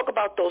let's talk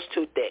about those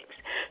two things.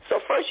 So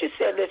first you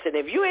said, listen,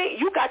 if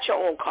you got your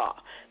own car,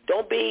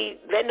 don't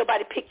let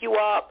nobody pick you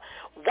up.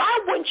 Why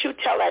wouldn't you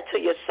tell that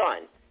to your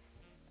son?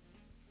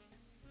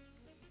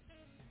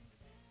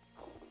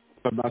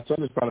 But my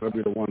son is probably going to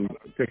be the one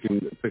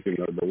picking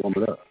the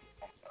woman up.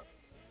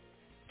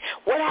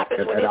 What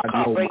happens when his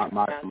car breaks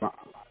down?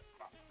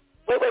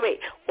 Wait.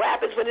 What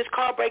happens when his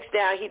car breaks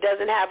down? He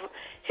doesn't have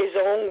his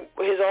own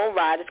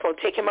ride. It's going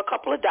to take him a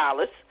couple of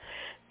dollars,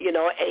 you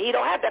know, and he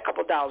don't have that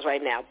couple of dollars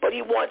right now. But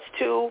he wants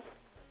to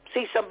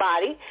see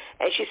somebody,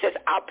 and she says,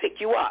 "I'll pick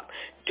you up."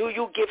 Do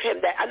you give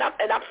him that? And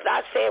I'm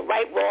not saying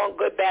right, wrong,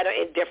 good, bad, or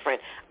indifferent.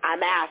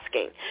 I'm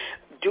asking,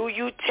 do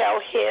you tell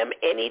him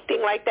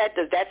anything like that?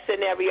 Does that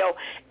scenario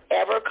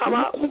ever come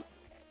up?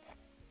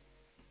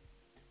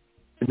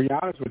 To be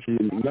honest with you,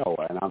 no,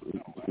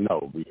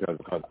 no,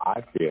 because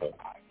I feel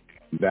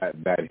that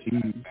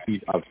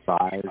he's of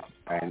size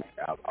and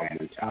of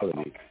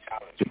mentality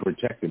to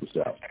protect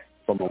himself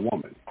from a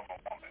woman.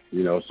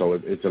 You know, so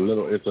it's a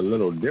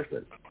little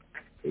different.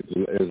 It's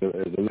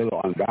a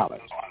little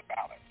unbalanced.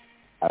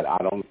 I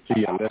don't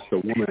see, unless the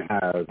woman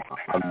has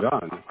a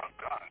gun,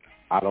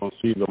 I don't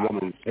see the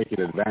woman taking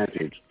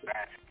advantage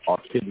or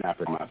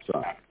kidnapping my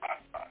son.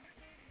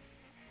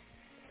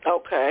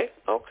 Okay.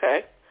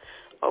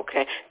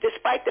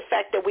 Despite the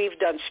fact that we've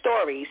done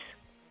stories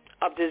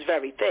of this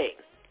very thing,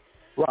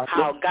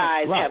 how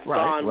guys have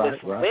gone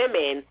with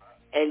women,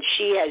 and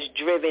she has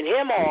driven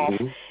him off,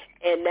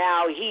 and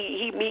now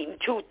he meeting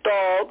 2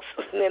 thugs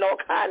and all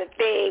kind of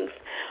things.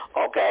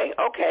 Okay.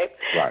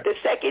 Right. The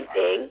second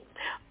thing,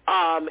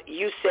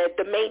 you said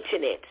the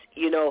maintenance.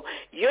 You know,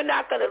 you're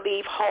not going to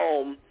leave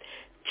home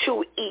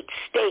to eat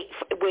steak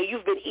where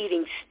you've been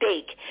eating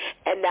steak,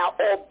 and now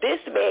all this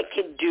man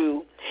can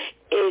do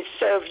is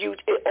serve you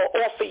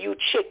or offer you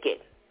chicken.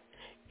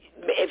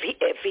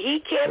 If he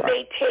can't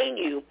maintain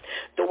you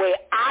the way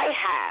I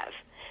have,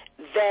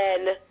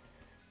 then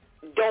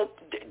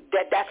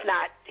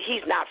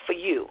he's not for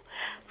you.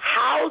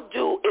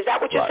 Is that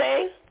what you're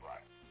saying?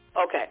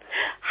 Okay.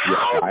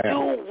 How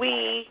do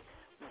we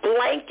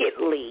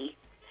blanketly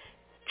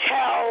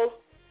tell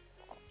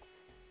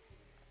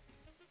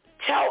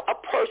a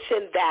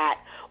person that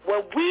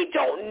when we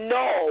don't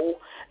know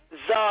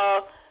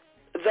the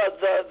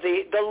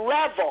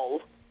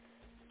level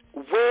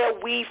where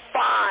we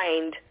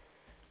find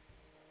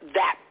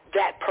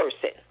that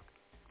person?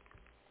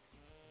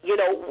 You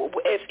know,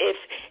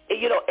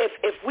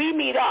 if we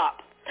meet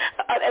up,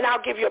 and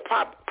I'll give you a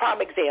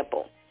prime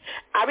example.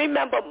 I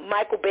remember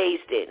Michael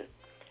Baisden,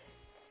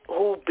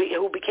 who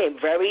became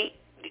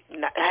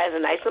has a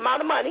nice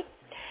amount of money.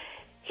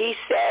 He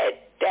said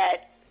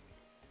that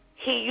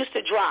he used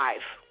to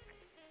drive,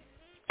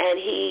 and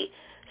he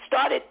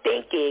started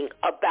thinking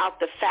about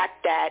the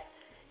fact that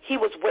he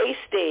was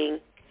wasting.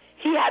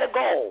 He had a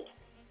goal.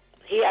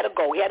 He had a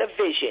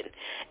vision.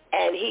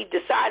 And he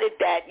decided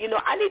that,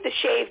 I need to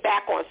shave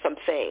back on some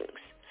things.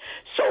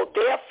 So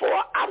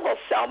therefore, I'm going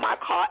to sell my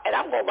car and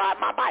I'm going to ride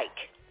my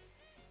bike.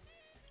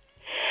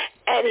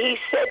 And he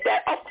said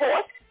that, of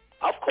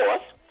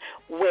course,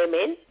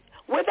 women,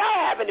 without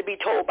having to be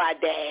told by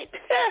dad,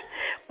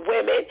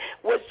 women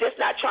was just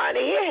not trying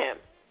to hear him.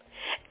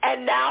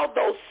 And now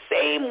those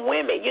same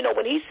women,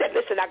 when he said,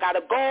 listen, I got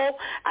a goal,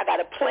 I got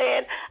a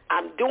plan,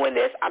 I'm doing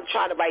this, I'm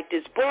trying to write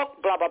this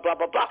book, blah, blah, blah,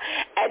 blah, blah.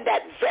 And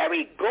that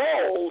very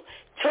goal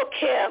took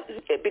him,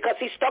 because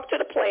he stuck to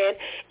the plan,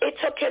 it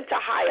took him to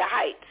higher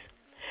heights.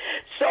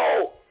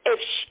 So if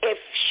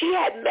she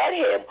had met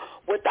him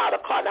without a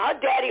car, now her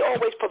daddy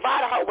always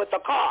provided her with a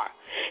car.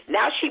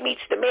 Now she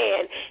meets the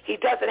man, he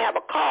doesn't have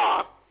a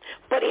car,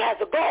 but he has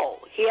a goal,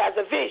 he has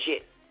a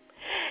vision.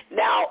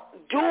 Now,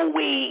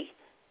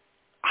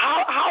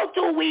 how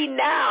do we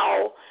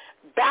now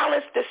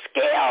balance the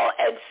scale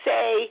and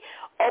say,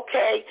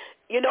 okay,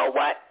 you know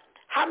what?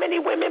 How many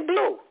women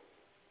blew?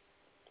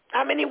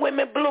 How many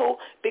women blew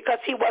because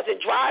he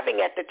wasn't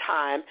driving at the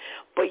time,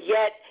 but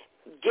yet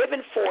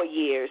given 4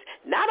 years,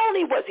 not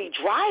only was he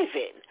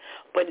driving,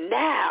 but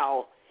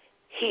now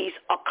he's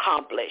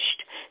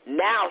accomplished.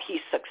 Now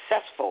he's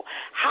successful.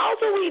 How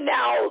do we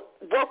now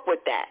work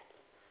with that?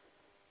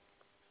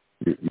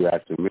 You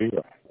asking me?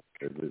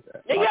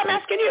 Yeah, I'm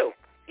asking you.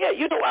 Yeah,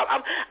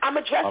 I'm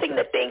addressing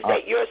the things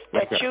that you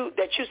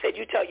said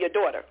you tell your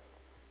daughter.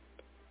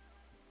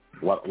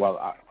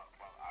 Well,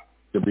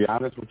 to be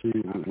honest with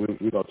you,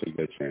 we don't take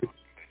that chance.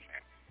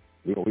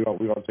 We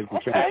don't take the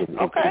chance.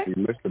 Okay. If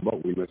we missed the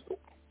boat, we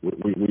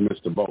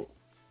missed the boat.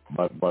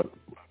 But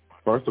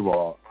first of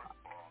all,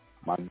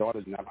 my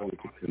daughter's not going to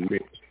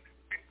commit.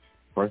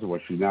 First of all,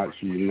 she's not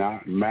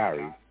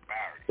married,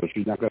 so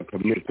she's not going to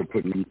commit to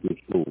putting you through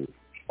school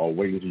or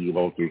waiting until you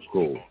go through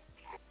school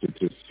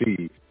to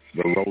see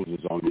the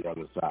roses on the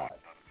other side.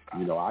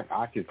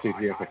 I can sit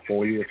here for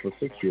 4 years, for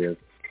 6 years,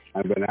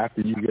 and then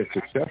after you get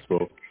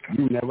successful,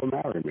 you never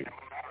marry me.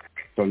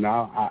 So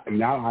now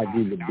I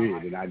do the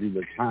bid and I do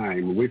the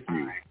time with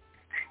you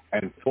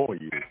and for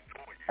you,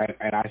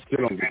 and I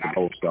still don't get the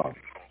gold star.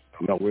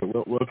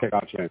 We'll take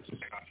our chances.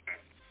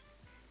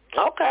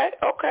 Okay.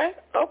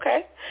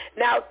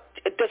 Now,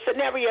 the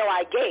scenario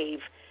I gave,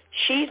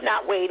 she's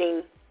not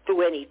waiting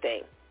through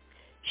anything.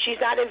 She's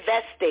not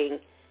investing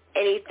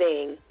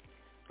anything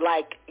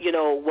like,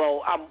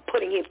 I'm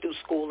putting him through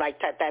school, like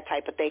that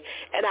type of thing.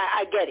 And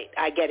I get it,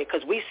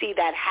 because we see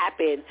that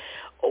happen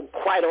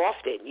quite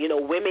often.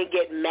 Women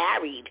get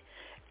married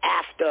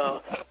after,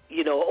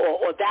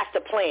 or that's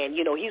the plan.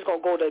 He's going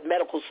to go to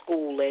medical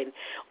school and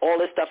all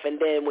this stuff, and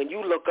then when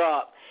you look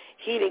up,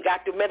 he didn't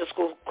got through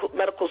medical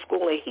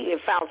school and he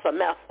didn't found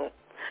something else.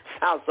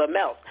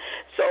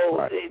 So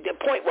right. The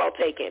point well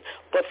taken.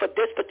 But for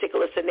this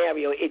particular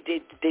scenario, it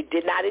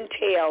did not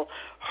entail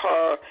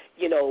her,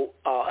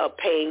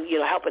 paying,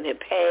 helping him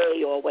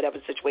pay or whatever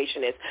the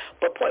situation is.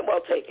 But point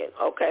well taken.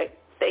 Okay.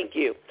 Thank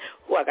you.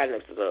 Who I got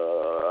next?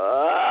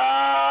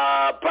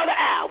 Brother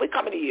Al, we're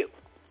coming to you.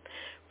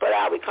 Brother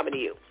Al, we're coming to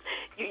you.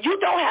 You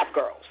don't have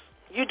girls.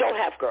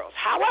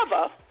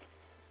 However,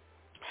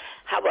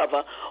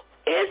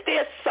 is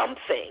there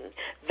something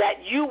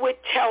that you would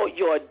tell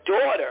your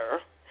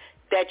daughter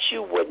that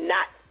you would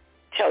not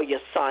tell your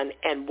son,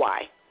 and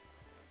why?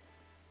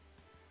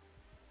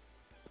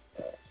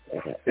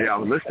 Yeah, I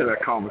was listening to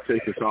that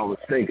conversation, so I was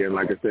thinking,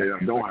 like I said,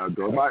 I don't have a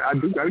daughter. But I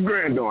do got a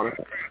granddaughter,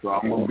 so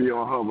I'm going to be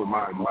on her with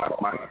my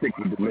stick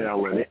with the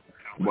nail in it.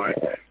 But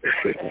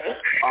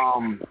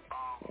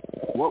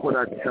what would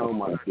I tell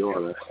my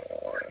daughter?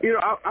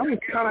 I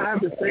would kind of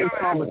have the same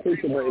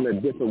conversation, but in a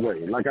different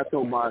way. Like I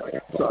told my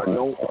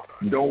son,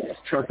 don't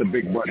trust a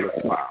big button or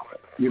smile.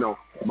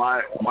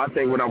 My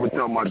thing, what I would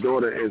tell my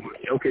daughter is,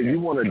 okay, you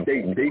want to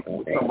date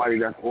with somebody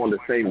that's on the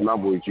same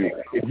level as you.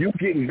 If you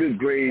getting good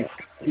grades,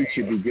 he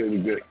should be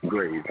getting good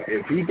grades.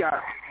 If he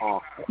got,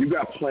 you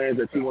got plans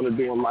that you want to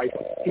do in life,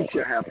 he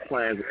should have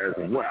plans as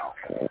well.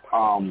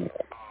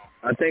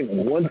 I think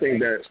one thing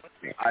that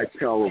I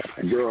tell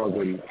girls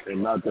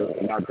and not the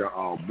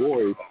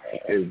boys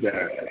is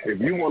that if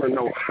you want to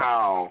know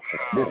how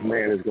this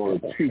man is going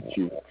to treat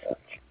you,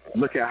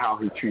 look at how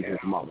he treats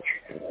his mother.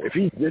 If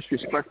he's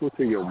disrespectful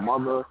to your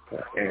mother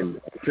and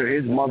to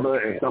his mother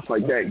and stuff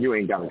like that, you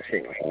ain't got a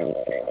chance.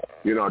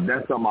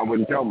 That's something I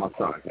wouldn't tell my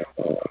son.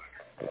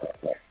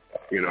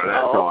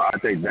 So I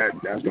think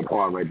that's the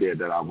part right there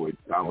that I would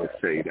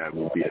say that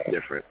would be a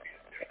different.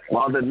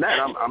 Well, other than that,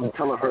 I'm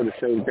telling her the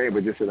same thing,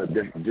 but just in a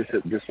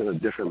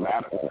different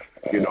manner.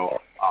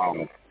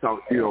 So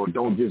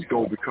don't just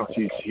go because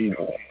he's cute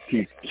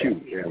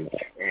and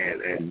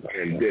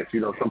this.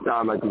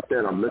 Sometimes, like you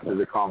said, I'm listening to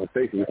the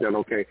conversation. We said,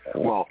 okay,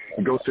 well,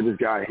 he goes to this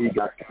guy, he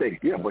got steak.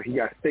 Yeah, but he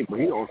got steak, but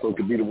he also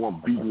could be the one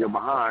beating you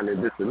behind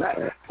and this and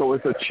that. So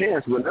it's a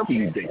chance whenever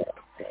you date.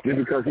 Just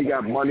because he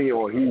got money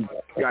or he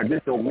got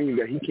this don't mean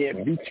that he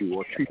can't beat you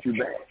or treat you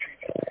bad.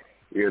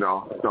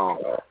 So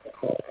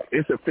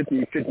it's a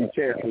 50-50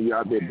 chance when you're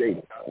out there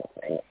dating.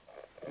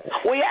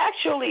 Well,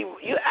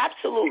 you're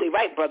absolutely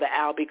right, Brother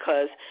Al,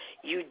 because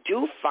you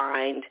do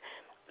find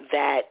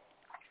that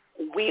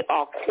we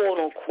are, quote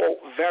unquote,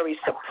 very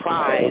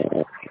surprised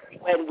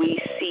when we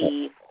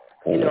see,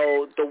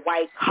 the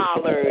white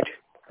collared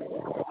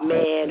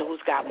man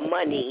who's got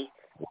money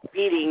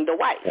beating the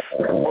wife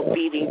or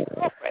beating the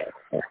girlfriend.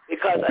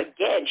 Because,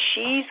 again,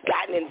 she's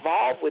gotten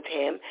involved with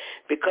him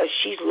because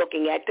she's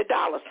looking at the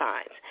dollar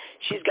signs.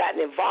 She's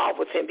gotten involved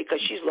with him because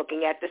she's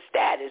looking at the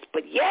status.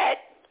 But yet,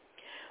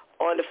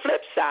 on the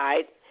flip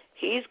side,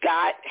 he's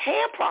got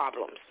hand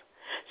problems.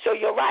 So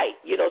you're right.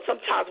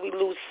 Sometimes we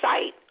lose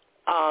sight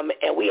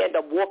and we end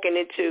up walking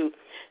into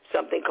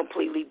something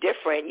completely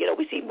different.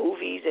 We see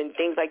movies and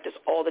things like this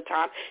all the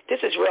time.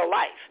 This is real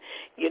life,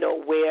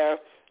 where,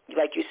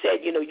 like you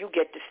said, you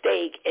get the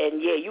steak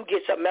and, you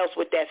get something else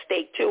with that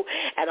steak too.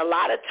 And a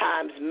lot of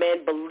times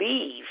men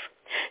believe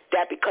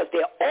that because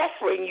they're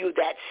offering you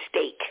that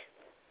steak,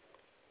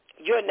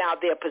 you're now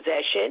their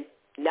possession.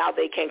 Now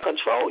they can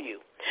control you.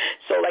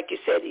 So like you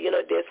said,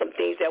 there's some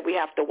things that we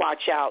have to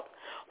watch out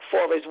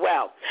for as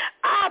well.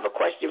 I have a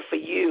question for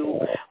you.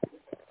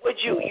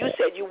 You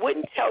said you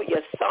wouldn't tell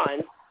your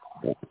son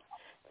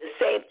the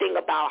same thing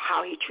about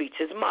how he treats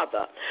his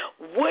mother.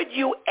 Would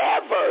you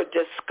ever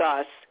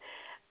discuss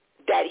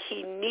that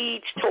he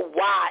needs to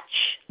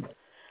watch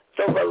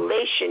the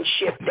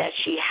relationship that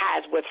she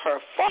has with her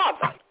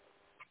father?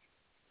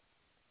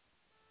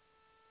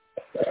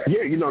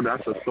 Yeah,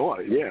 that's a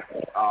thought. Yeah,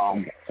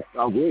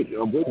 I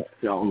would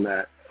tell him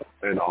that,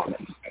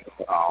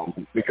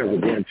 because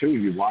again, too,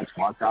 you watch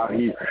how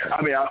he.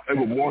 I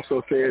would more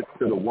so say it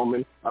to the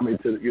woman.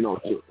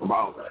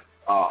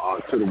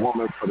 To the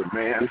woman for the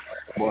man,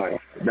 but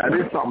that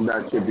is something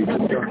that should be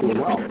discussed as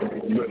well.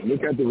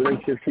 Look at the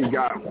relationship she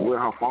got with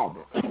her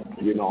father.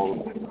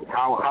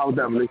 How's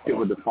that relationship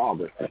with the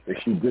father? Is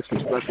she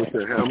disrespectful to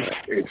him?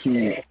 If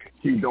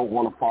she don't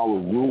want to follow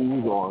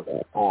rules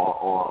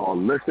or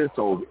listen?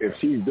 So if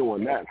she's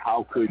doing that,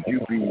 how could you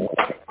be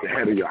the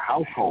head of your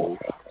household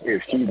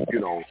if she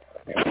don't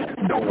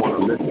want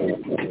to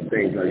listen,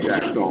 things like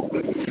that? So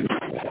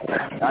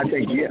I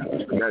think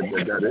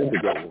that is a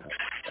good one.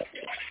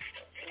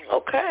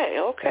 Okay.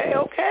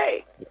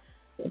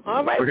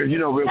 All right. Because,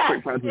 real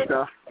quick, Pastor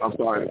Steph, I'm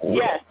sorry.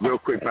 Yes. Real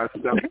quick, Pastor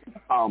Steph.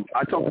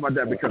 I talk about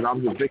that because I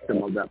was a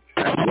victim of that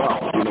as well.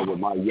 With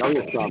my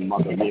youngest son's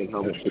mother, me and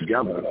her was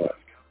together.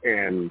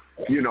 And,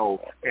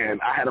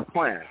 and I had a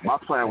plan. My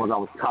plan was I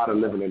was tired of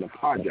living in a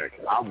project.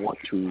 I want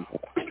to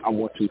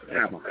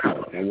have a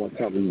house. I want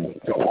something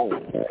to own.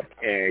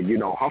 And,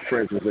 her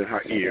friends was in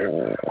her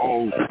ear.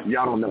 Oh,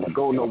 y'all don't never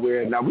go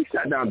nowhere. Now, we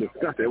sat down and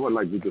discussed it. It wasn't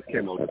like we just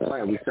came up with a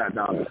plan. We sat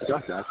down and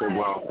discussed it. I said,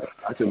 well,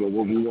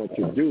 what we want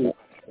to do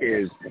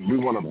is we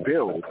want to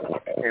build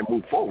and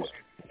move forward.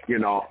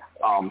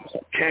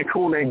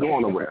 Cancun ain't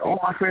going nowhere. All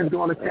my friends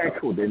going to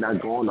Cancun. They're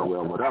not going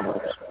nowhere, whatever.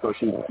 So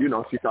she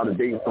started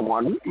dating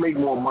someone who made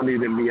more money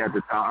than me at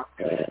the time.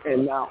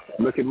 And now,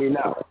 look at me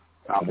now.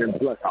 I've been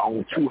blessed. I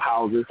own 2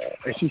 houses,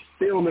 and she's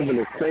still living in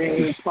the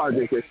same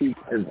project that in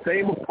the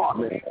same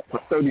apartment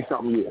for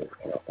 30-something years.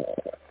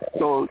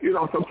 So,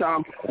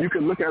 sometimes you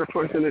can look at a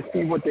person and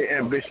see what their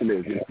ambition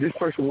is. If this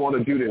person want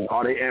to do this,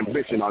 are they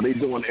ambition? Are they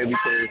doing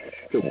everything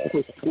to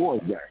push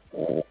towards that?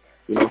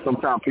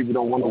 Sometimes people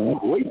don't want to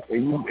wait,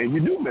 and you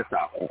do miss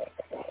out.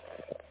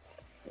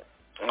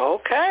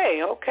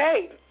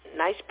 Okay.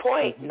 Nice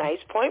point,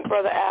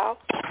 Brother Al.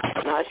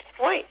 Nice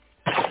point.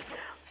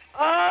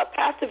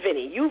 Pastor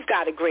Vinny, you've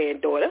got a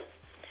granddaughter,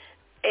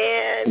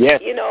 and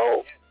yes.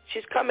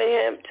 She's coming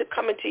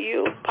to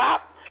you,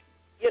 Pop.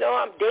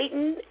 I'm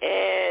dating,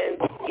 and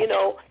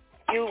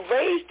you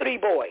raised 3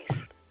 boys.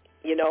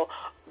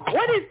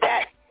 What is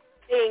that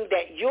thing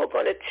that you're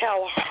going to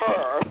tell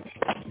her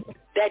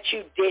that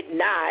you did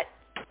not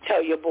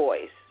tell your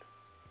boys?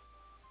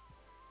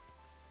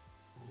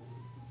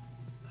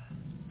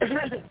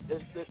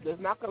 There's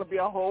not going to be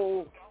a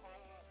whole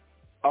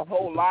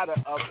lot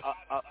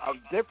of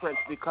difference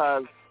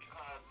because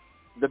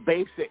the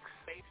basics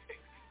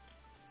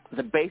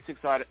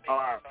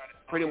are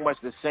pretty much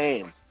the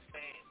same.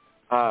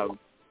 Matter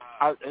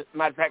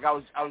of fact, I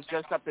was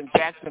just up in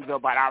Jacksonville,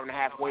 about an hour and a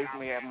half away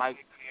from here. My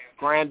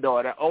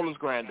granddaughter, oldest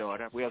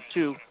granddaughter, we have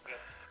 2.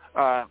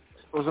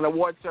 It was an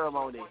award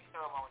ceremony,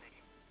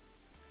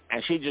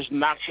 and she just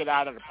knocked it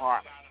out of the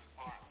park.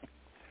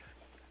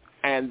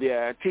 And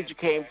the teacher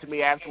came to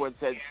me afterwards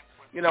and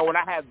said, when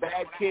I have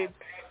bad kids,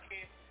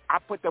 I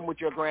put them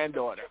with your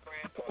granddaughter.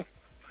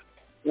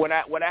 when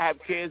I have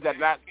kids that are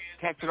not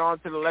catching on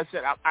to the lesson,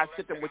 I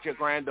sit them with your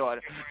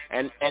granddaughter,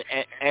 and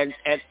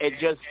it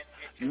just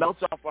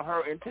melts off of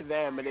her into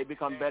them, and they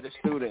become better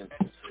students.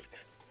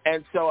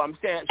 And so I'm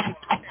saying,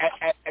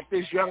 at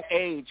this young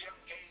age,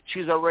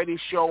 she's already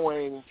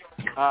showing,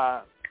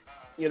 I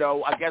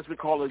guess we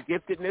call it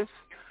giftedness,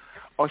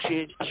 or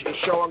she's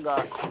showing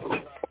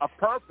a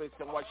purpose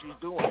in what she's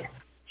doing.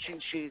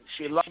 She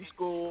loves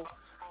school.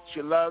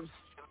 She loves,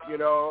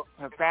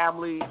 her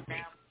family.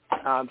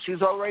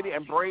 She's already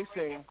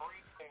embracing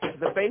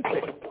the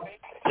basics.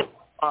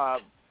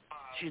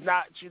 She's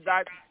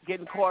not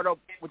getting caught up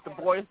with the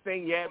boys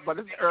thing yet, but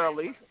it's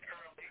early.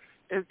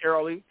 She's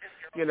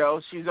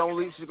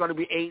going to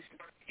be 8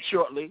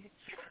 shortly.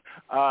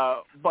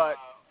 But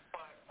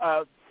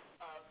I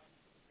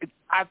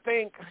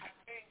think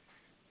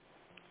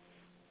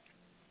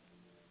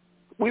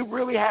we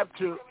really have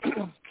to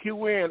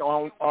cue in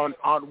on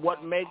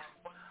what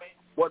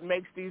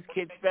makes these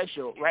kids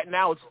special. Right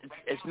now,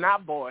 it's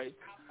not boys.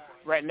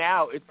 Right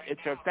now,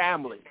 it's her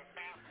family,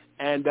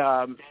 and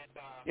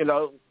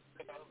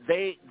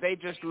they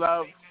just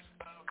love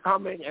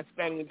coming and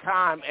spending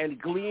time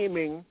and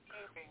gleaming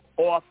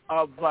off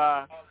of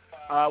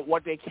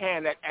what they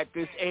can at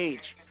this age.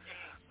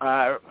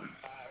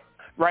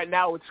 Right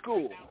now, it's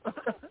school.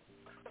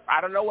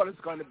 I don't know what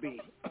it's going to be.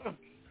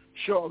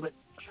 Sure,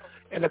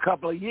 in a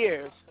couple of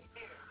years,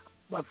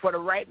 but for the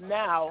right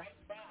now,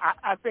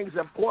 I think it's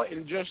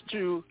important just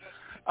to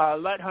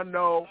let her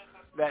know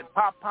that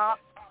Pop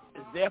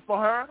is there for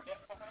her,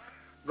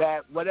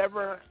 that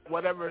whatever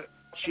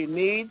she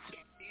needs,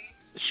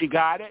 she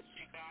got it,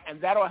 and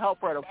that'll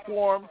help her to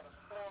form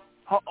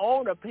her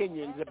own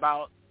opinions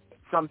about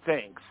some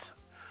things.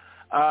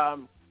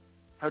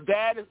 Her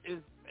dad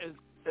is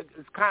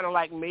kind of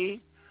like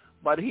me,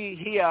 but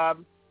he a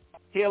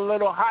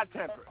little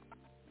hot-tempered.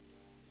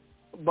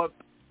 But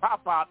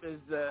Pop is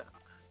the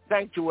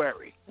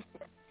sanctuary.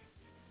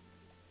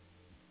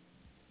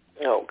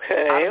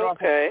 Okay. I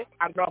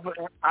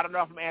don't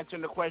know if I'm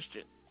answering the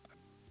question.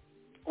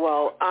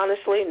 Well,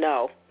 honestly,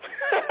 no.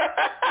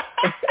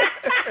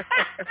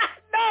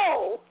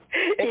 No.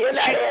 You're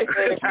not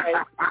answering the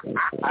question.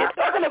 You're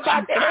talking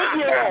about the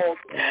 8-year-old.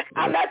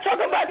 I'm not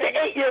talking about the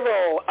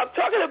 8-year-old. I'm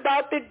talking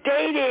about the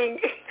dating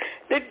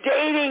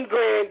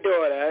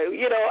granddaughter.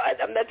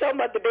 I'm not talking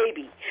about the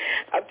baby.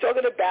 I'm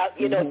talking about,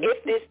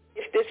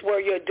 if this were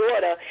your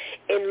daughter,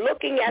 and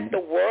looking at the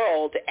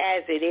world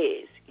as it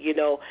is,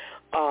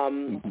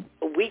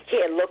 we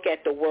can't look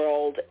at the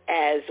world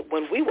as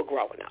when we were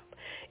growing up.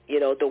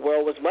 The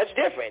world was much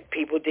different.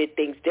 People did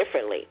things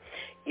differently,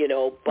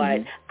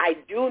 but I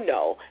do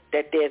know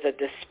that there's a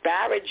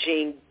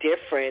disparaging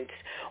difference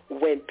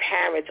when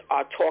parents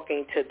are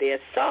talking to their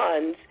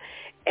sons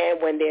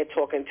and when they're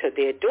talking to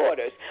their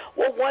daughters.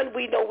 Well, one,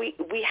 we know we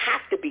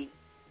have to be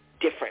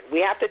different.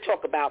 We have to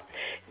talk about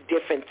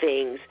different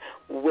things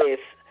with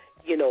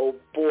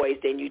boys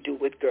than you do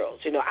with girls.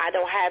 I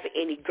don't have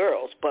any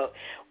girls, but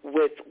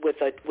with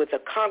a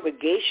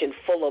congregation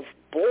full of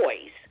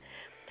boys,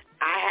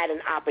 I had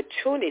an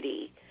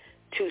opportunity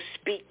to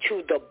speak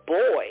to the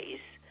boys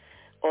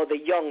or the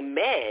young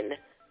men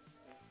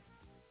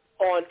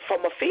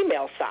from a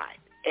female side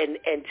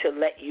and to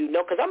let you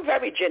know, because I'm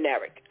very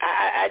generic.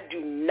 I do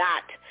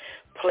not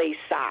play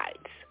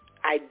sides.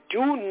 I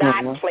do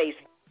not play,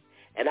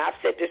 and I've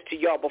said this to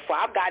y'all before,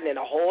 I've gotten in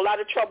a whole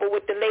lot of trouble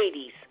with the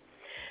ladies.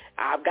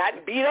 I've gotten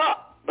beat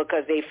up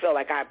because they feel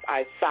like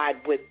I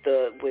side with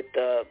the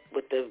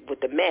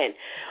men.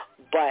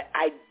 But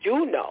I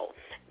do know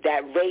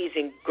that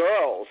raising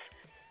girls,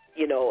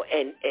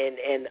 and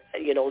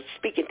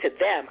speaking to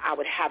them, I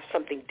would have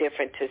something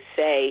different to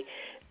say.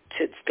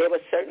 There were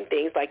certain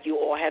things, like you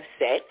all have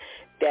said,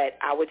 that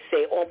I would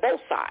say on both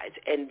sides.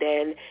 And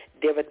then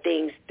there are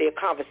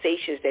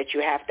conversations that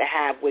you have to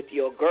have with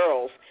your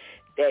girls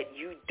that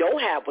you don't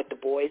have with the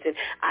boys. And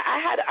I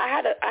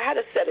had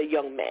a set of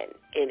young men,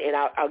 and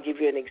I'll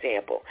give you an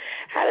example.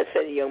 I had a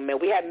set of young men.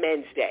 We had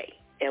Men's Day,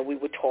 and we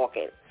were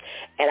talking.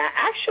 And I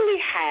actually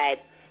had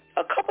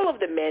a couple of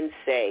the men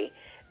say,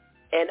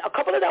 and a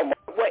couple of them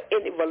were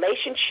in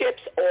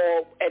relationships,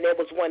 and there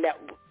was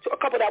a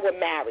couple that were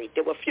married.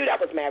 There were a few that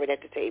was married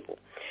at the table.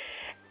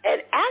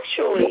 And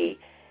actually,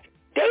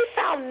 they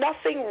found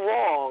nothing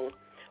wrong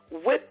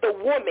with the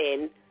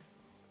woman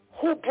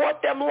who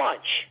brought them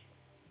lunch.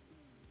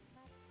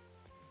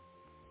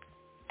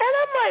 And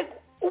I'm like,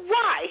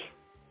 why?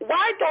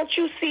 Why don't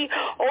you see,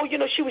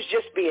 she was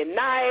just being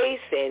nice,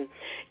 and,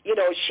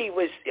 she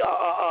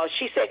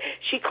said,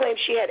 she claimed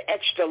she had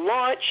extra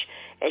lunch,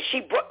 and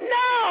she brought,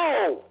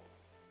 no,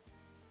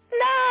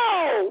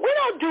 we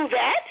don't do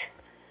that.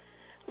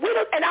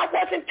 And I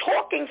wasn't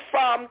talking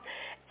from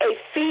a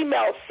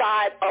female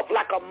side of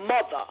like a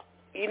mother,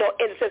 and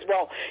it says,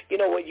 well,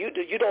 what you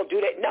do, you don't do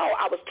that. No,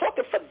 I was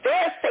talking for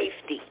their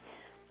safety.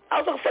 I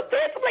was looking for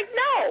this. I'm like,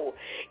 no,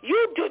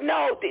 you do.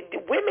 No, the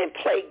women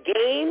play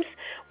games.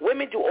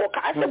 Women do all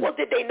kinds. I said, well,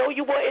 did they know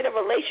you were in a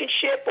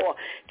relationship, or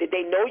did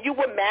they know you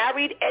were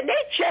married? And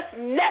they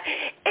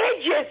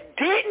it just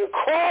didn't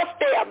cross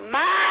their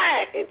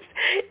minds.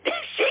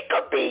 She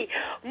could be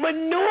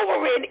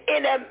maneuvering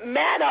in a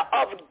manner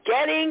of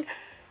getting,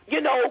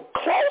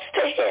 close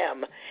to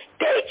him.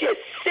 They just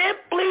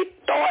simply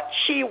thought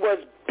she was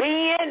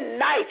being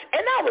nice.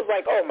 And I was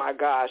like, oh, my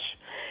gosh.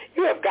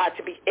 You have got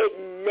to be. It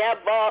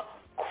never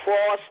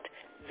crossed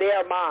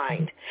their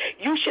mind.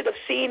 You should have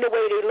seen the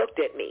way they looked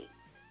at me.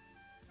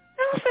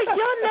 I was like,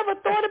 y'all never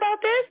thought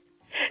about this?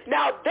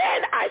 Now,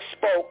 then I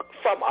spoke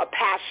from a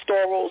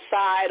pastoral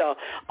side, a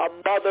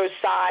mother's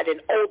side,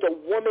 an older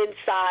woman's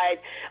side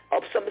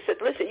of someone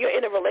said, listen, you're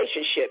in a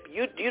relationship.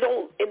 You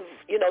don't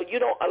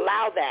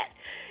allow that.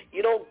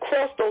 You don't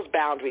cross those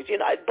boundaries.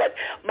 But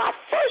my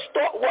first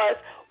thought was,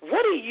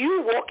 what are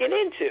you walking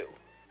into?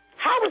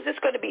 How is this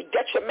going to be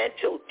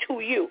detrimental to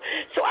you?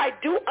 So I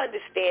do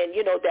understand,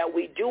 that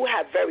we do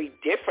have very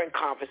different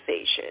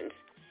conversations.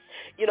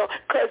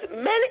 because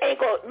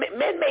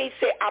men may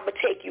say, I'm going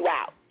to take you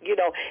out.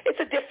 It's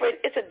a different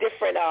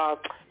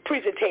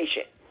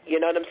presentation. You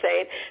know what I'm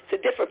saying? It's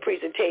a different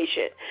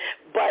presentation.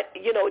 But,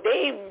 they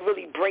ain't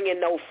really bringing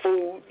no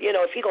food.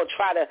 If he going to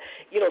try to,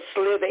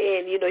 slither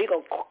in, he going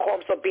to call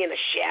himself being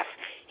a chef.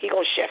 He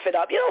going to chef it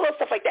up. Little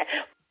stuff like that.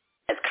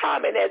 As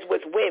common as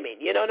with women,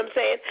 you know what I'm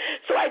saying?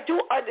 So I do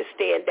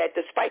understand that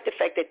despite the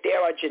fact that there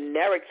are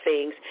generic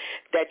things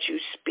that you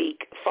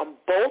speak from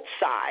both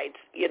sides,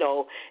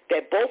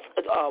 that both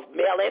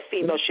male and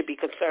female should be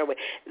concerned with,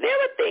 there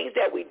are things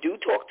that we do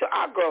talk to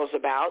our girls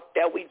about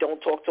that we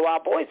don't talk to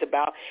our boys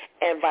about,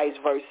 and vice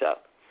versa.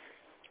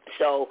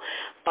 So,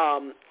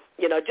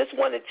 just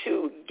wanted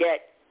to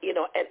get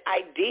an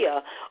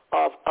idea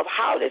of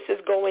how this is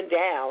going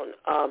down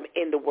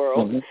in the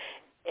world. Mm-hmm.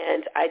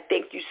 And I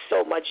thank you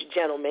so much,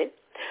 gentlemen,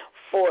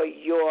 for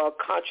your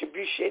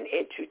contribution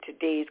into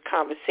today's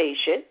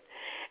conversation.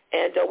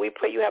 And we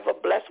pray you have a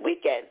blessed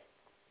weekend.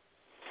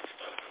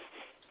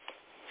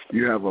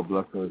 You have a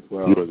blessed one as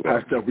well.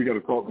 Pastor, we got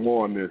to talk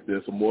more on this.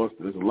 There's a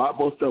lot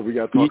more stuff. We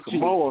got to talk some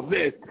more on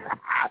this.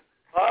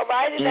 All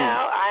righty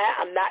now.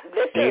 I'm not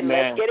listening.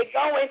 Let's get it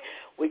going.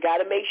 We got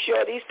to make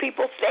sure these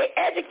people stay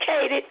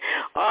educated.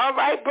 All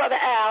right, Brother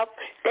Al.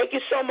 Thank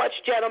you so much,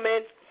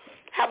 gentlemen.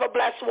 Have a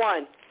blessed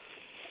one.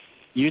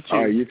 You too.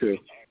 All right, you too.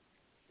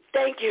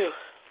 Thank you.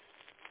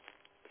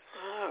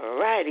 All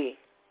righty.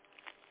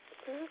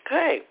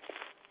 Okay.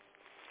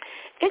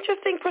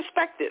 Interesting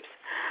perspectives.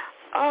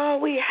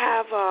 We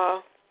have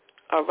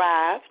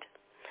arrived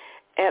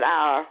at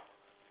our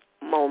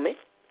moment.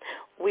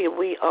 We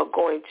are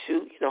going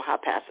to, how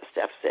Pastor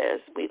Steph says,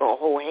 we're going to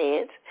hold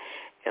hands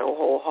and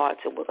hold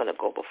hearts, and we're going to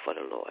go before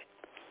the Lord.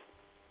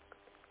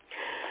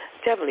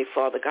 Heavenly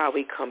Father, God,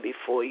 we come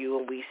before you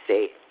and we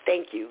say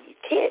thank you. You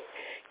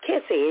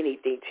can't say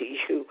anything to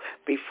you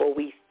before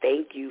we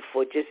thank you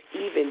for just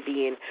even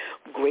being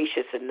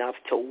gracious enough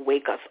to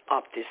wake us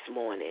up this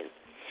morning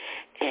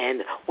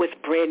and with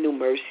brand new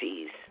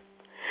mercies.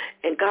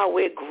 And God,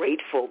 we're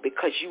grateful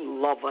because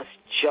you love us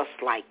just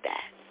like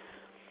that.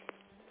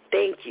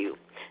 Thank you.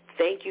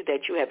 Thank you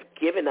that you have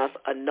given us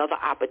another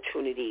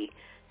opportunity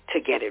to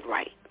get it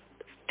right.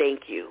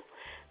 Thank you.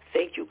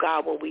 Thank you,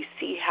 God, when we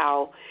see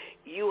how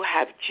you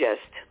have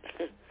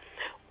just,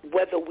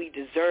 whether we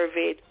deserve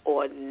it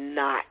or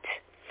not,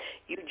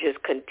 you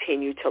just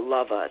continue to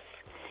love us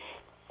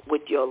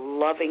with your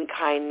loving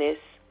kindness,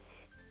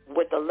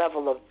 with a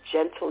level of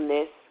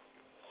gentleness.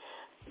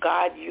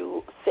 God,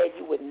 you said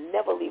you would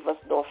never leave us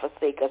nor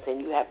forsake us,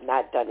 and you have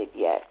not done it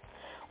yet.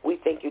 We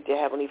thank you, dear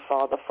Heavenly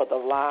Father, for the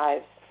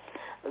lives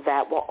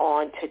that were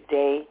on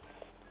today,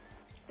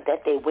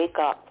 that they wake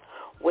up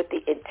with the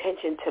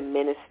intention to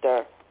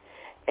minister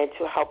and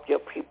to help your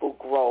people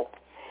grow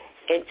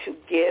and to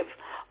give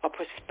a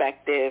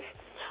perspective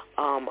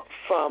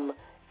from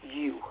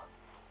you.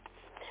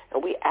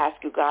 And we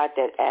ask you, God,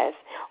 that as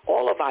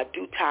all of our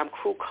due time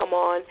crew come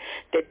on,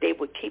 that they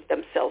would keep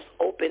themselves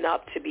open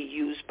up to be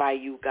used by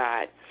you,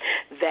 God,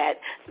 that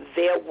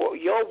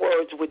your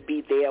words would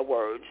be their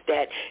words,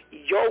 that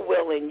your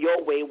will and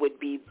your way would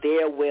be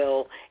their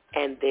will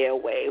and their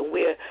way.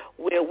 We're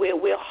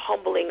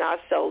humbling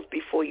ourselves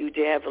before you,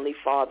 dear Heavenly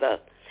Father,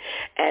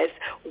 as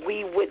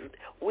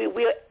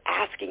we're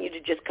asking you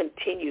to just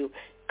continue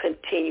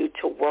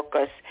to work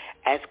us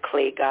as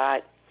clay,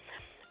 God,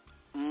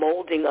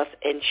 molding us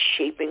and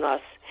shaping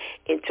us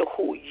into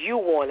who you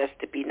want us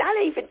to be, not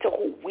even to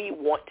who we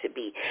want to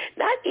be.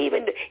 Not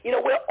even,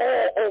 we're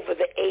all over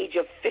the age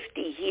of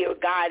 50 here,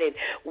 God, and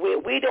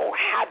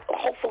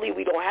hopefully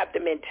we don't have the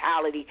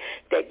mentality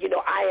that,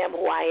 I am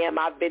who I am,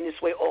 I've been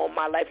this way all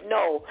my life.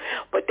 No,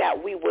 but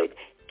that we would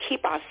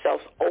keep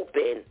ourselves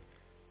open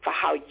for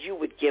how you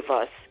would give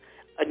us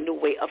a new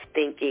way of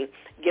thinking,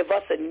 give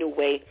us a new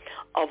way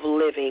of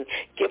living,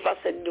 give us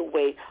a new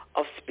way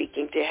of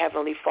speaking, dear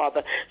Heavenly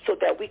Father, so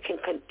that we can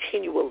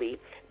continually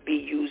be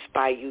used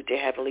by you, dear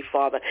Heavenly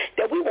Father,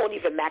 that we won't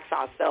even max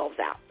ourselves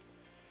out.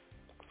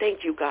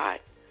 Thank you, God.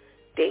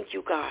 Thank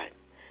you, God.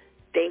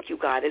 Thank you,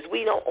 God, as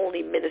we not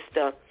only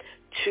minister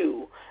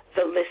to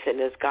the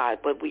listeners, God,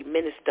 but we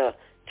minister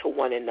to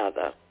one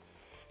another.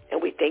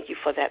 And we thank you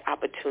for that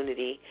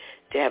opportunity,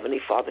 dear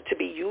Heavenly Father, to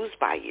be used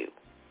by you.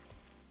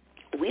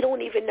 We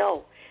don't even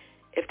know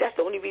if that's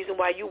the only reason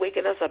why you're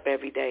waking us up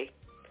every day.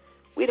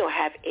 We don't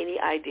have any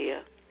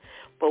idea,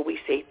 but we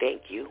say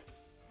thank you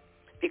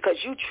because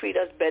you treat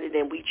us better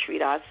than we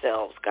treat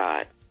ourselves,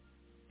 God.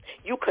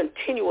 You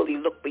continually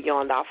look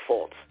beyond our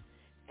faults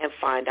and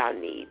find our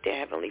need, dear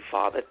Heavenly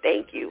Father.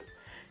 Thank you.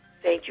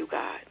 Thank you,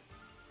 God.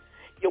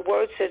 Your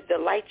word says,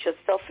 delight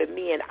yourself in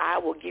me and I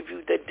will give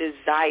you the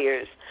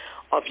desires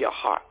of your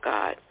heart,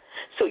 God.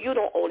 So you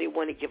don't only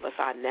want to give us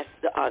our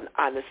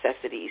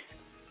necessities.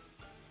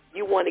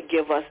 You want to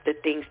give us the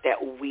things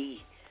that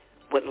we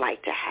would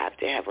like to have,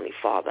 dear Heavenly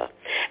Father.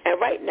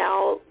 And right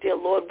now, dear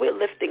Lord, we're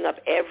lifting up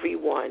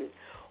everyone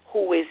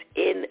who is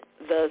in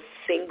the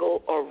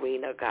single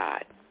arena,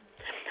 God.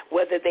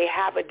 Whether they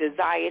have a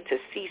desire to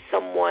see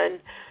someone,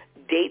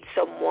 date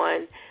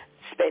someone,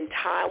 spend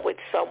time with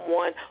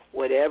someone,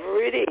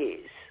 whatever it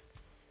is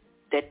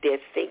that they're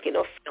thinking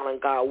or feeling,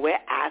 God, we're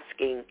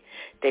asking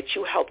that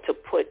you help to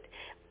put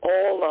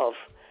all of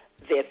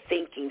their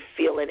thinking,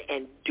 feeling,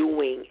 and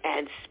doing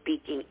and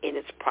speaking in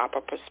its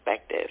proper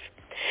perspective.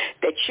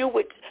 That you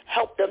would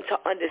help them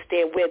to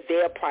understand where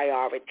their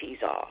priorities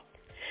are.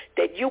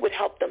 That you would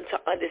help them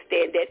to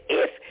understand that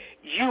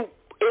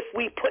if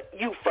we put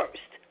you first,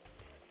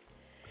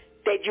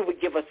 that you would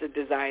give us the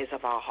desires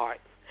of our heart.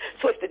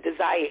 So if the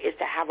desire is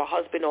to have a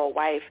husband or a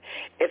wife,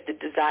 if the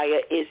desire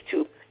is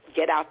to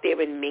get out there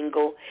and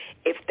mingle,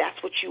 if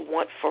that's what you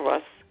want for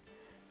us,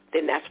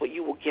 then that's what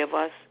you will give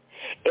us.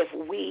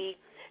 If we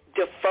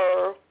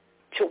defer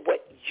to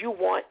what you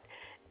want,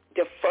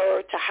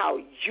 defer to how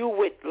you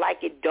would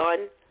like it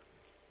done,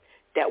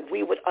 that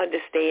we would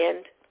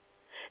understand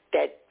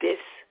that this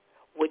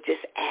would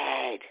just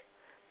add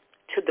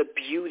to the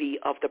beauty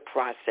of the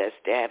process,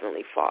 dear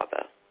Heavenly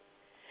Father.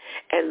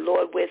 And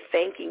Lord, we're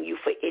thanking you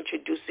for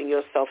introducing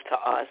yourself to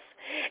us.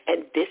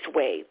 And this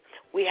way,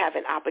 we have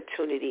an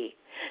opportunity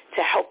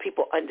to help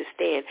people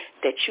understand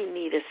that you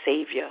need a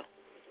Savior.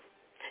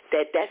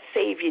 That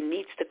Savior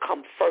needs to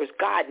come first.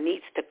 God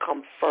needs to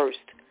come first.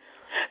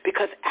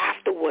 Because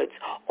afterwards,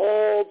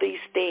 all these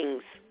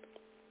things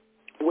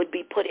would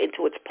be put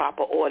into its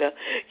proper order.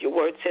 Your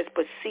word says,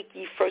 but seek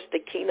ye first the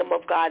kingdom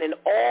of God and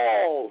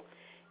all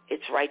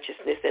its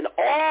righteousness, and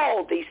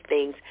all these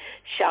things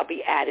shall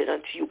be added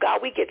unto you. God,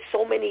 we get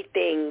so many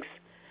things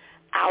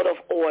out of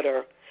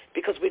order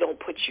because we don't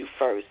put you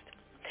first.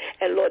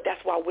 And Lord, that's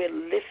why we're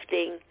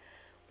lifting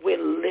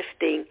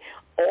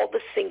all the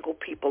single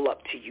people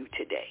up to you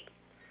today.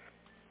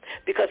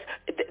 Because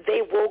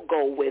they will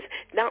go with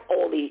not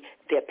only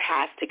their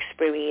past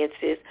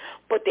experiences,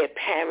 but their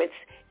parents'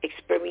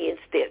 experience,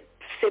 their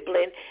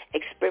sibling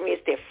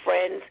experience, their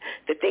friends,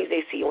 the things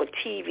they see on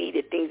TV,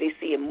 the things they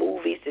see in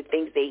movies, the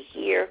things they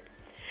hear.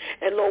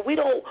 And Lord, we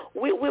don't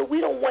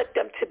want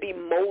them to be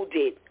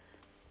molded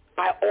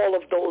by all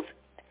of those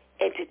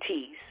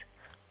entities.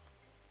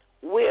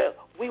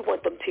 We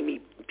want them to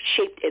be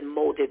shaped and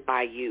molded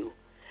by you.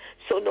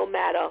 So no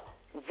matter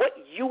what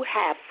you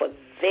have for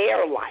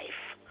their life,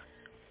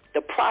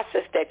 the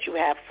process that you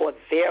have for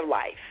their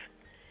life,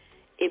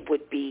 it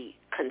would be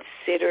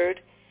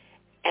considered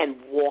and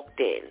walked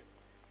in.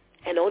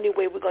 And the only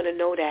way we're going to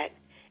know that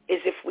is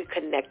if we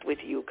connect with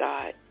you,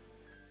 God.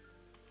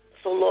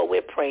 So, Lord,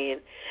 we're praying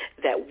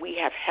that we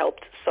have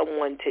helped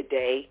someone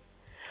today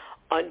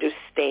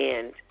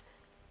understand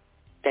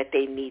that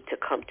they need to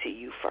come to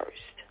you first.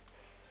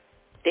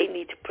 They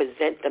need to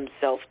present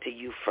themselves to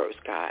you first,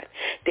 God.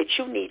 That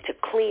you need to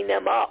clean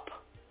them up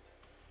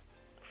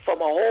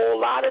from a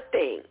whole lot of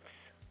things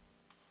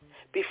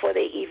before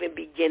they even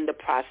begin the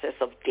process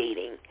of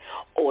dating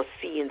or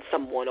seeing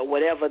someone or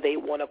whatever they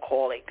want to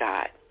call it,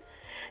 God.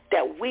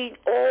 That we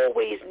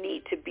always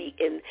need to be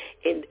in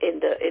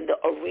the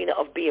arena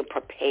of being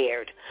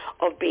prepared,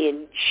 of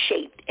being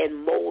shaped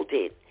and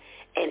molded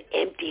and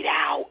emptied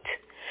out,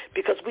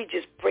 because we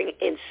just bring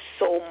in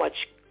so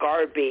much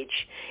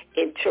garbage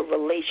into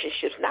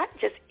relationships, not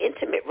just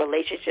intimate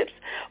relationships,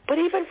 but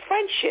even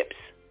friendships.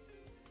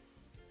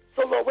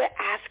 So, Lord, we're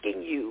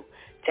asking you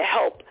to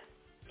help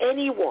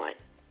anyone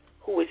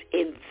who is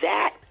in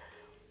that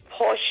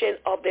portion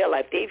of their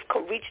life. They've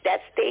reached that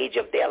stage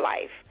of their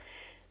life,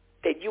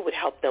 that you would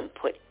help them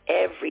put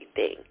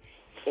everything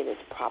in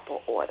its proper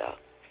order.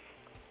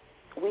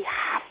 We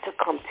have to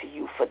come to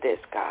you for this,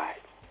 God.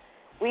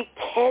 We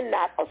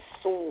cannot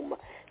assume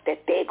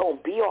that they're going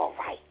to be all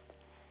right.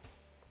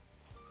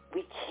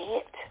 We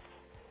can't.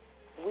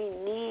 We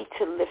need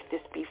to lift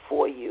this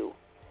before you.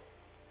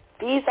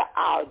 These are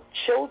our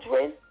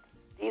children.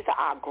 These are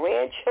our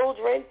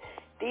grandchildren.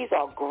 These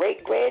are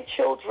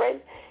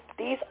great-grandchildren.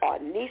 These are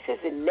nieces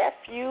and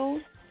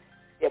nephews,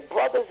 their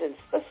brothers and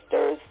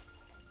sisters.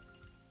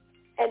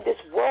 And this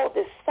world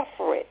is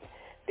suffering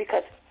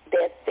because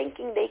they're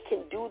thinking they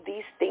can do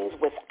these things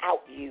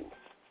without you.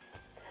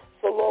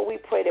 So, Lord, we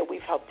pray that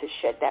we've helped to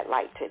shed that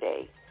light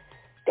today,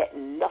 that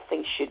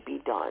nothing should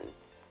be done,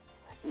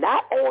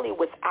 not only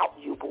without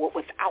you, but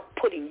without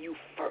putting you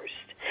first,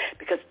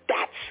 because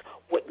that's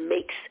what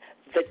makes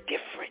the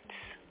difference.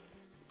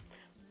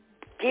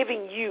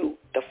 Giving you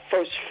the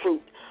first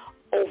fruit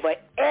over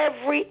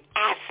every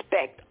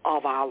aspect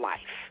of our life.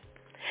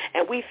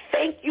 And we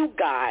thank you,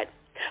 God,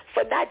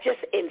 for not just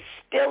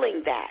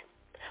instilling that,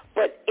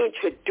 but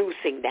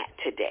introducing that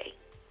today.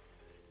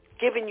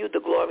 Giving you the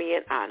glory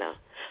and honor.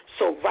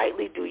 So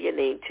rightly do your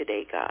name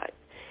today, God.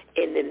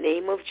 In the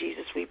name of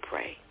Jesus we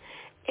pray.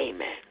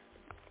 Amen.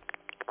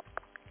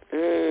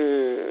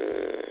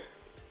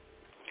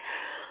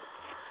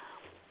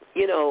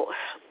 You know,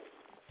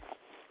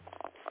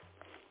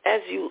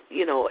 as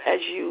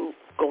you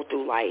go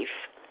through life,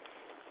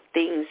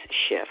 things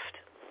shift.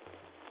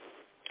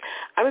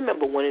 I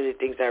remember one of the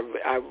things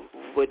I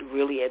would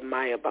really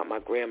admire about my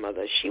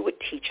grandmother. She would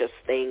teach us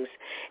things,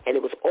 and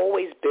it was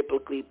always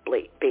biblically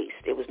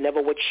based. It was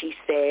never what she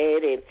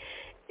said, and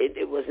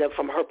it was never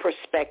from her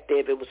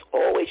perspective. It was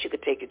always, you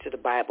could take it to the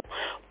Bible.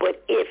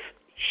 But if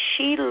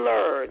she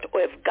learned,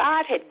 or if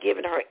God had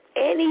given her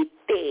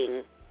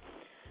anything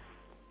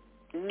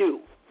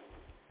new,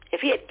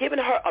 if he had given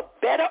her a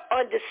better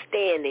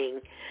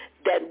understanding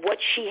than what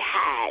she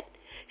had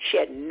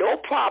no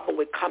problem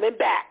with coming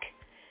back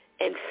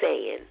and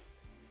saying,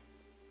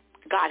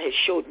 God has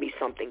showed me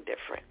something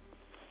different.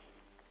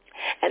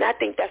 And I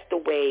think that's the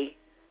way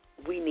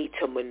we need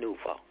to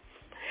maneuver.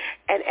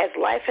 And as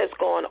life has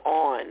gone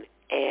on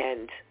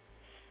and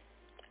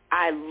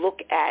I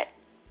look at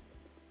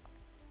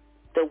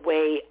the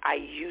way I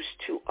used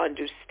to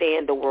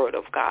understand the Word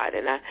of God,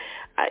 and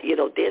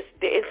there's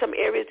in some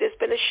areas there's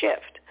been a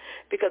shift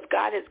because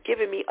God has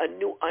given me a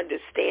new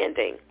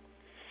understanding.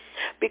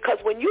 Because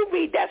when you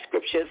read that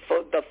scripture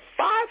for the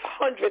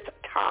 500th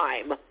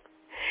time,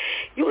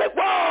 you're like,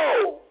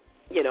 whoa,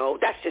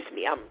 that's just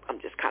me. I'm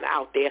just kind of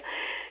out there.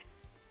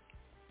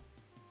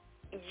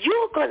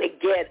 You're going to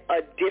get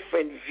a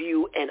different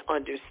view and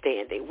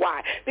understanding.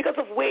 Why? Because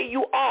of where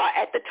you are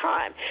at the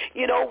time.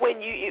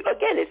 When you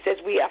again, it says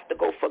we have to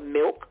go from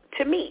milk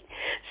to meat.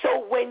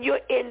 So when you're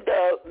in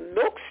the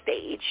milk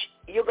stage,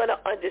 you're going to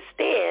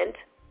understand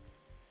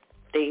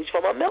things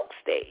from a milk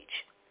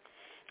stage.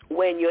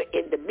 When you're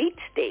in the meat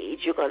stage,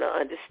 you're going to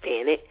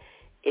understand it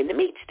in the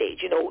meat stage.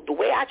 The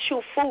way I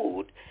chew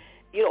food,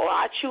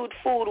 I chewed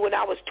food when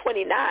I was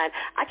 29.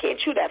 I can't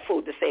chew that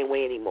food the same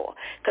way anymore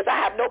because I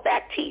have no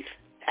back teeth.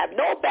 I have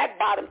no back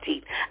bottom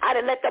teeth. I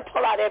didn't let them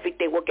pull out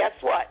everything. Well, guess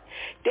what?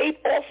 They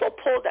also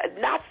pulled out,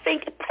 not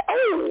thinking,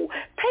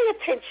 pay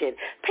attention.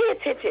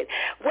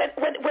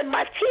 When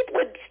my teeth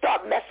would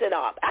start messing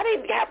up, I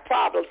didn't have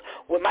problems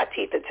with my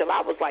teeth until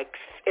I was like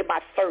in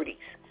my 30s.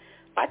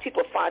 My teeth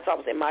were fine until I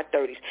was in my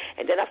 30s.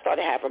 And then I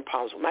started having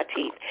problems with my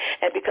teeth.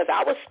 And because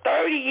I was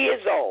 30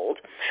 years old,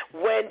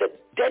 when the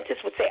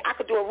dentist would say I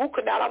could do a root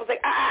canal, I was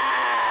like,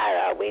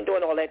 we ain't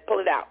doing all that. Pull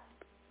it out.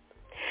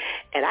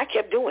 And I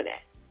kept doing that.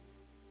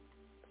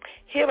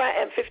 Here I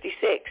am,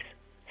 56,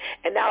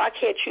 and now I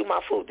can't chew my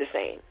food the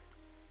same.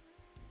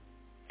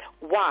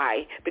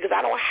 Why? Because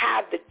I don't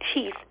have the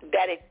teeth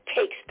that it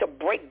takes to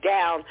break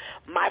down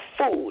my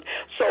food.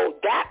 So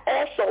that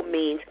also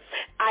means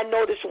I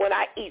notice when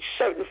I eat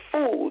certain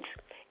foods,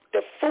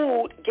 the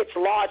food gets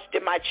lodged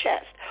in my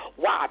chest.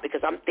 Why? Because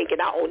I'm thinking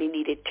I only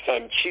needed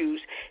 10 chews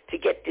to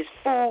get this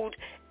food,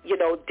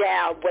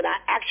 down when I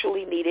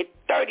actually needed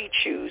 30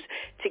 chews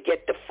to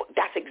get the food.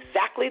 That's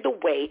exactly the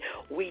way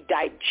we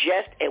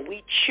digest and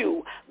we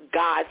chew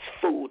God's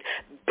food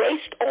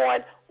based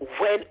on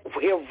when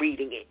we're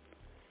reading it.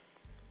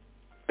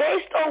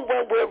 Based on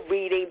when we're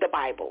reading the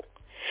Bible.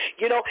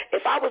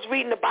 If I was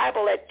reading the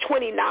Bible at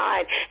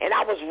 29 and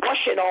I was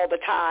rushing all the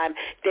time,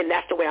 then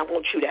that's the way I'm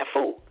going to chew that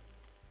food.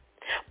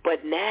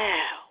 But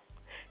now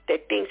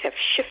that things have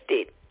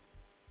shifted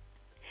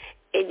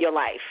in your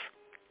life,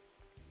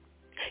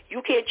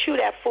 you can't chew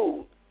that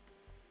food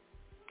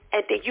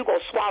and think you're going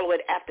to swallow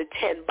it after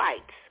 10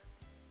 bites.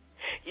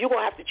 You're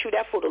going to have to chew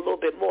that food a little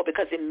bit more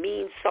because it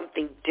means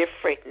something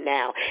different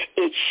now.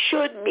 It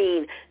should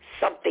mean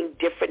something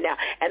different now.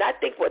 And I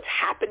think what's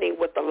happening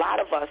with a lot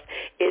of us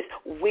is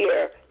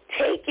we're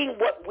taking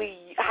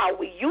how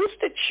we used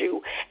to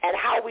chew and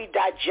how we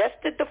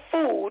digested the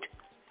food,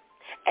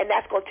 and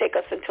that's going to take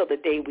us until the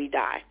day we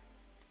die.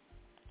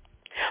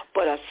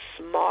 But a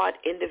smart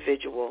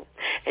individual,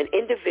 an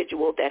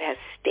individual that has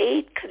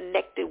stayed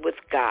connected with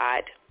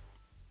God,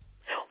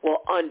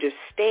 will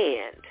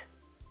understand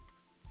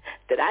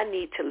that I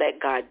need to let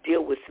God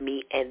deal with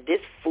me and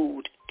this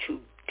food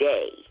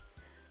today.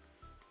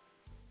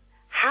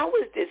 How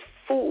is this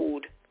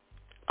food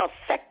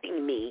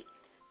affecting me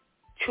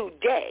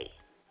today?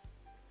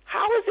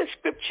 How is this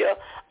scripture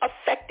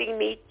affecting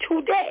me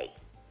today?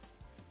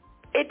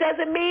 It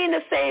doesn't mean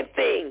the same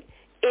thing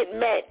it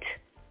meant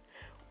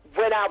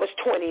when I was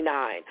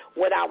 29,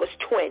 when I was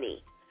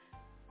 20.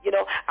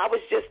 I was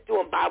just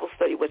doing Bible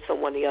study with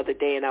someone the other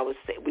day, and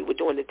we were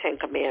doing the 10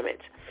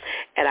 Commandments.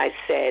 And I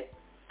said,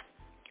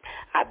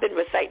 I've been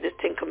reciting this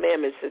 10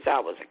 Commandments since I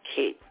was a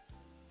kid,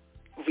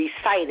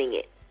 reciting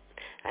it.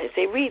 I didn't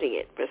say reading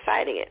it,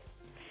 reciting it.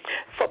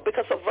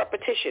 Because of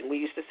repetition. We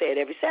used to say it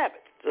every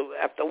Sabbath. So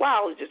after a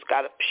while, it just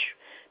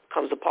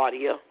becomes a part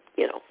of your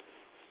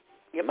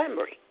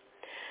memory.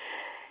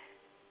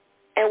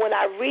 And when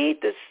I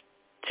read this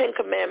 10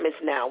 Commandments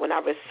now, when I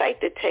recite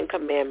the 10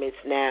 Commandments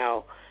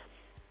now,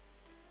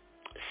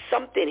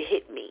 something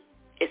hit me.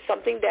 It's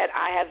something that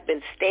I have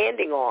been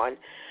standing on,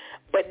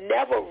 but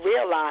never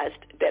realized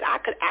that I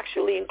could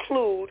actually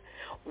include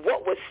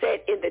what was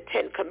said in the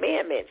 10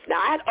 Commandments.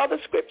 Now, I had other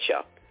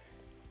scripture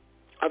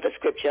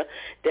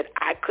that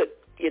I could,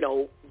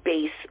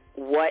 base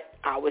what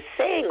I was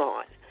saying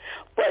on.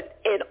 But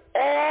in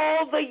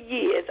all the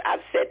years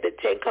I've said the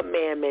 10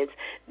 Commandments,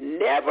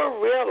 never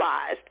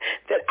realized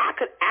that I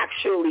could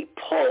actually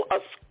pull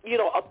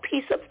a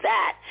piece of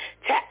that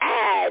to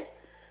add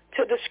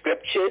to the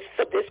scriptures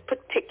for this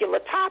particular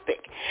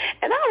topic.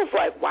 And I was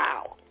like,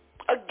 wow.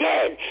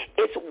 Again,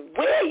 it's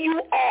where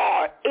you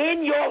are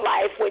in your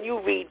life when you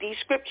read these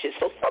scriptures.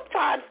 So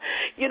sometimes,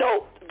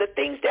 the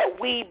things that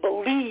we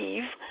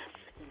believe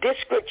this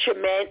scripture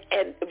meant,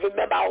 and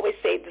remember I always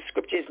say the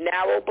scripture is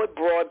narrow but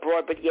broad,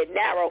 broad but yet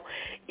narrow.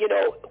 You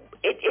know,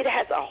 it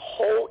has a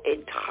whole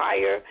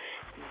entire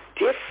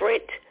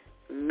different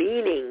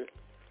meaning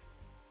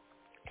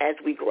as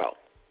we grow.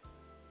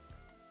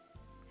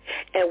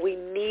 And we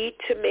need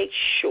to make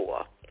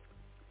sure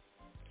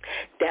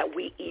that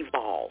we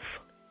evolve.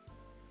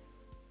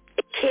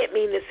 It can't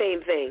mean the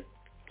same thing.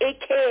 It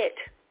can't.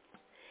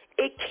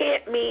 It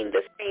can't mean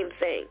the same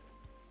thing.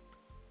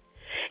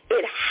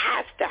 It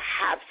has to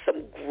have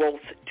some growth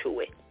to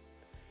it.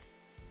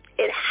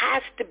 It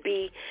has to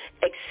be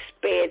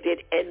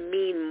expanded and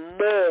mean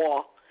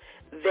more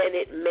than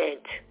it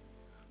meant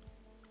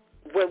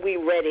when we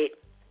read it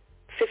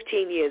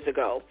 15 years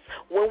ago,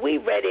 when we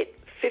read it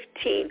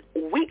 15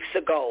 weeks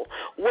ago,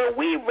 when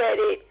we read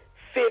it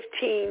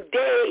 15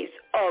 days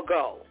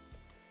ago.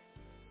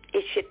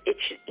 It should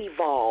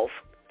evolve,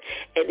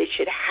 and it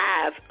should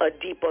have a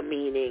deeper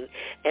meaning,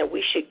 and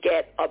we should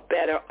get a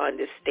better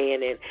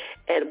understanding.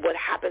 And what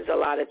happens a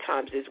lot of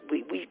times is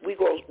we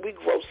grow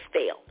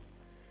stale.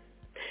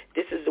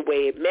 This is the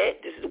way it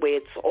meant. This is the way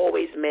it's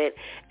always meant,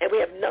 and we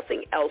have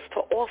nothing else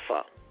to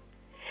offer.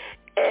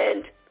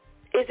 And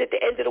is it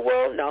the end of the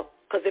world? No,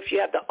 because if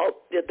you have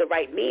the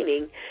right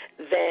meaning,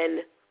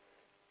 then,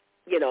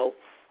 you know,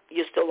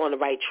 you're still on the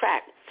right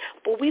track.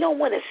 But we don't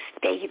want to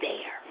stay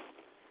there.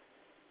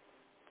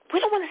 We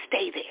don't want to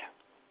stay there.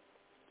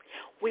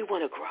 We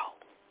want to grow.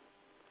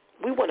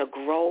 We want to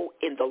grow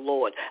in the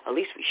Lord. At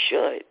least we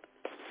should.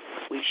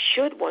 We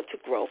should want to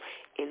grow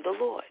in the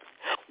Lord.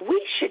 We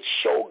should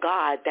show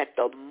God that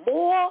the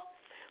more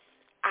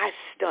I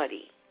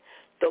study,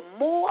 the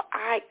more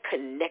I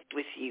connect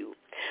with you,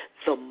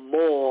 the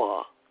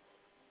more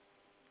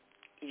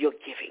you're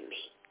giving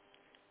me.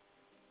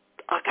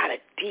 I got a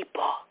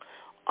deeper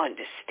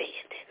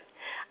understanding.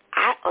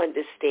 I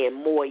understand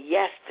more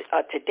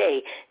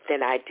today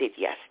than I did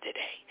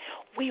yesterday.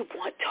 We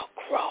want to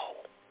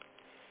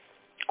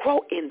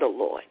grow in the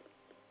Lord.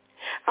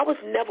 I was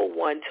never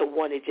one to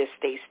want to just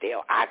stay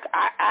still.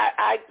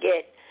 I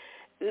get,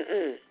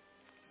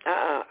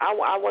 I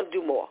want to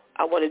do more.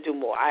 I want to do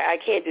more. I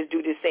can't just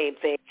do the same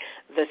thing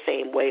the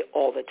same way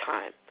all the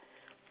time.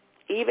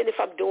 Even if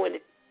I'm doing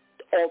it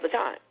all the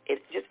time,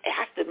 it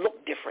has to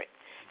look different.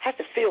 Has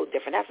to feel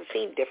different, has to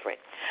seem different.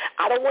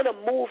 I don't want to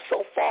move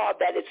so far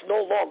that it's no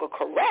longer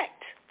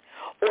correct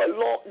or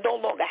no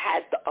longer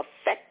has the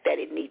effect that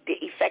it needs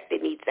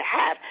to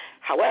have.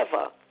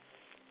 However,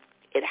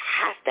 it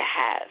has to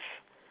have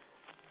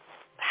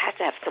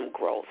some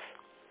growth.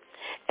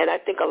 And I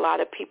think a lot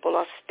of people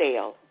are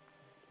stale.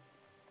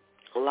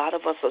 A lot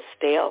of us are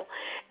stale,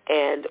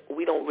 and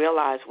we don't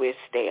realize we're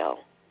stale.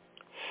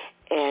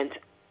 And,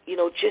 you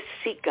know, just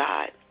seek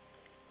God,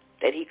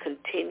 that he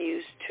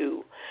continues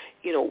to,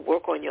 you know,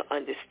 work on your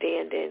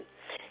understanding.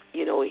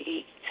 You know,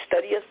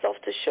 study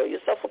yourself to show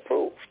yourself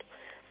approved.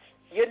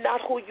 You're not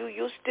who you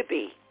used to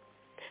be.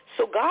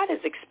 So God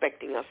is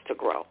expecting us to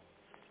grow.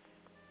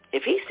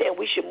 If he's saying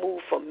we should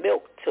move from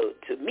milk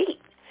to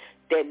meat,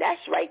 then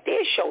that's right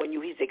there showing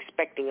you he's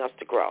expecting us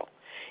to grow.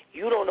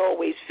 You don't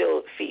always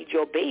feed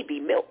your baby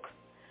milk.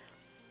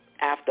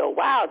 After a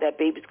while, that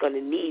baby's going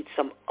to need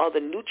some other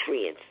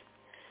nutrients.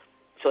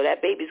 So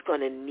that baby's going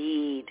to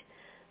need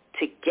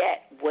to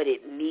get what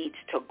it needs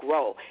to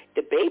grow.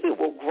 The baby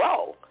will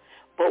grow,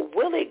 but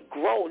will it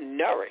grow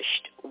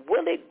nourished?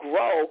 Will it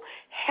grow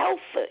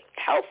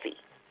healthy?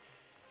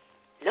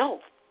 No,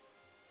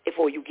 if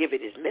all you give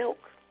it is milk.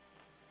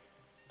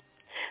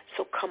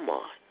 So come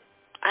on.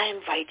 I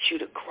invite you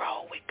to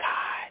grow with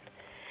God.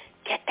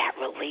 Get that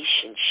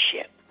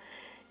relationship,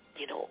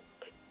 you know,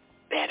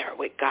 better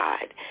with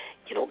God.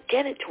 You know,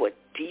 get into a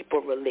deeper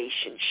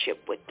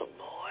relationship with the Lord.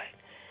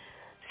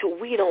 So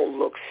we don't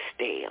look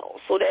stale,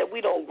 so that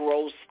we don't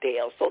grow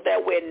stale, so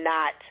that we're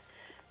not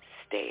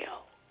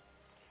stale.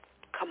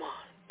 Come on.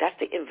 That's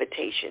the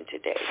invitation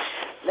today.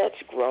 Let's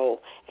grow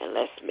and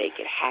let's make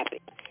it happen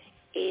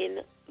in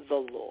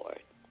the Lord.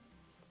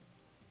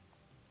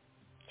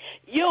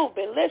 You've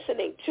been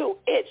listening to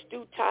It's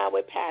Due Time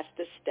with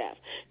Pastor Steph.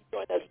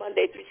 Join us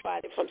Monday through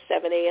Friday from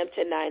 7 a.m.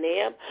 to 9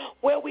 a.m.,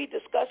 where we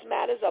discuss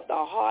matters of the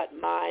heart,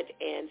 mind,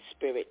 and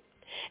spirit.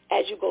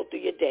 As you go through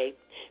your day,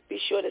 be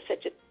sure to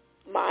set your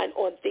mind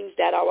on things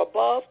that are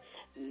above,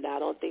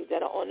 not on things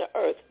that are on the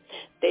earth.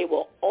 They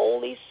will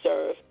only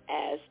serve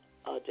as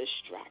a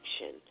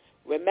distraction.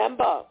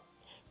 Remember,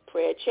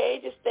 prayer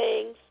changes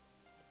things.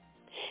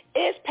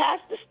 It's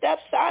Pastor Steph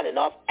signing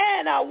off,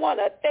 and I want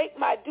to thank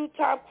my Due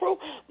Time crew,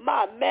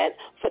 my men,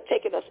 for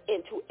taking us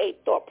into a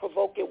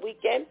thought-provoking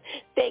weekend.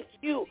 Thank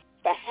you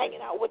for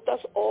hanging out with us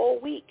all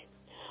week.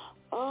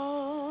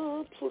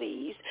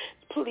 Please,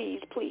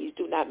 please, please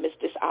do not miss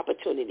this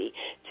opportunity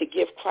to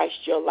give Christ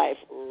your life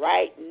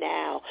right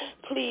now.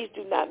 Please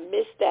do not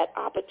miss that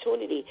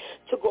opportunity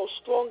to grow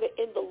stronger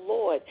in the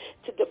Lord,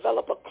 to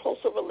develop a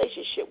closer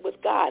relationship with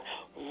God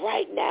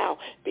right now,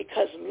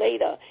 because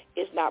later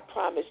is not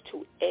promised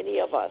to any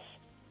of us.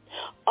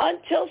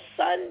 Until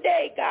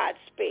Sunday, God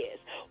spares,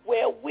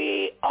 where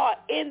we are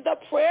in the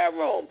prayer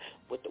room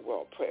with the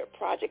World Prayer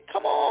Project.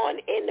 Come on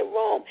in the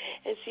room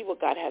and see what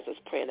God has us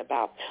praying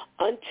about.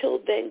 Until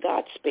then,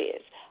 God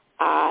spares.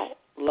 I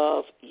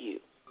love you.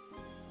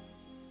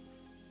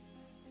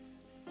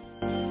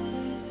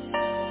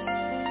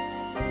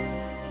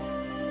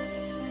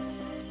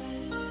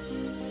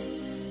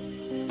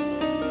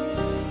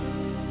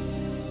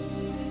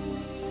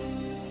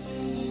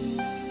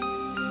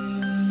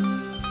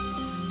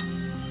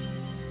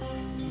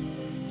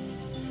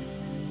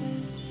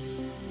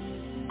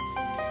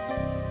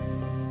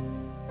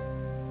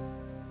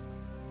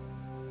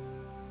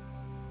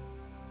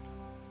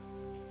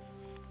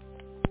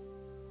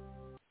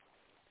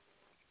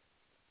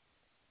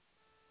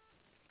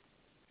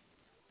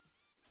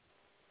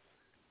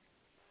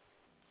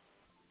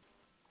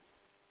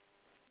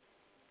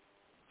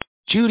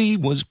 Judy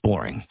was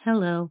boring.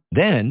 Hello.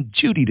 Then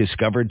Judy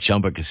discovered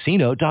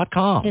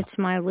ChumbaCasino.com. It's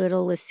my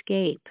little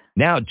escape.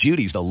 Now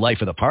Judy's the life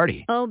of the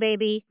party. Oh,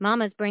 baby,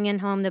 mama's bringing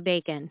home the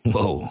bacon.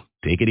 Whoa,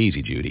 take it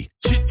easy, Judy.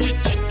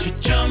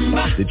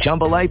 The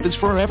Chumba life is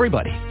for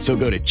everybody. So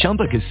go to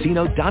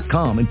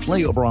ChumbaCasino.com and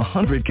play over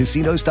 100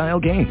 casino-style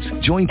games.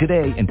 Join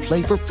today and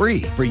play for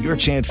free for your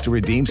chance to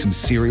redeem some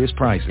serious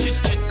prizes.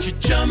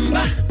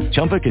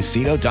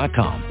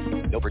 ChumbaCasino.com.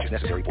 No purchase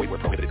necessary. Void where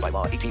prohibited by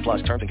law. 18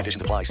 plus terms and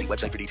conditions apply. See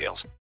website for details.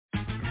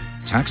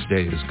 Tax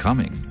day is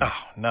coming. Oh,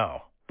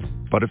 no.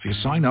 But if you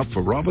sign up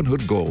for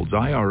Robinhood Gold's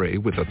IRA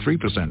with a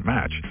 3%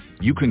 match,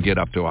 you can get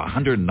up to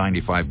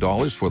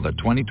 $195 for the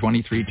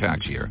 2023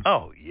 tax year.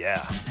 Oh,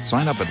 yeah.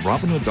 Sign up at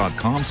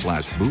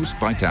Robinhood.com/boost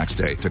by tax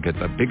day to get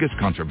the biggest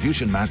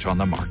contribution match on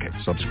the market.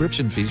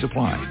 Subscription fees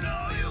apply.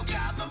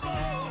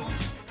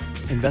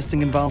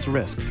 Investing involves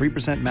risk.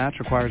 3% match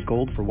requires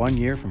gold for 1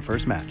 year from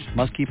first match.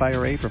 Must keep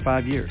IRA for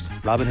 5 years.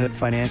 Robinhood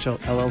Financial,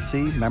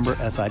 LLC, member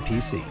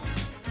SIPC.